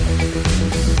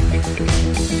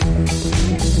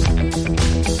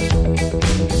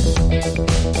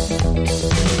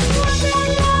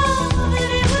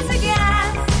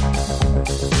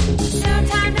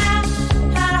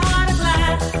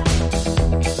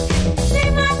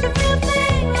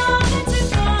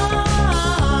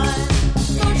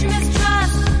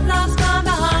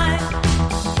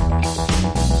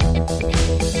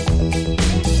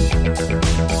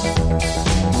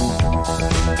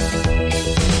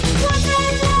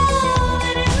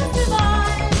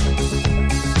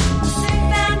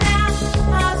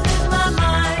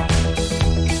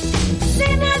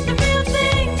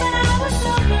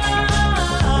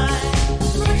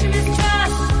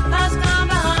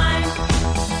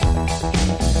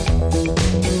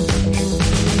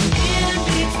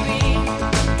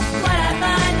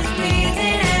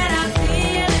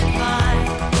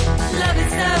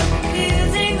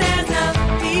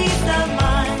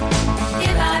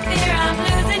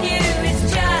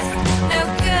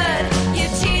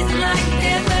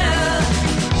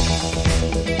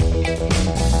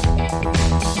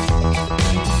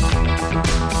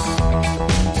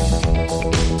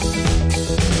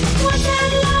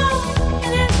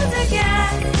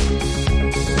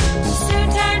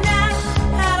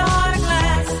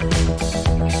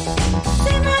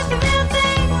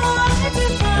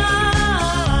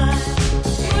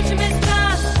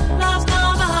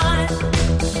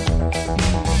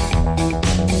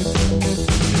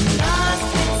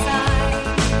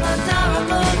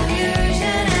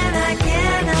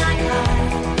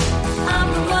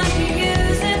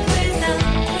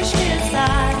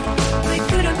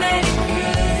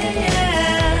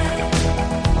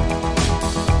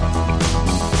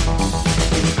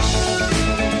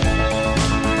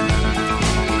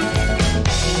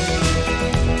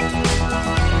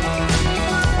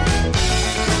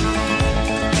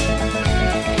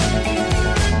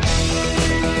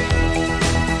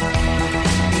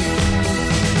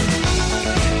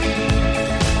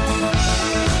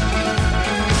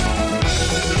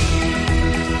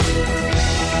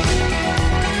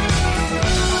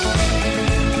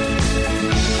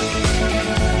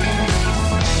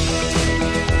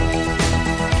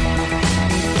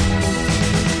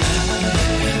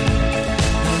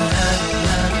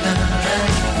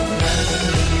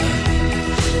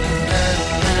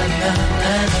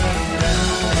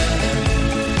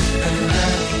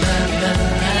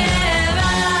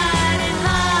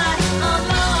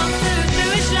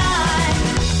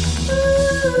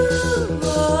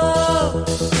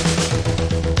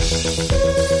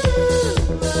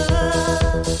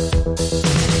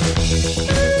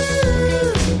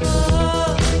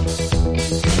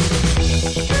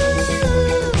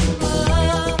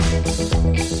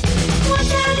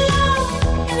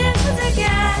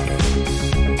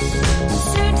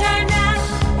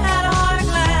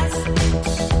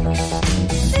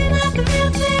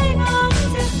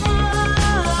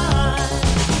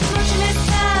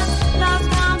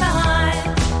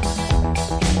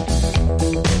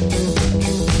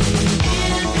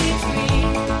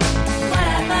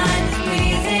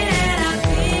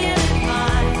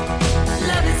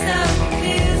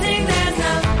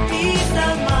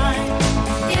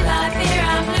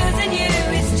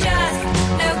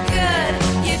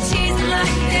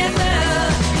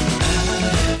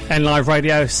 N Live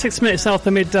Radio, 6 minutes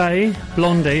after midday.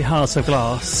 Blondie, Heart of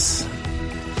Glass.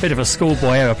 Bit of a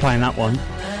schoolboy error playing that one.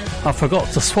 I forgot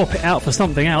to swap it out for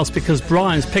something else because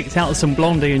Brian's picked out some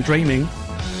Blondie and Dreaming.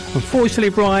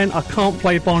 Unfortunately, Brian, I can't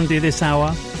play Blondie this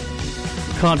hour.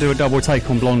 Can't do a double take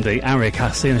on Blondie and Rick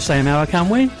Astley in the same hour, can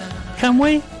we? Can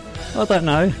we? I don't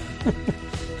know.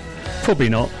 Probably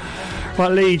not. Right,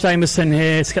 Leigh Jamison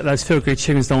here to get those feel-good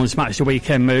tunes on to match your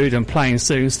weekend mood, and playing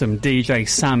soon some DJ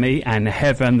Sammy and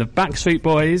Heaven, the Backstreet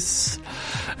Boys,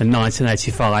 and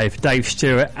 1985, Dave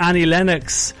Stewart, Annie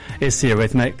Lennox. It's the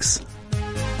Eurythmics.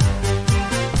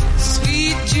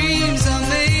 Sweet dreams are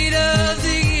made of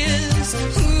these.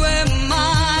 Who am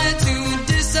I to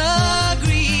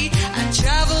disagree? I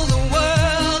travel the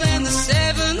world and the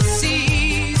 7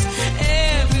 seas.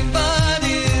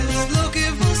 Everybody's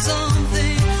looking for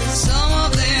something. Some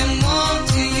of them want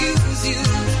to use you.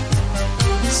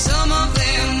 Some of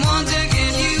them want to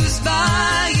get used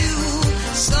by you.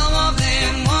 Some of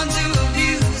them want to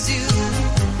abuse you.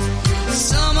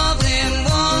 Some of them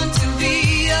want to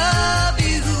be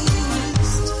abused.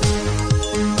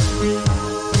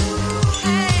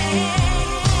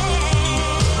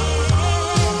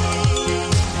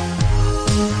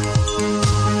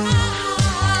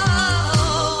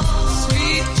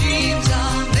 Sweet dreams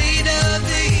are made of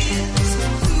these.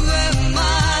 Who am I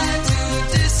to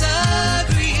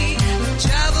disagree?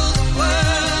 Travel the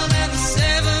world and the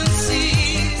 7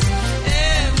 seas.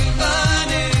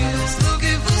 Everybody's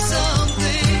looking for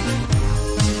something.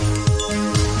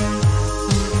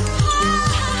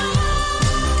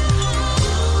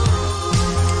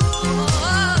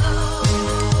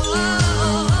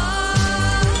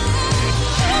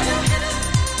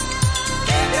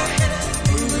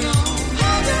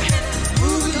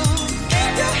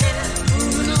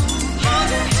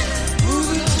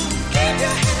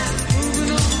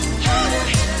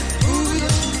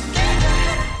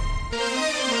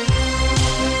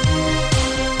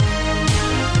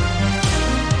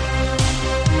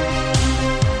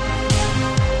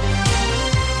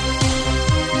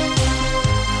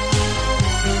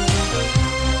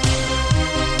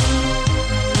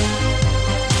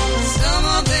 Some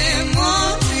of them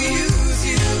want to use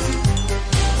you.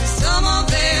 Some of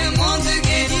them want to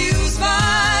get used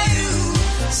by you.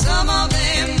 Some of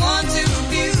them want to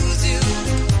abuse you.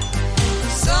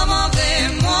 Some of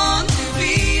them want to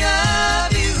be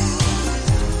abused.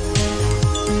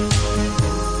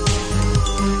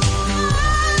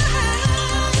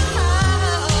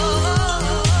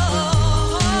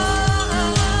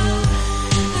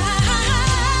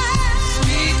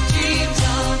 Sweet dreams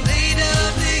are made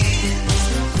of these.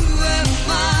 Who am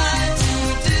I to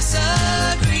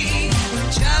disagree?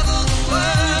 Travel the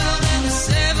world and the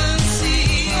 7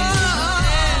 seas.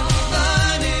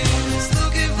 Everybody's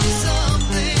looking for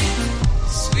something.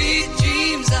 Sweet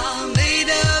dreams are made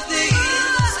of these.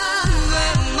 Who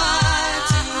am I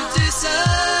to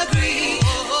disagree?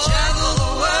 Travel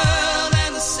the world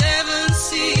and the 7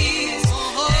 seas.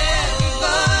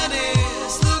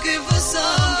 Everybody's looking for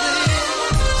something.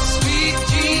 Sweet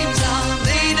dreams are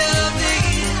made of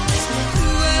these. Who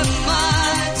am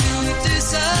I to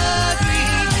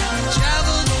disagree?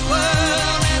 Travel the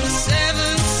world and the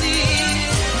 7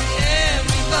 seas.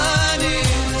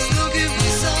 Everybody's looking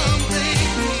for something.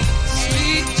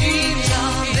 Sweet dreams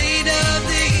are made of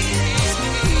these.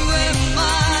 Who am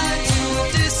I to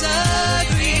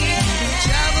disagree?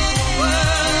 Travel the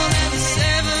world and the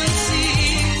 7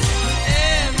 seas.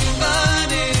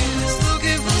 Everybody's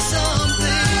looking for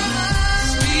something.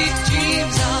 Sweet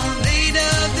dreams are made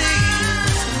of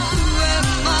these. Who am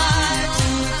I to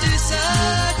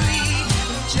disagree?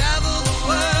 Travel the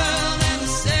world and the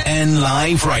 7 N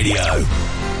Live Radio.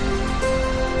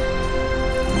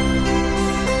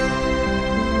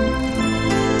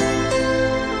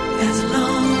 As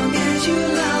long as you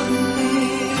love me.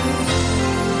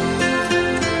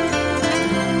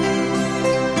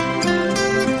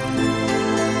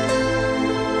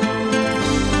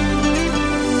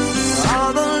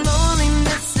 Although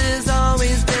loneliness has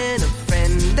always been a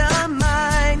friend of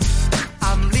mine,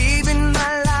 I'm leaving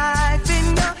my life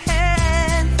in your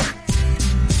hands.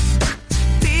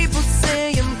 People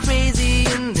say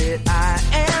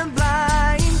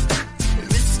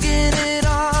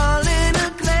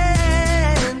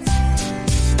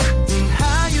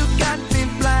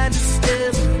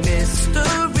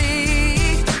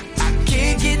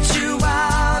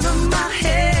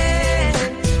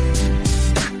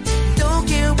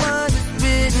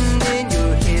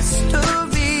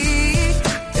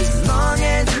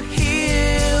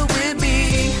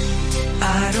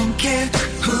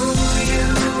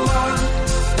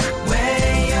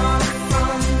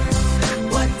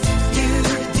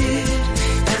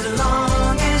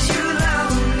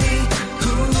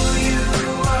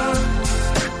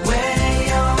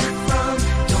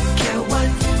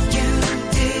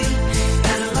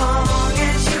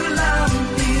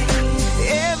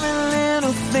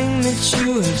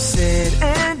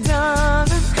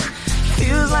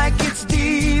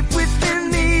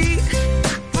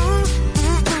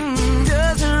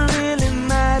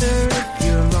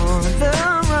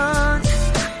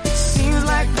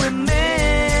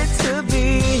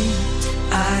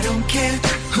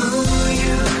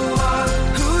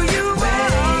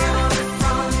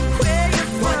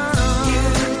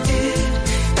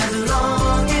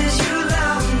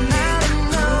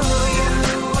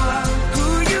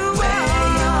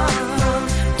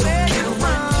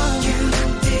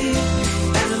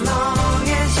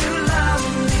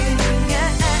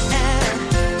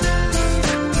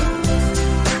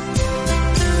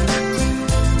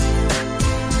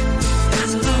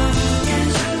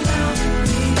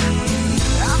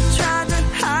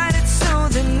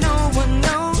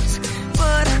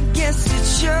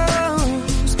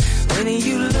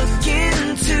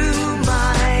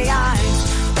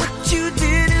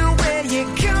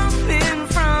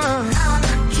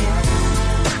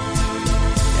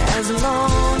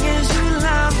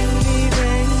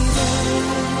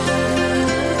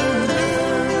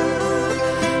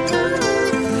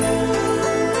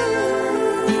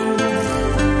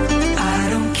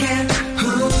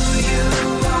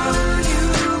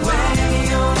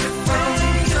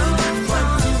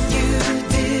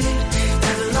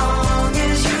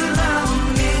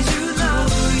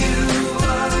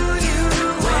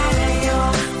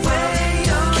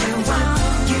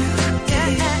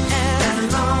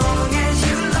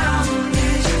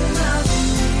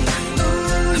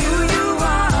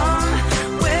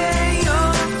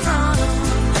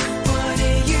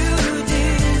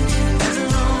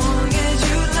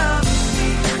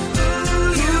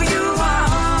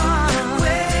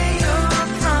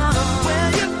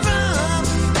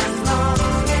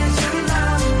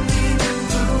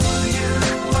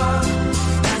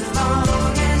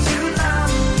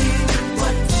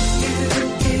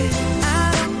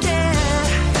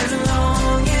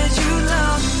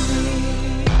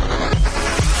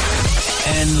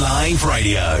N Live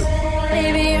Radio.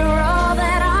 Baby, you're all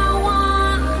that I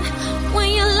want. When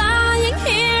you're lying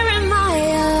here in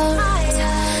my arms,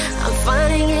 I'm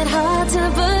finding it hard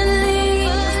to believe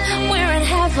we're in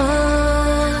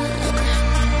heaven.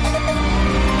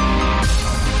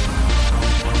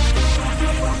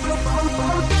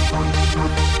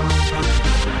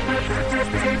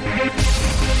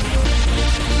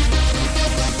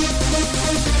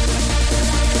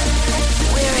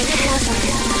 We're in heaven.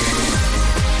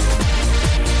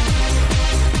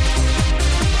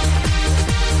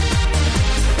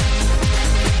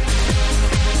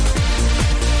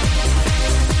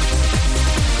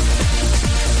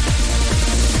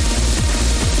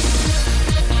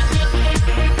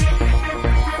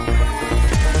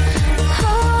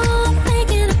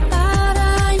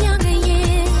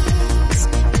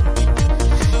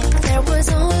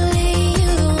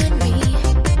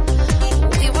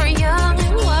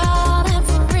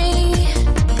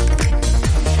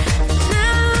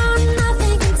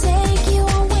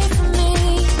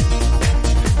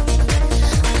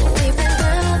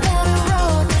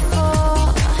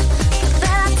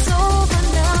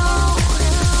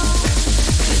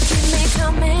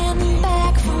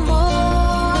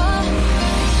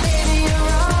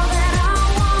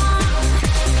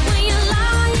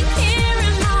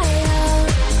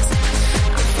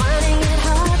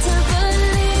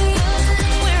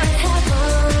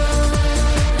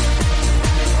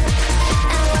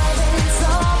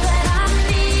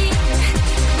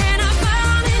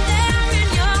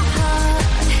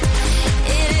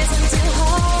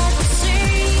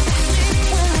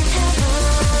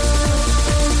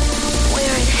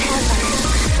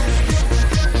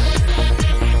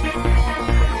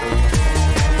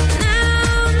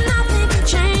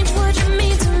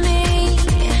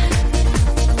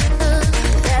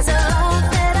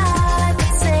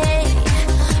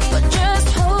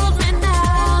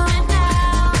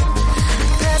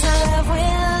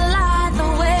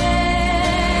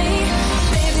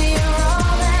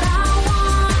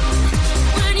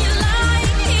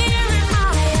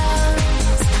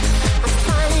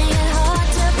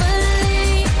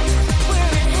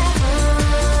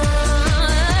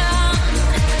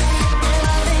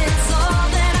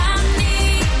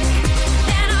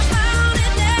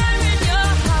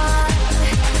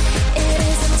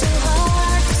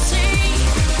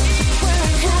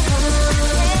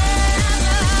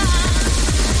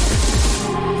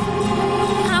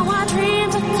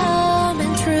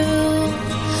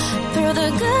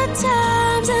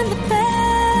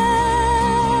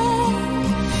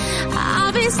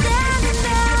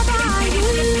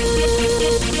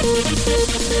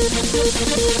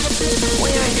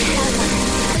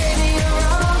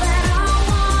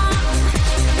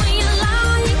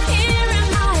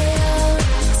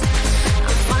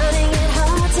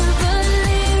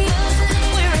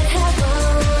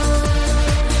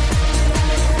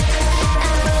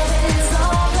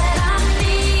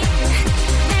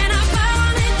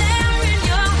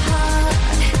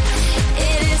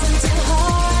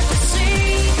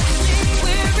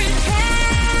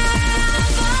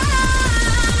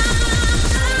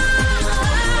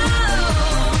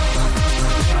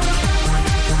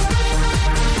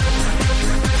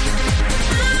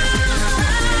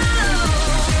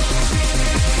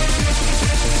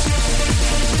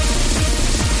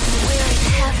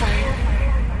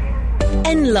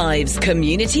 Live's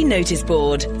Community Notice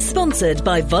Board, sponsored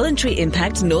by Voluntary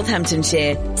Impact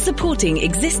Northamptonshire, supporting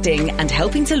existing and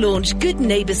helping to launch good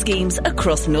neighbour schemes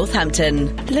across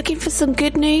Northampton. Looking for some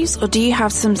good news, or do you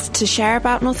have some to share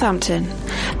about Northampton?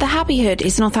 The Happy Hood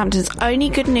is Northampton's only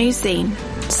good news zine.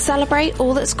 Celebrate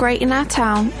all that's great in our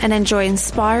town and enjoy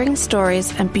inspiring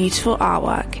stories and beautiful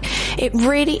artwork. It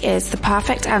really is the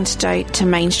perfect antidote to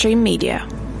mainstream media.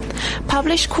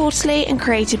 Published quarterly and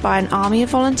created by an army of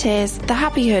volunteers, The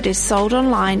Happy Hood is sold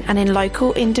online and in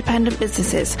local independent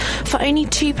businesses for only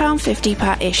 £2.50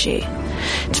 per issue.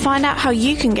 To find out how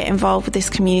you can get involved with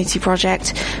this community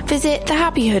project, visit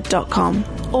thehappyhood.com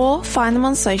or find them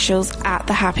on socials at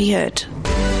The Happy Hood.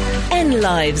 N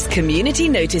Live's Community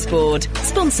Notice Board,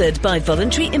 sponsored by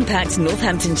Voluntary Impact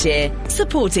Northamptonshire,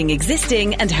 supporting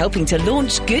existing and helping to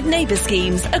launch good neighbour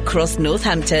schemes across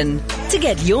Northampton. To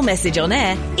get your message on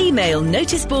air, email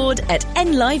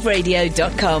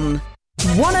noticeboard@nliveradio.com.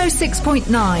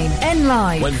 106.9 N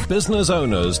Live. When business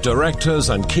owners, directors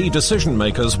and key decision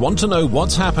makers want to know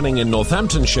what's happening in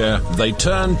Northamptonshire, they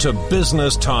turn to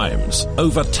Business Times.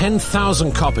 Over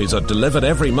 10,000 copies are delivered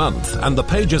every month, and the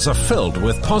pages are filled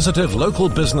with positive local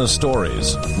business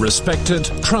stories. Respected,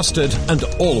 trusted and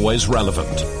always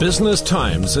relevant. Business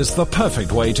Times is the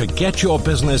perfect way to get your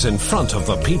business in front of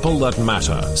the people that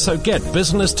matter. So get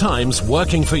Business Times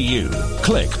working for you.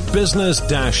 Click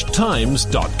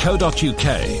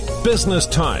business-times.co.uk. Business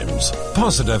Times.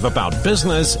 Positive about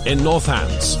business in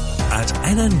Northants. At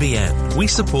NNBN, we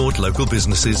support local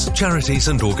businesses, charities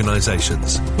and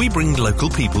organisations. We bring local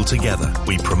people together.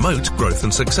 We promote growth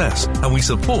and success, and we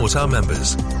support our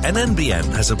members.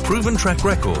 NNBN has a proven track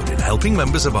record in helping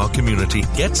members of our community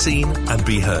get seen and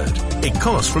be heard. It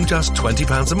costs from just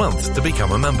 £20 a month to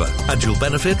become a member, and you'll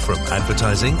benefit from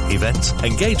advertising, events,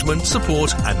 engagement,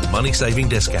 support and money-saving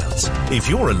discounts. If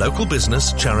you're a local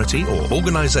business, charity or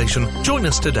organisation, join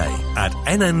us today at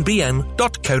nnbn.co.uk.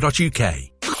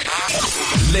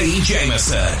 Leigh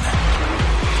Jamison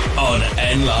on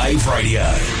N Live Radio.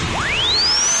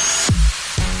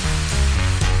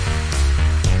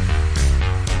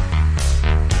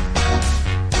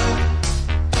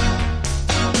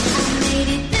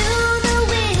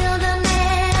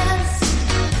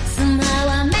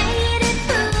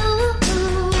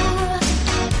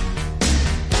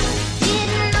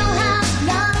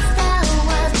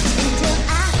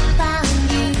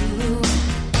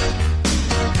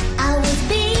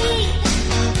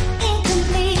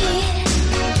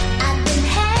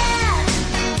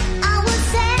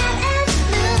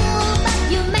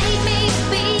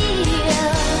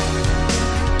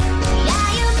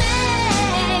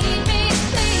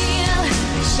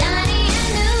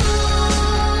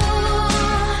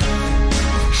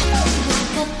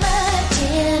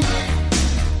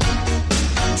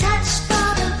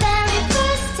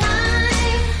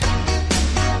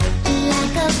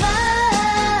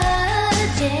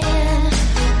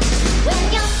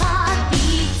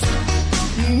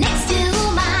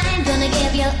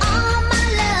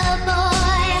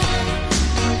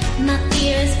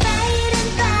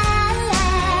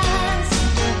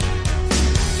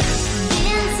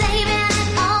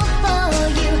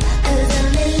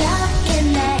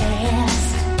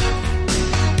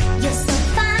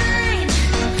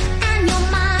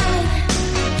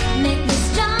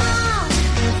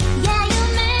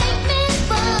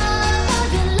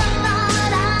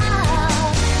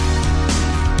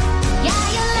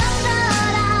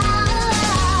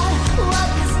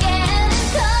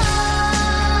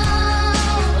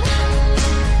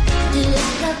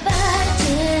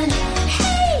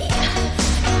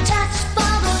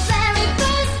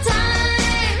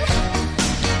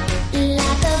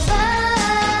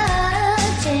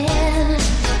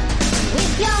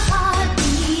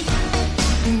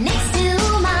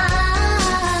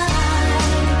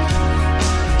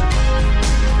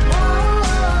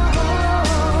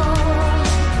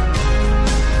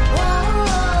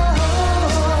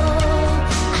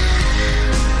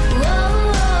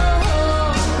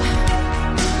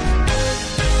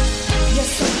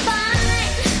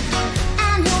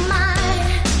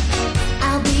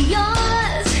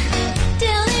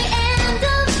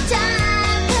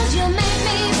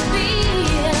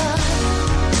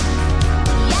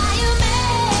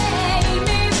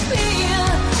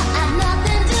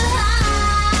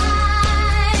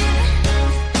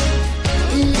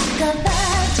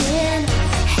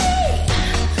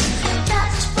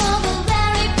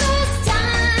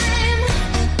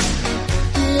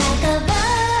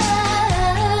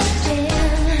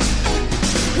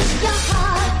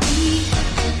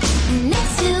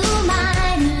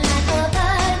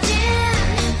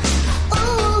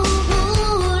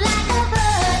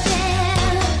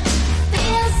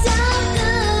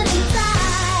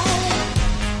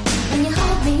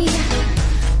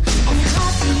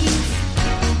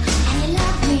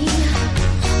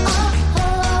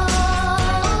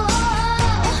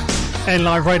 N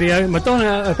Live Radio. Madonna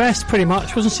at her best, pretty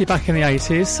much, wasn't she, back in the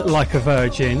 80s? Like a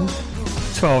Virgin.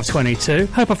 12:22.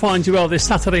 Hope I find you well this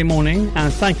Saturday morning,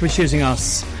 and thank you for choosing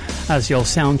us as your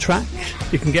soundtrack.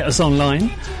 You can get us online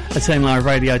at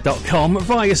nliveradio.com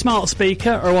via your smart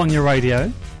speaker or on your radio.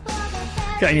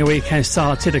 Getting your weekend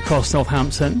started across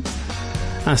Northampton.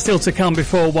 And still to come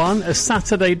before one, a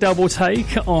Saturday double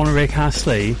take on Rick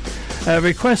Astley. A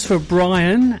request for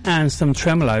Brian and some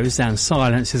tremolos and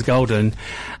Silence is Golden.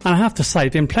 And I have to say,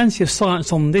 been plenty of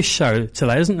silence on this show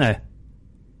today, isn't there?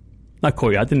 That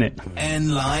caught you out, didn't it?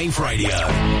 N Live Radio.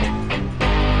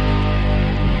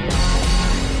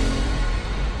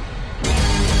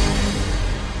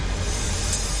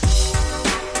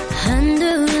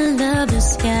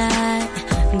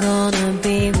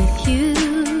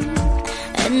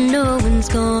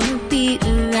 be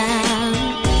around.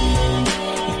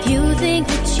 If you think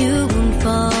that you won't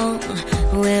fall,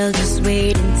 well, just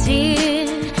wait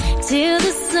till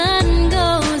the sun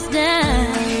goes down.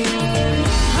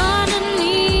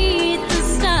 Underneath the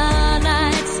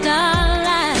starlight,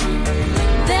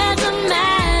 there's a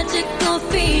magical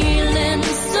feeling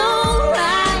so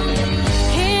right.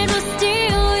 It will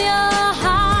steal your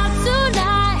heart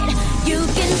tonight. You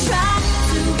can try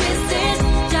to resist,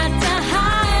 try to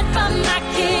hide from my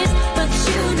kiss, but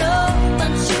you know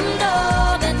that you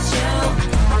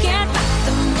can't fight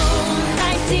the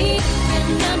moonlight deep in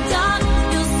the dark.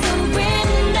 You'll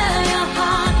surrender your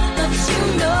heart, but you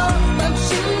know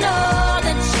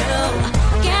that you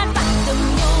can't fight the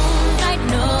moonlight.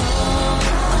 No,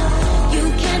 you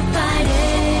can't fight it.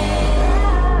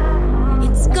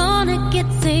 It's gonna get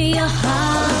to your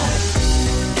heart.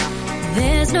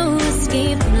 There's no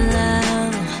escape from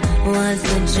love. Once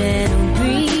the gentle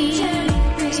breeze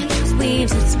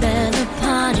weaves its spell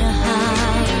upon your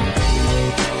heart,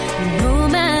 no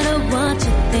matter what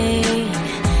you think,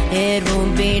 it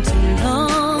won't be too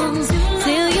long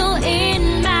till you're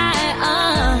in my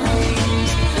arms.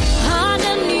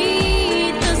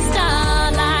 Underneath the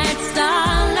starlight,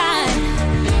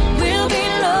 we'll be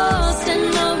lost in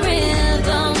the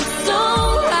rhythm so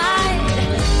right.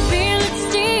 Feel it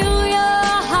steal your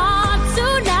heart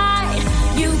tonight.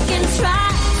 You can try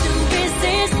to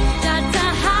resist, try to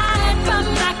hide from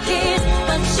my kiss,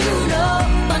 but you know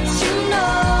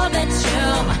that you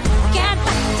can't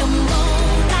fight the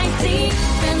moonlight deep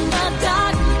in the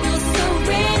dark. You'll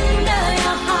surrender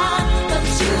your heart, but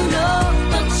you know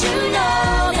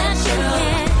that you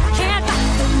can't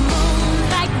fight the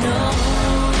moonlight. No,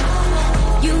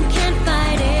 you can't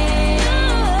fight it.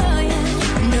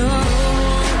 No,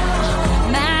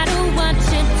 matter what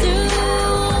you do,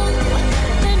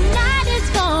 the night is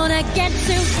gonna get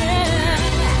to you.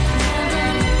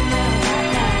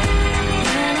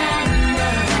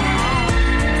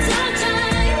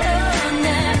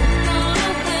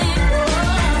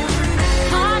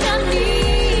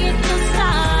 Underneath the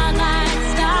starlight,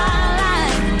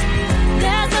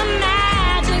 there's a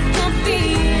magical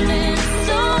feeling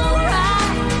so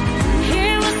right.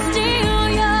 It will steal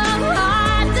your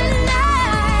heart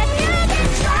tonight. You can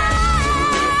try,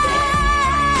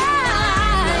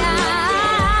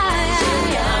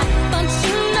 but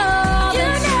you know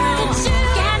that you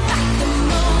can't fight the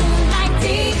moonlight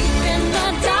deep in the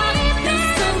dark. You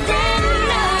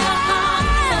surrender your heart,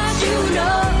 but you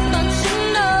know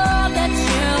that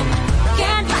you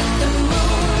can't fight the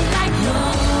moonlight. No,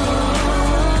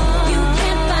 you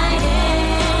can't fight it.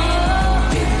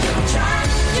 You can try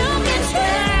to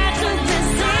resist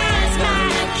my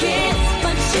kiss,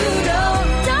 but you know,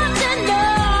 don't you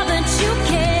know that you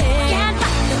can't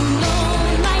fight the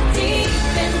moonlight deep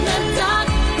in the dark.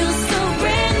 You'll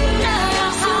surrender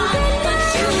your heart, but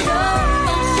you know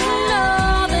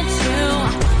that you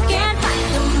can't fight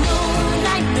the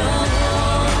moonlight. No,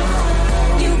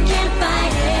 you can't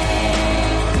fight it.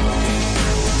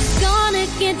 It's gonna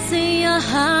get to your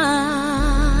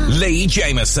heart. Leigh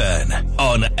Jamison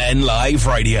on N Live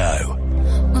Radio.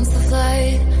 Once the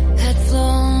flight had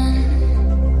flown,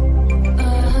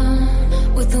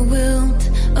 with the wilt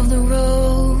of the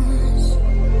rose,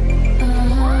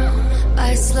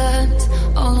 I slept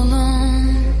all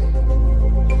alone,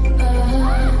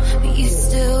 but you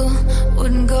still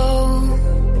wouldn't go.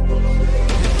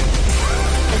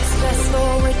 Let's fast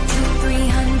forward to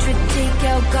 300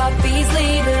 takeout copies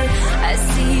later. I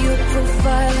see your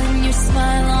profile and your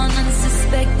smile on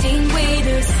unsuspecting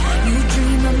waiters. You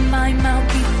dream of my mouth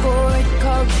before it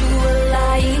called you a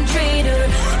lying traitor.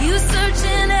 You search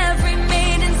in every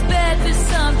maiden's bed for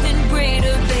something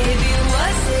greater. Baby,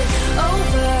 was it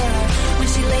over when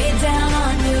she laid down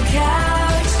on your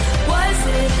couch? Was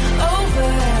it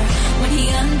over when he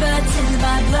unbuttoned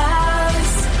my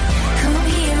blouse? Come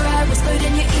here, I whispered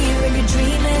in your ear in your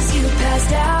dream as you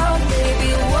passed out.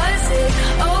 Baby, was it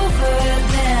over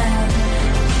then?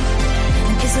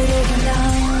 And is it over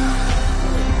now?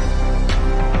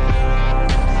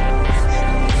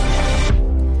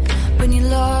 When you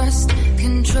lost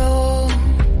control,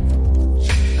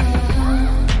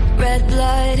 red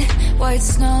blood, white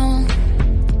snow,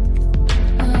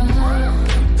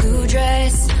 blue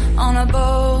dress on a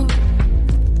boat.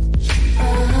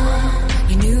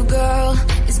 Your new girl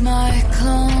is my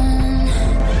clone.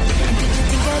 And did you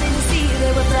think I didn't see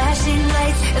there were flashing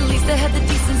lights? At least I had the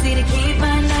decency to keep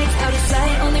my nights out of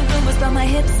sight. Only rumors about my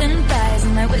hips and thighs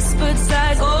and my whispered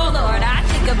sighs. Oh Lord, I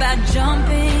think about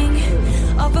jumping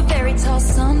off a very tall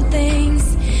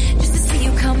somethings just to see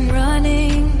you come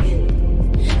running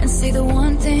and say the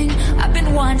one thing I've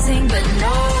been wanting. But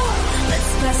no,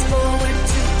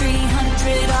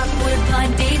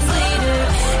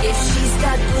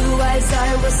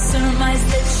 I will surmise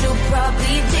that you'll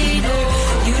probably date her.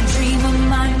 You dream of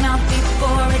my mouth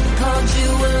before it called you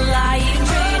a lying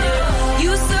traitor.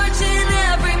 You search in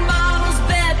every model's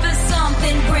bed for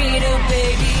something greater,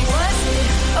 baby. Was it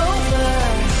over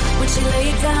when she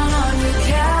laid down on your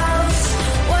couch?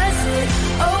 Was it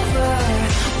over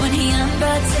when he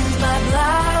unbuttons my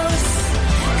blouse?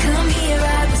 Come here,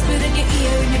 I whispered in your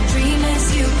ear in your dream as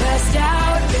you passed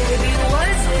out, baby.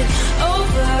 Was it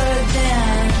over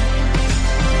then?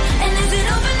 And is it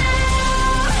over now?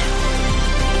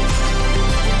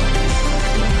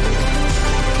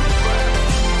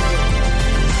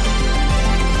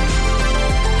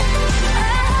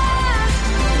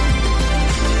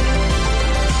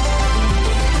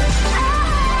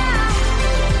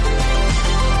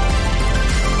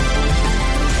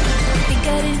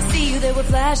 I didn't see you, there were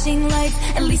flashing lights.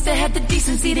 At least I had the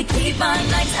decency to keep my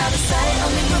nights out of sight.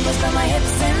 Only rumbles from my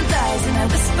hips and thighs, and I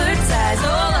whispered sighs.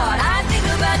 Oh Lord, I think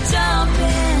about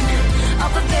jumping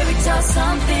off a fairy tale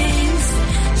somethings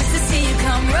just to see you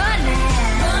come running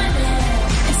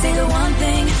and say the one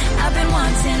thing I've been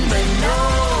wanting, but no.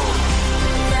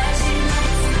 Flashing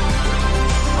lights.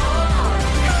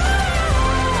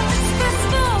 Let's fast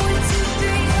forward to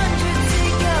 300 to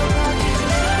go off each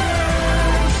other.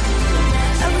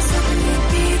 I was hoping you'd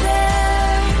be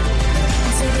there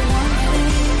and say the one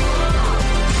thing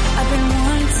I've been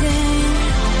wanting,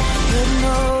 but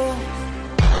no.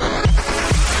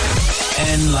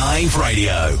 N Live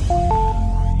Radio.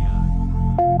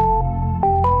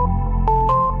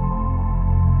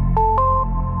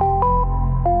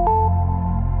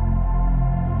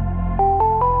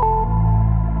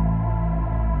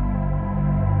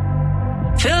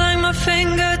 Feel like my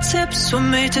fingertips were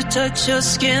made to touch your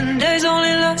skin. Days only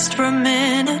last for a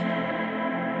minute.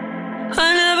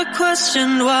 I never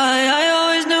questioned why, I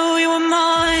always knew you were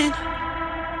mine.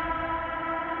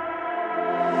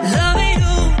 Loving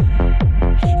you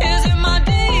is in my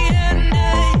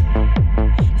DNA.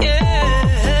 Yeah,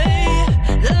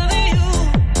 loving you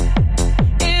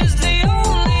is the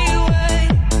only way.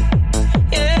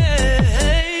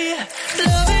 Yeah,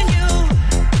 loving you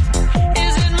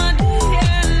is in my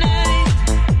DNA.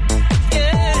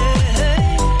 Yeah,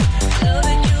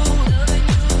 loving you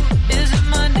is in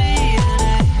my DNA.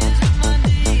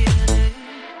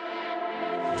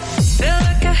 Feel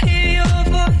like I hear your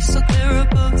voice so clear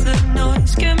above the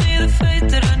noise. Give me the faith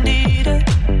that I needed.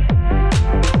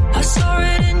 I saw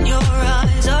it in your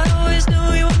eyes. I always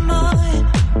knew you were mine.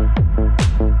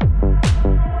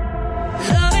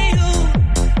 Loving you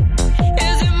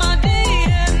is in my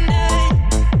DNA.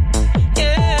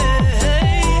 Yeah,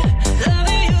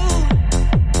 loving you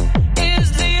is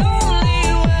the only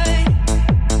way.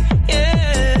 Yeah,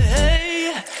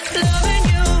 loving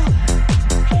you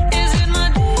is in my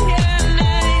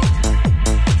DNA.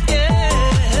 Yeah,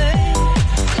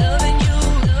 loving you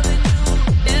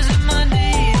is in my DNA. Is in my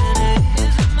DNA.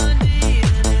 Is in my DNA. Loving you is in my DNA. Yeah, loving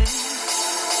you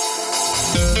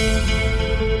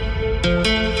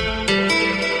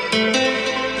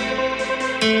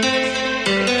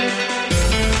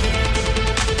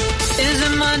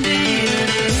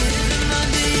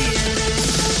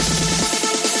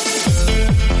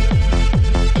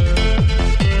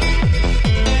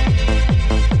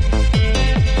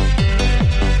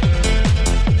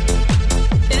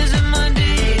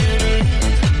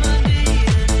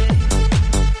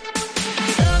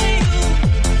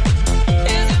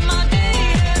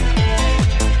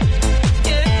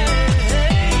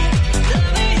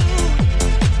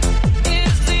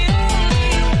is the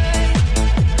only way.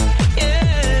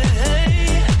 Yeah,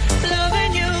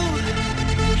 loving you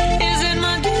is in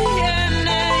my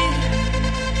DNA.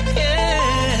 Yeah,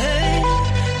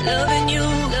 loving you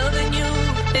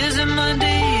is in my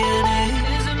DNA.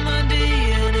 Is in my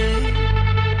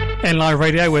DNA. N Live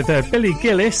Radio with Billy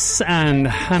Gillis and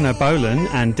Hannah Bolan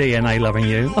and DNA Loving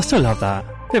You. I still love that.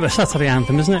 Bit of a Saturday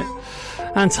anthem, isn't it?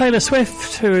 And Taylor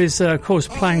Swift, who is, of course,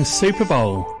 playing Super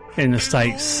Bowl in the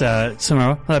States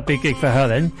tomorrow. A big gig for her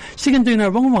then. She can do no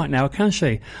wrong right now, can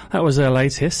she? That was her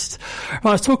latest.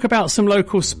 Right, let's talk about some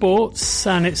local sports.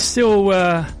 And it's still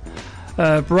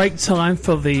break time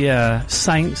for the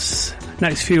Saints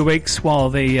next few weeks while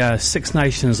the Six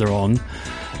Nations are on.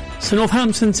 So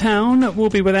Northampton Town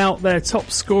will be without their top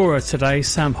scorer today,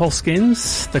 Sam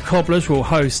Hoskins. The Cobblers will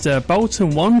host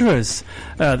Bolton Wanderers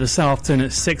this afternoon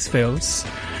at Sixfields.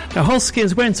 Now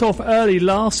Hoskins went off early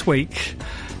last week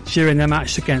during their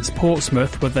match against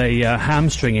Portsmouth with a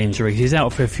hamstring injury. He's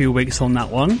out for a few weeks on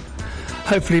that one.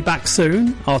 Hopefully back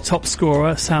soon, our top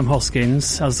scorer, Sam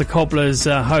Hoskins, as the Cobblers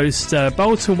host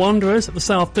Bolton Wanderers at this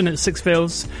afternoon at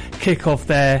Sixfields. Kick-off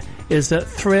there is at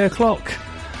 3 o'clock.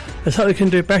 Let's hope we can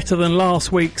do better than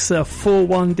last week's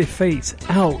 4-1 defeat.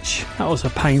 Ouch. That was a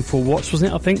painful watch,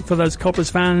 wasn't it, I think, for those Cobblers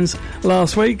fans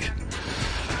last week.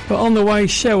 But on the way,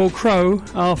 Sheryl Crow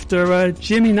after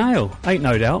Jimmy Nail. Ain't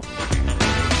no doubt.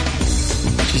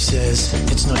 She says,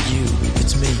 it's not you,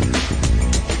 it's me.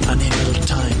 I need a little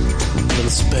time, a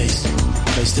little space,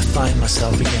 place to find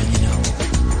myself again, you know.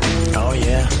 Oh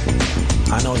yeah,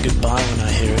 I know goodbye when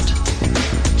I hear it.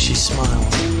 She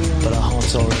smiles, but her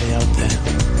heart's already out there.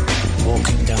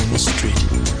 Walking down the street,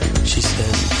 she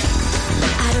says,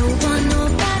 I don't want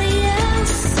nobody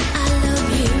else, I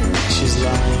love you. She's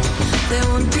lying. There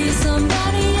won't be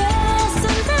somebody else,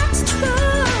 and that's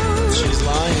true. She's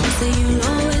lying. So you'll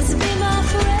always be my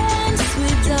friend,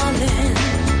 sweet darling.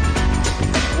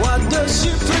 What does she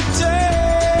pretend?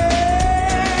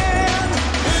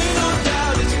 Ain't no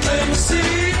doubt it's plain to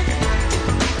see.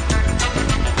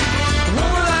 A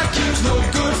woman like you's no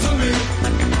good for me.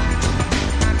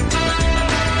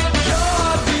 Your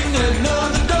heart beating at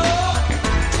another door.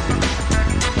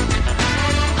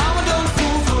 I'm a dumb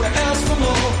fool for to ask for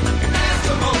more. Ask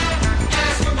for more,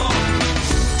 ask for more.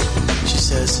 She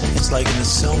says, it's like in a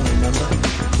song, remember?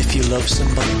 If you love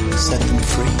somebody, set them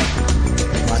free.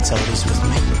 That's how it is with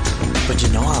me. But you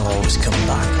know I'll always come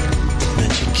back. And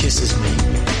then she kisses me,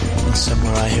 and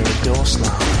somewhere I hear a door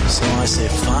slam. So I say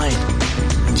fine,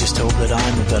 and just hope that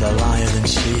I'm a better liar than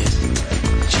she is.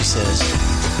 She says,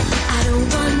 I don't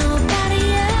want nobody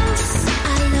else,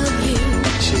 I love you.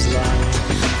 She's lying.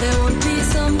 There won't be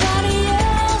somebody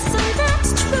else, and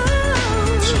that's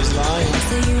true. She's lying.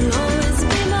 So you'll always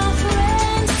be my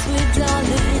friend, sweet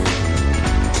darling.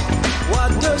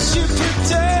 What does she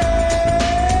pretend?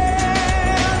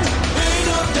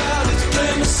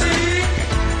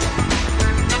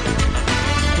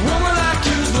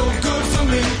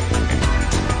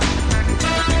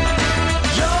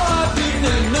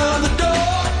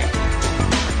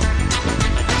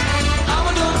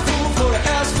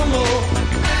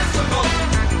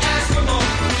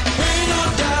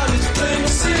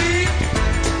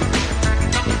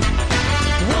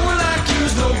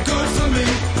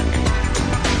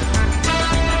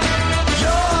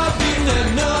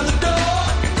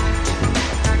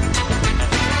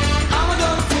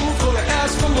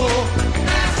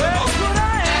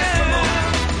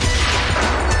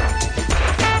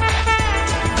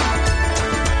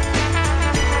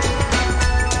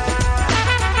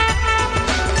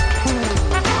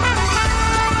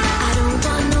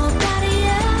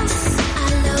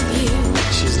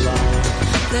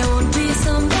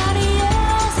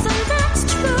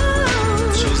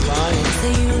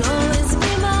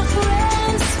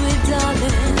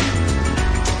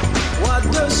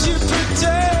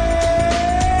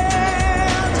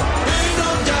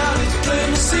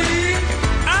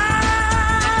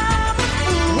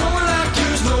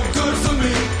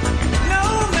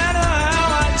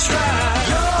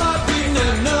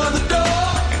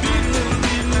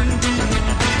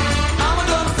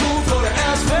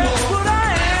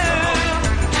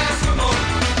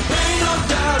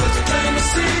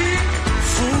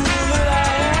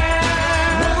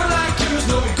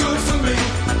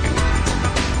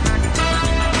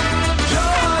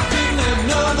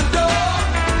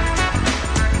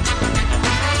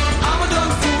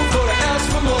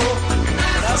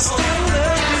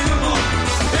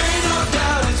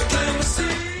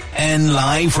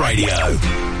 Live Radio.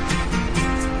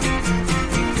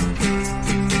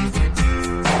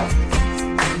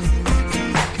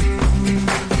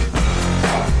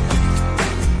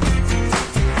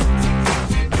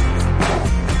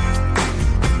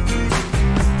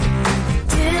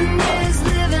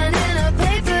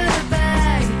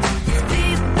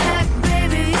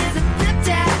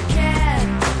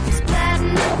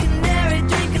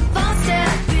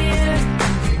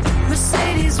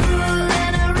 Mercedes rule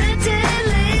and a rented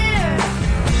leader.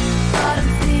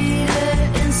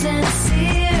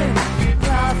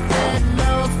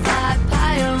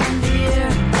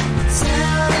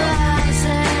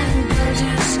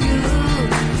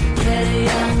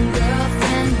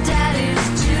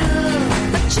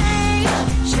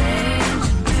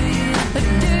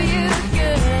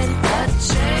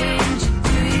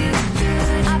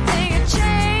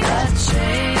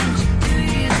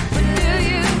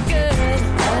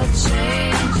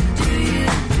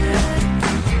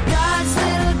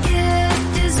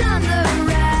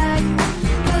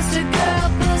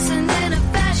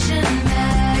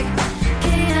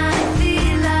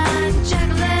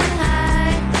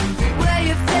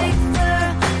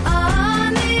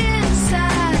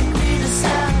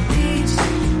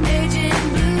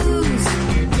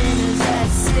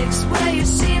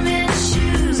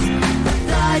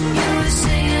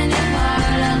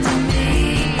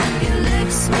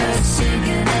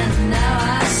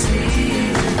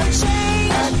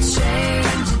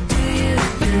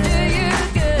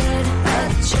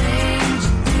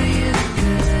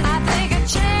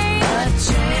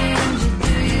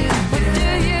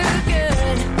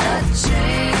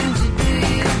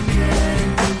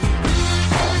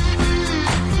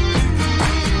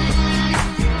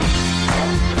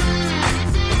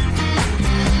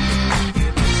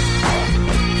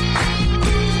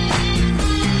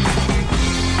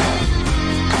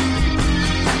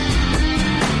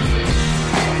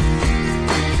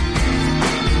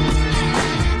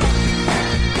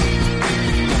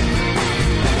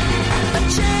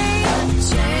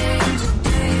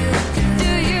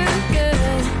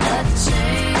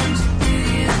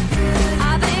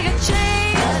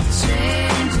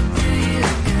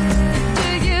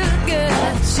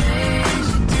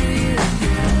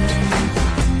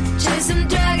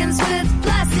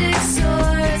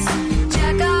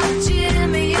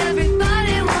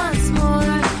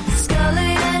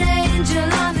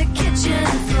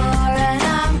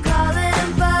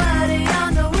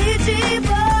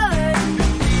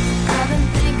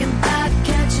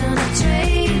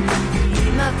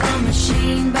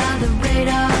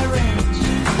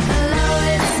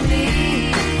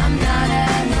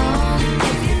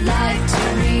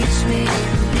 reach me,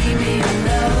 leave me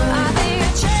alone. I think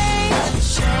a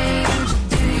change would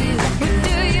do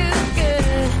you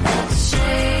good.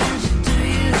 Change would do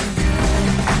you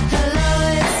good. Hello,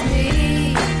 it's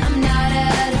me. I'm not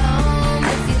at home.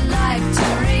 If you'd like to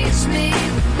reach me,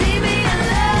 leave me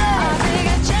alone. I think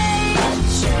a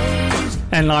change.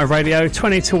 And Live Radio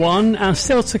 20 to 1, and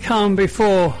still to come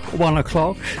before 1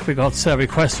 o'clock. We got a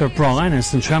request for Brian and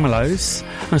some tremolos.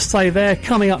 And stay there.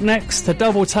 Coming up next, a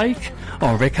double take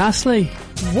on Rick Astley.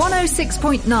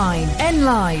 106.9 N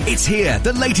Live. It's here.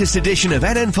 The latest edition of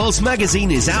NN Pulse magazine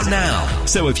is out now.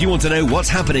 So if you want to know what's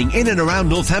happening in and around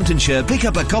Northamptonshire, pick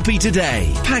up a copy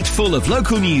today. Packed full of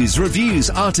local news,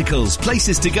 reviews, articles,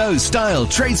 places to go, style,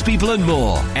 tradespeople and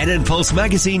more. NN Pulse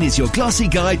magazine is your glossy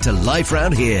guide to life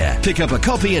round here. Pick up a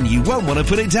copy and you won't want to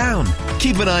put it down.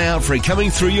 Keep an eye out for it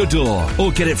coming through your door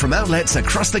or get it from outlets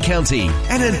across the county.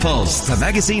 NN Pulse, the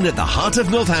magazine at the heart of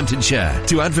Northamptonshire.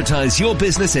 To advertise your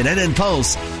business in NN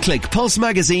Pulse, click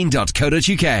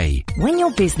pulsemagazine.co.uk. When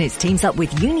your business teams up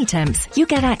with Unitemps, you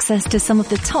get access to some of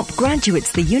the top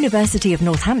graduates the University of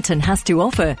Northampton has to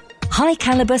offer. High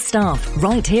caliber staff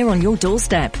right here on your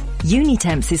doorstep.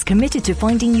 Unitemps is committed to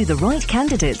finding you the right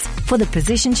candidates for the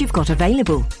positions you've got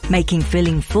available, making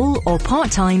filling full or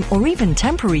part-time or even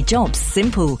temporary jobs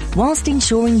simple, whilst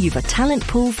ensuring you've a talent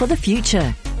pool for the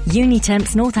future.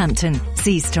 Unitemps Northampton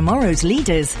sees tomorrow's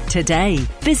leaders today.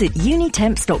 Visit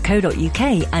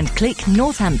unitemps.co.uk and click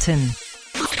Northampton.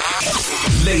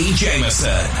 Leigh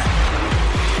Jamison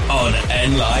on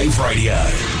NLive Radio.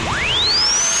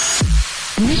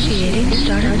 Initiating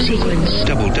startup sequence.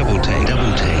 Double take.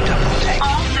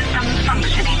 All systems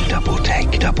functioning. Double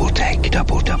take.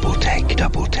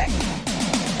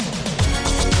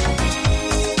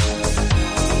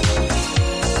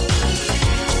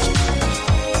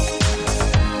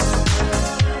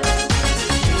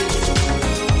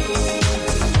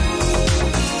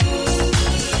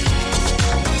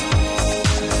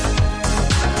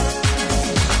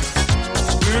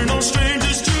 We're no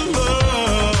strangers to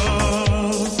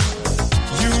love.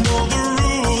 You know the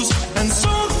rules, and so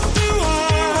do I.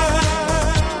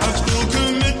 I feel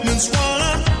commitments while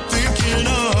I'm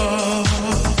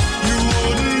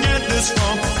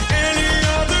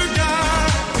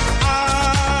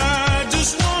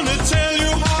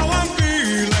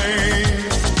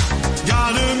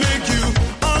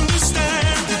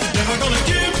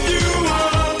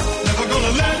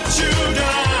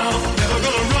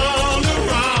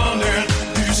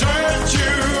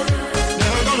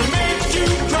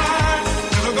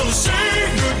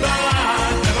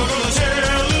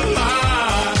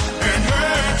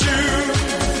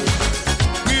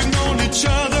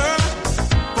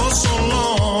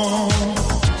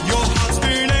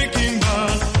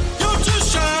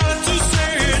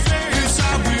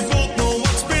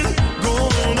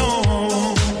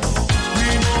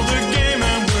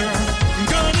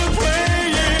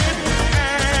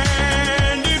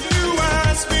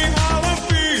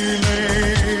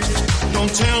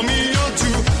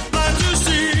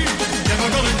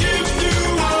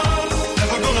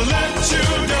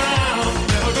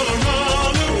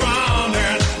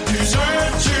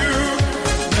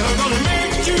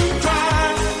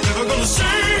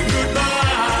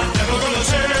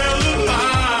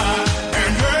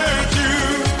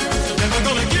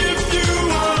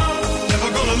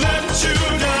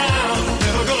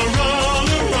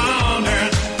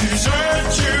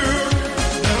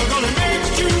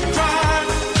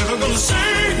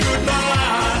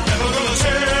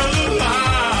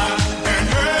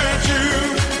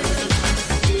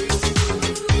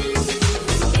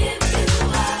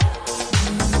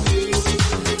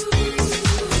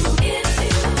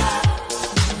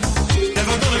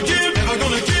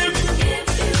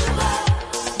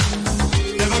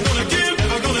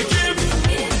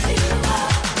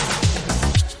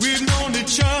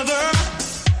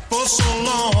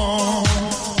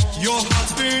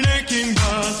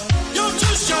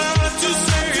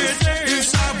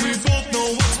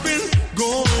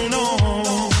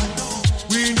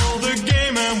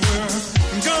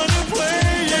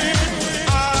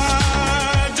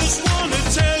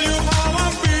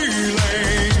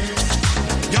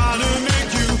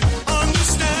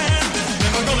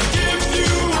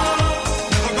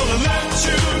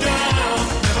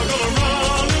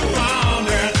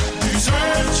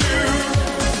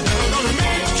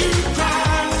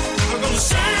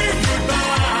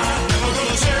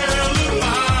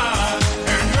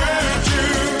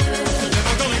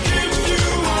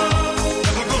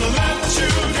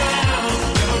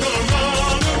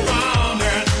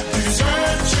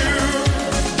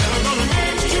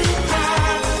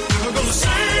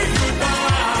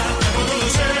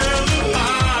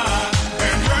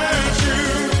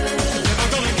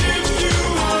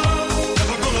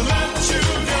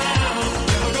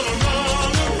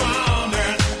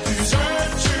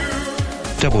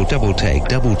Double take.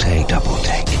 Double take. Double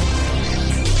take.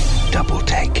 Double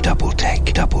take. Double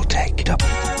take. Double take. Double.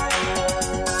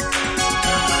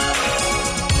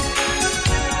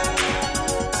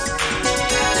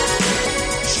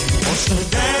 What's the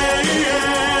day?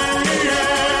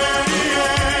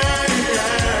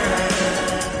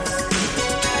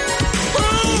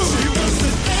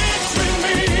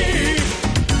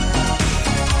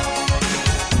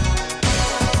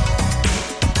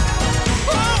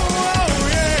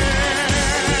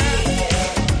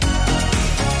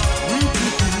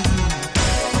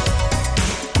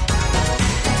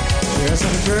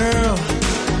 Girl,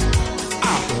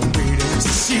 I've been waiting to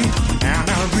see, and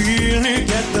I really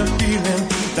get the feeling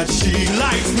that she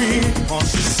likes me. Oh,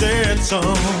 she said so,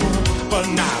 but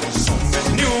not in so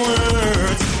many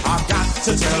words. I've got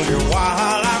to tell you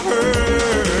what I've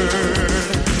heard.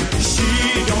 She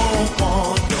don't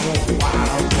want no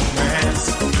wild romance.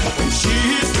 When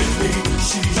she's with me,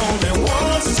 she only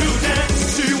wants to dance.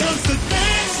 She wants to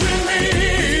dance with me.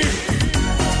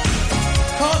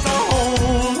 'Cause I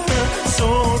hold her so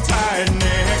tight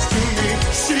next to me.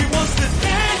 She wants to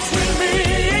dance with me.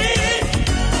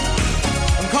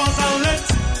 'Cause I let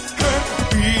her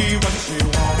be what she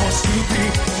wants to be.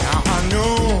 Now I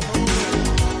know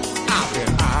I've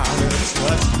been out of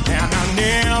touch, and I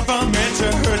never meant to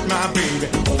hurt my baby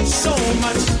oh so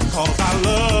much. 'Cause I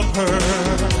love her,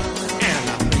 and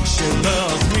I think she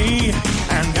loves me,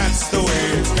 and that's the way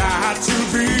it's got to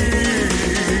be.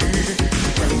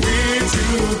 When we're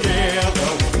together,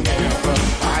 we never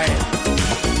fight.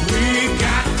 We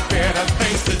got better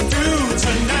things to do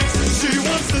tonight. She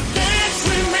wants to dance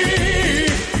with me.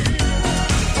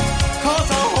 'Cause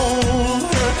I hold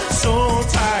her so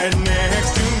tight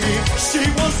next to me. She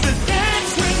wants to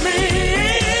dance with me.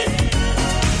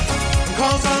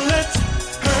 'Cause I let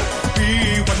her be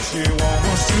what she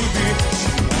wants to be.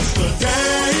 She wants to dance.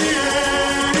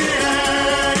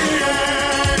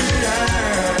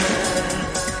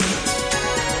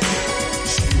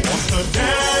 She wants to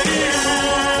dance.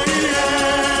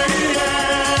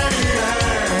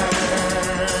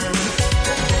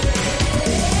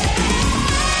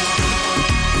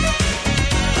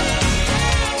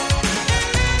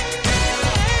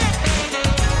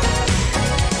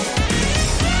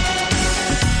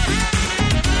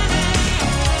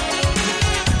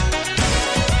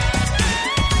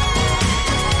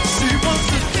 She wants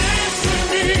to dance with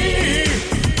me.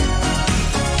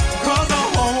 'Cause I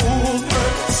hold her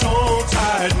so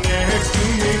tight next to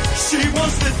me. She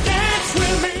wants to dance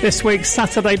with me. This week's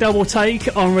Saturday Double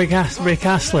Take on Rick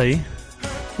Astley,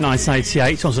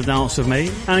 1988, Wants to Dance With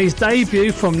Me, and his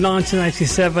debut from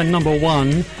 1987, number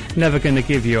 1, Never Gonna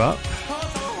Give You Up,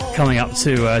 coming up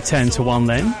to 10 to 1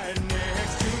 then.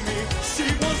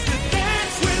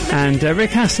 And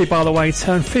Rick Astley, by the way,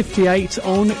 turned 58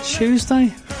 on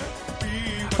Tuesday.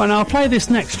 Well, now I played this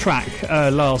next track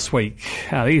last week.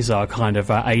 These are kind of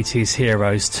 80s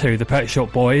heroes too, the Pet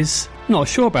Shop Boys. Not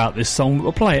sure about this song, but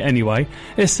we'll play it anyway.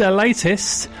 It's their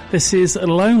latest. This is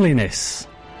Loneliness.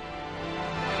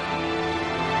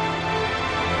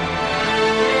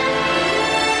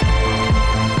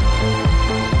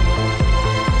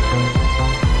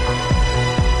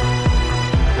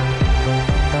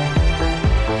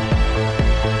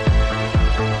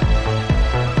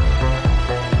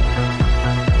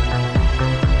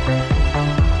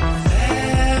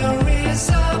 There is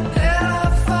a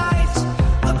better fight,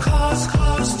 a cause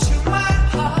close to my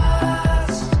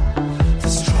heart. The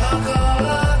struggle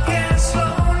against love.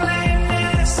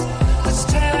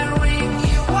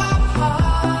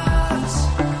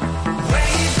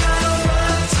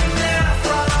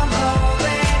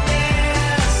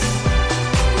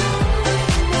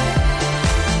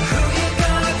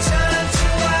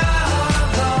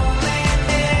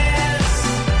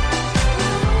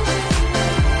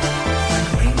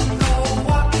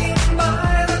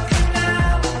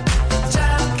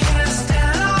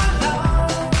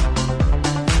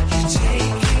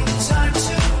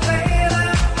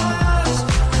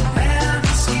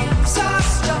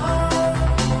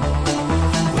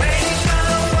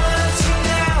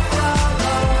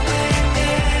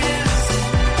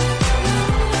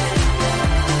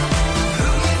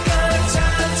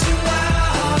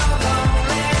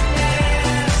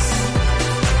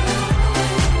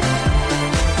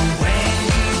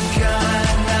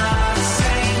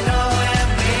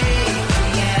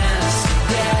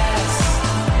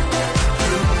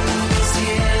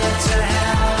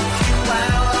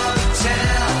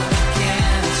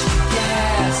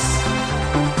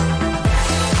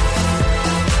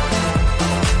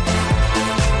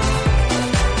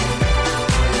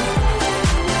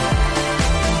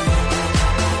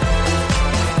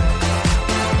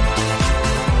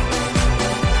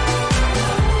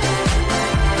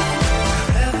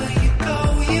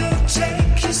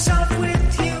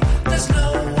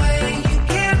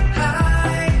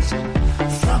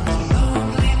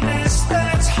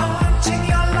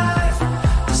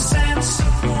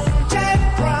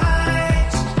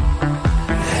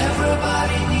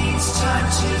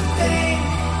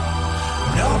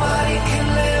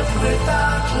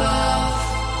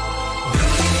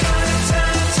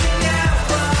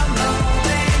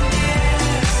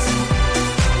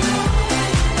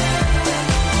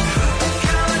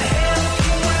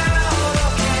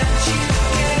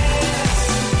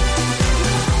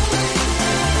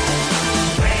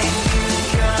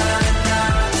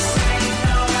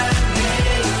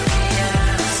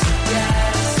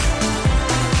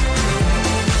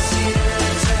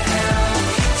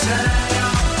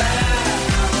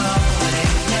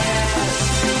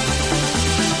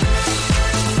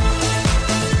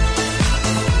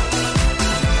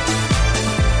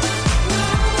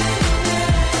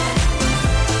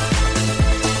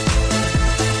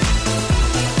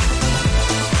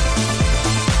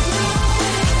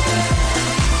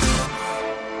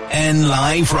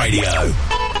 Live Radio.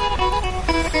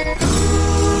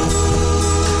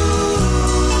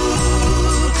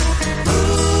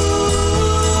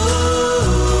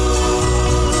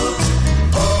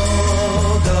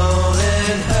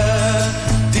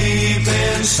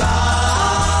 Inside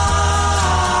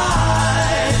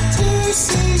to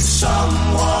see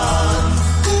someone,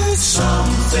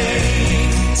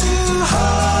 something to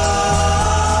hurt.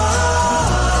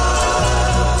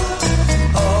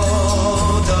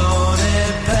 Oh, don't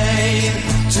it pain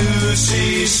to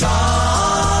see someone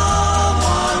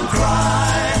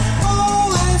cry?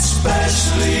 Oh,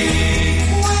 especially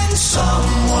when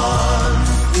someone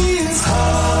is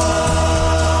hurt.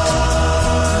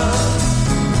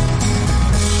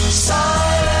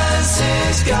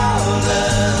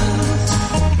 Golden,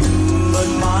 but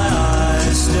my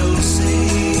eyes still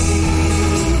see.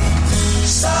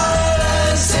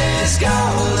 Silence is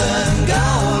golden,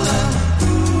 golden,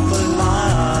 but my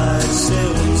eyes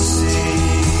still see.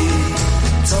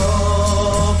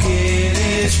 Talking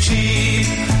is cheap,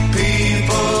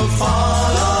 people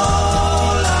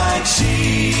follow like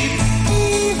sheep,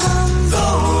 even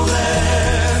though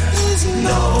there is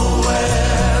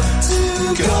nowhere to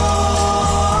go.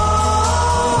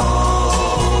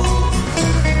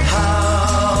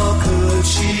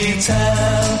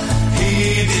 Tell he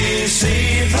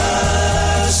deceived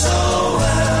her so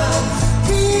well.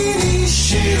 Really,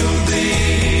 she'll be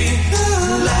the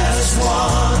last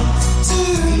one to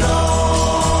know.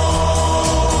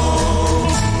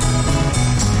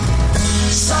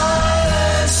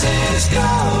 Silence is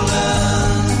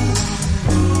golden,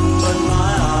 but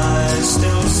my eyes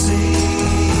still see.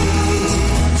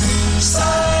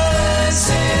 Silence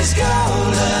is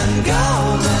golden,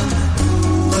 golden,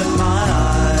 but my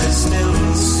eyes still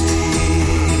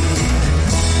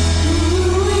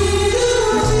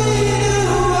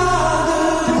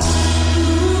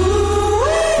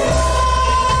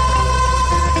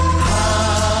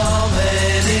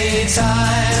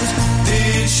times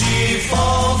did she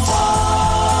fall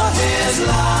for his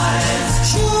lies?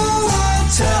 Should I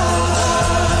tell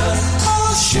her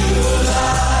or should I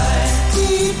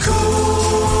be cool?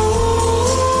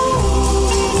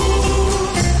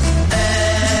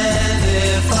 And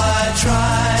if I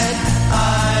tried,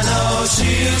 I know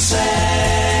she'll say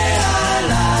I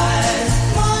lied.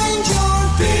 Mind your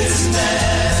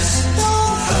business,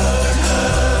 don't hurt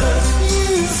her,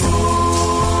 you fool.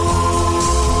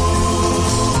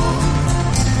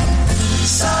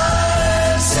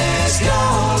 Silence is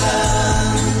golden,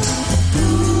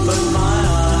 but my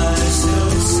eyes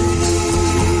still see.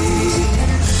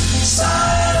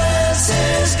 Silence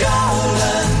is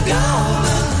golden,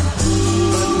 golden,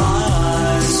 but my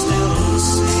eyes still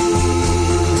see.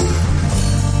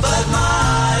 But my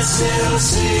eyes still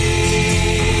see.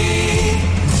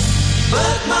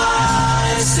 But my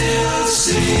eyes still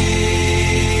see.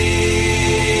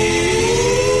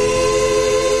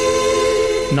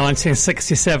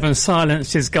 1967,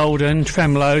 Silence is Golden,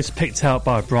 Tremolos, picked out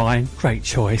by Brian. Great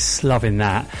choice, loving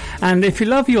that. And if you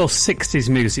love your 60s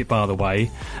music, by the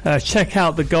way, check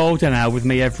out the Golden Hour with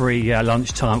me every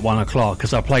lunchtime at 1 o'clock,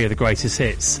 because I play you the greatest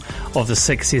hits of the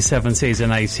 60s, 70s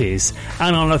and 80s.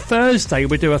 And on a Thursday,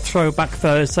 we do a Throwback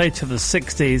Thursday to the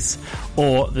 60s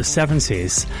or the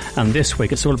 70s. And this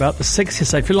week, it's all about the 60s.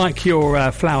 So if you like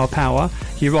your Flower Power,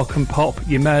 your rock and pop,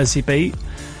 your Mersey beat,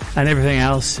 and everything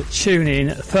else, tune in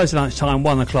Thursday lunchtime,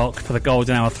 1 o'clock for the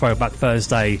Golden Hour Throwback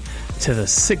Thursday to the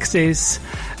 60s.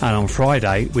 And on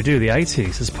Friday, we do the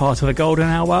 80s as part of the Golden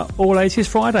Hour All 80s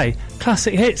Friday.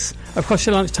 Classic hits across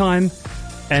your lunchtime.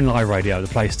 NLive Radio, the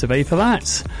place to be for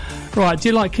that. Right, do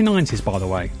you like your 90s, by the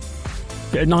way?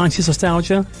 Bit of 90s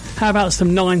nostalgia? How about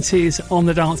some 90s on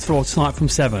the dance floor tonight from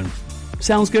 7?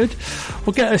 Sounds good?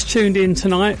 Well, get us tuned in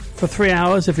tonight for 3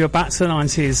 hours of your back to the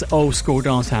 90s old school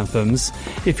dance anthems.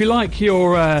 If you like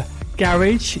your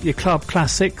garage, your club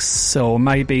classics, or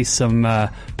maybe some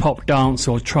pop dance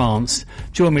or trance,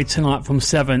 join me tonight from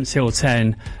 7 till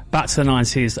 10. Back to the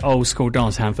 90s old school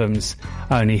dance anthems,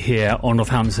 only here on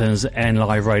Northampton's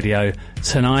NLive Radio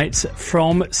tonight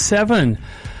from 7.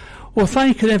 Well,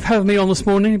 thank you for having me on this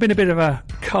morning. It's been a bit of a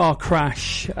car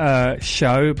crash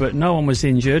show, but no one was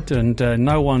injured and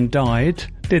no one died,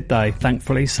 did they,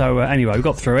 thankfully? So anyway, we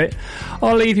got through it.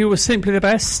 I'll leave you with Simply the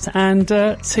Best and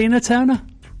Tina Turner.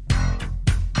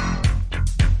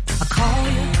 I call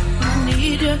you, I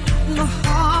need you, my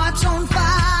heart's on fire.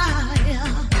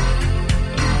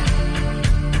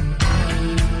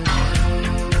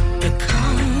 You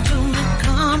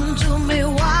come to me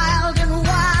wild and wild.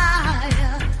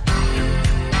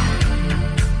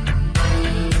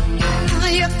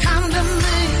 You come to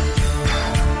me,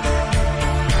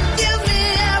 give me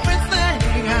everything.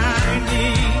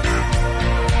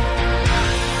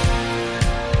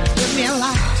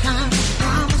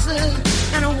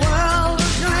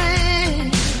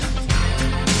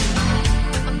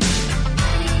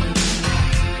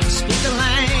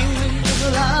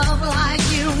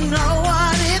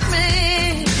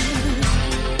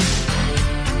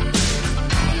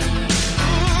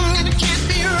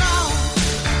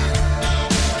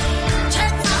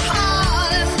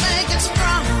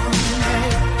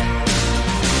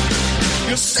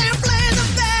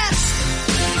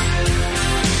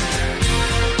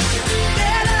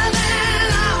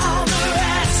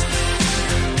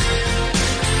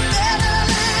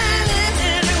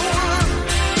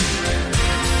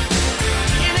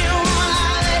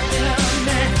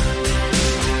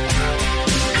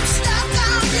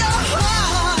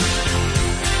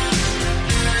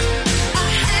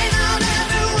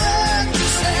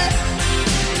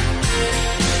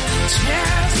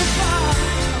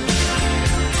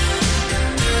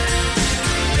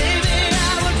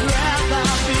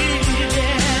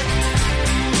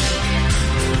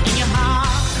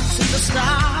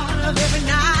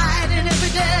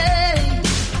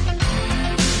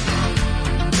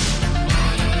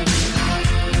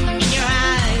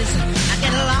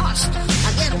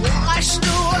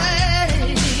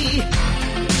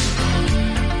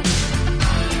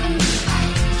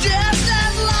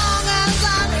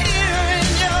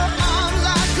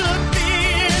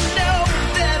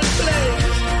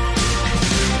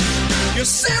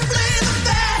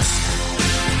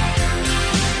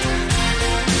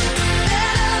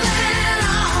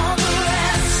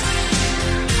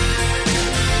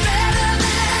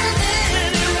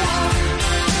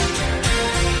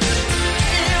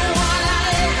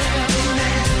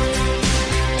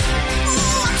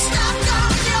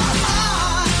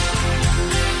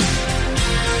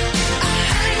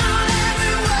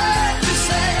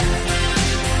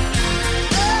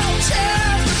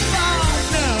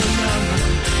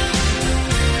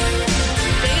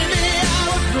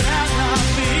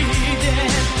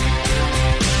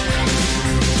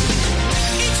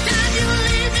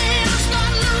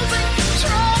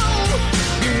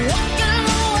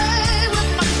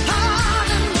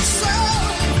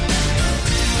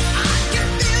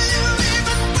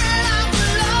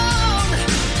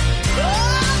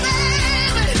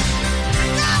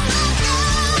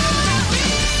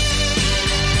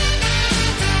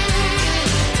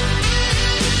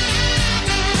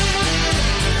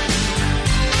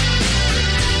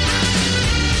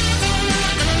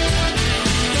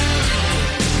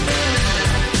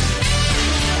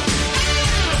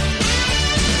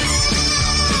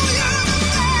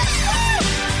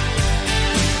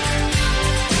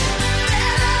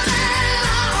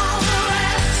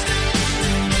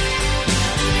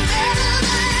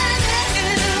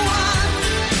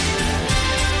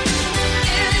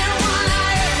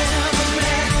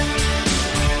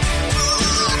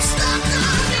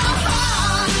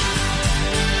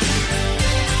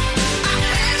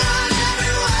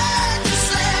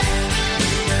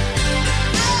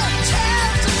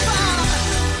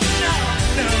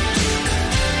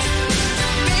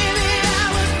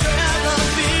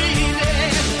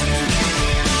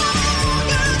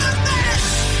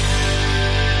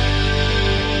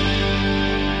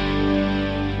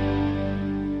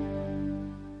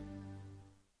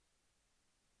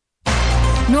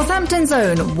 Northampton's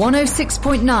own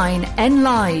 106.9 N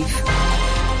Live.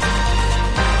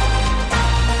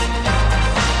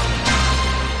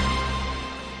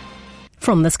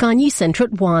 From the Sky News Centre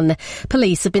at 1.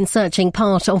 Police have been searching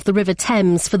part of the River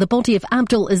Thames for the body of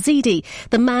Abdul Azidi,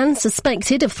 the man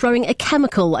suspected of throwing a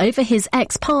chemical over his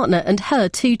ex-partner and her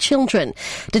 2 children.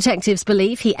 Detectives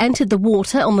believe he entered the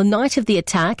water on the night of the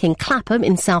attack in Clapham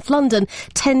in South London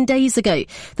 10 days ago.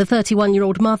 The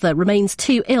 31-year-old mother remains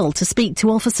too ill to speak to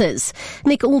officers.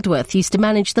 Nick Aldworth used to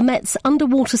manage the Met's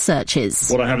underwater searches.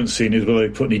 What I haven't seen is whether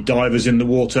they put any divers in the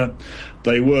water.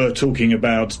 They were talking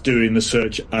about doing the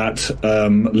search at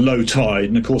low tide,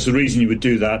 and of course the reason you would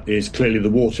do that is clearly the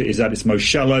water is at its most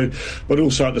shallow, but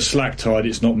also at the slack tide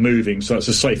it's not moving, so it's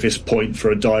the safest point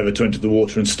for a diver to enter the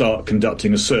water and start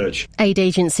conducting a search. Aid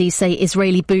agencies say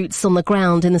Israeli boots on the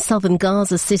ground in the southern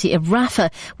Gaza city of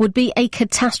Rafah would be a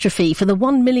catastrophe for the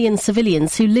 1 million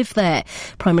civilians who live there.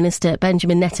 Prime Minister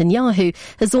Benjamin Netanyahu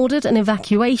has ordered an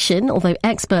evacuation, although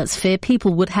experts fear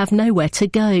people would have nowhere to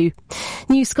go.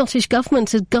 New Scottish government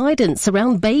guidance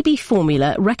around baby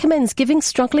formula recommends giving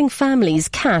struggling families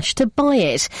cash to buy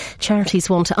it. Charities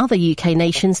want other UK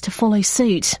nations to follow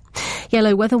suit.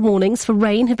 Yellow weather warnings for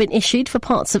rain have been issued for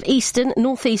parts of eastern,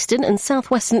 northeastern and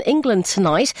southwestern England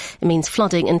tonight. It means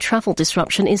flooding and travel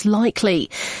disruption is likely.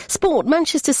 Sport,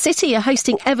 Manchester City are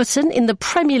hosting Everton in the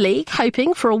Premier League,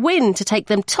 hoping for a win to take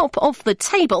them top of the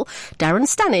table. Darren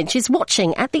Stanage is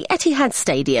watching at the Etihad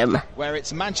Stadium. Where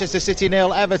it's Manchester City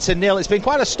 0, Everton 0. It's been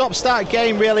quite a stop-start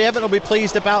game, really. Everton will be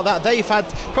pleased about that. They've had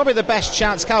probably the best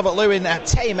chance. Calvert-Lewin, a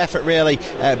tame effort, really.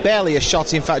 Barely a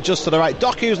shot, in fact, just to the right.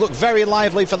 Doku's looked very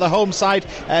lively for the home side.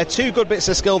 2 good bits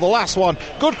of skill. The last one,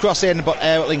 good cross in, but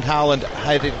Erling Haaland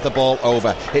headed the ball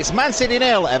over. It's Man City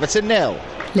 0, Everton 0.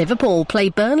 Liverpool play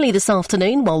Burnley this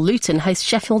afternoon while Luton host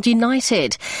Sheffield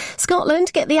United.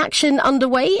 Scotland get the action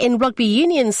underway in Rugby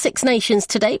Union's Six Nations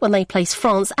today when they place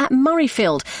France at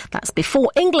Murrayfield. That's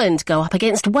before England go up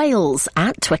against Wales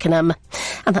at Twickenham.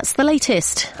 And that's the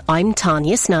latest. I'm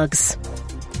Tanya Snuggs.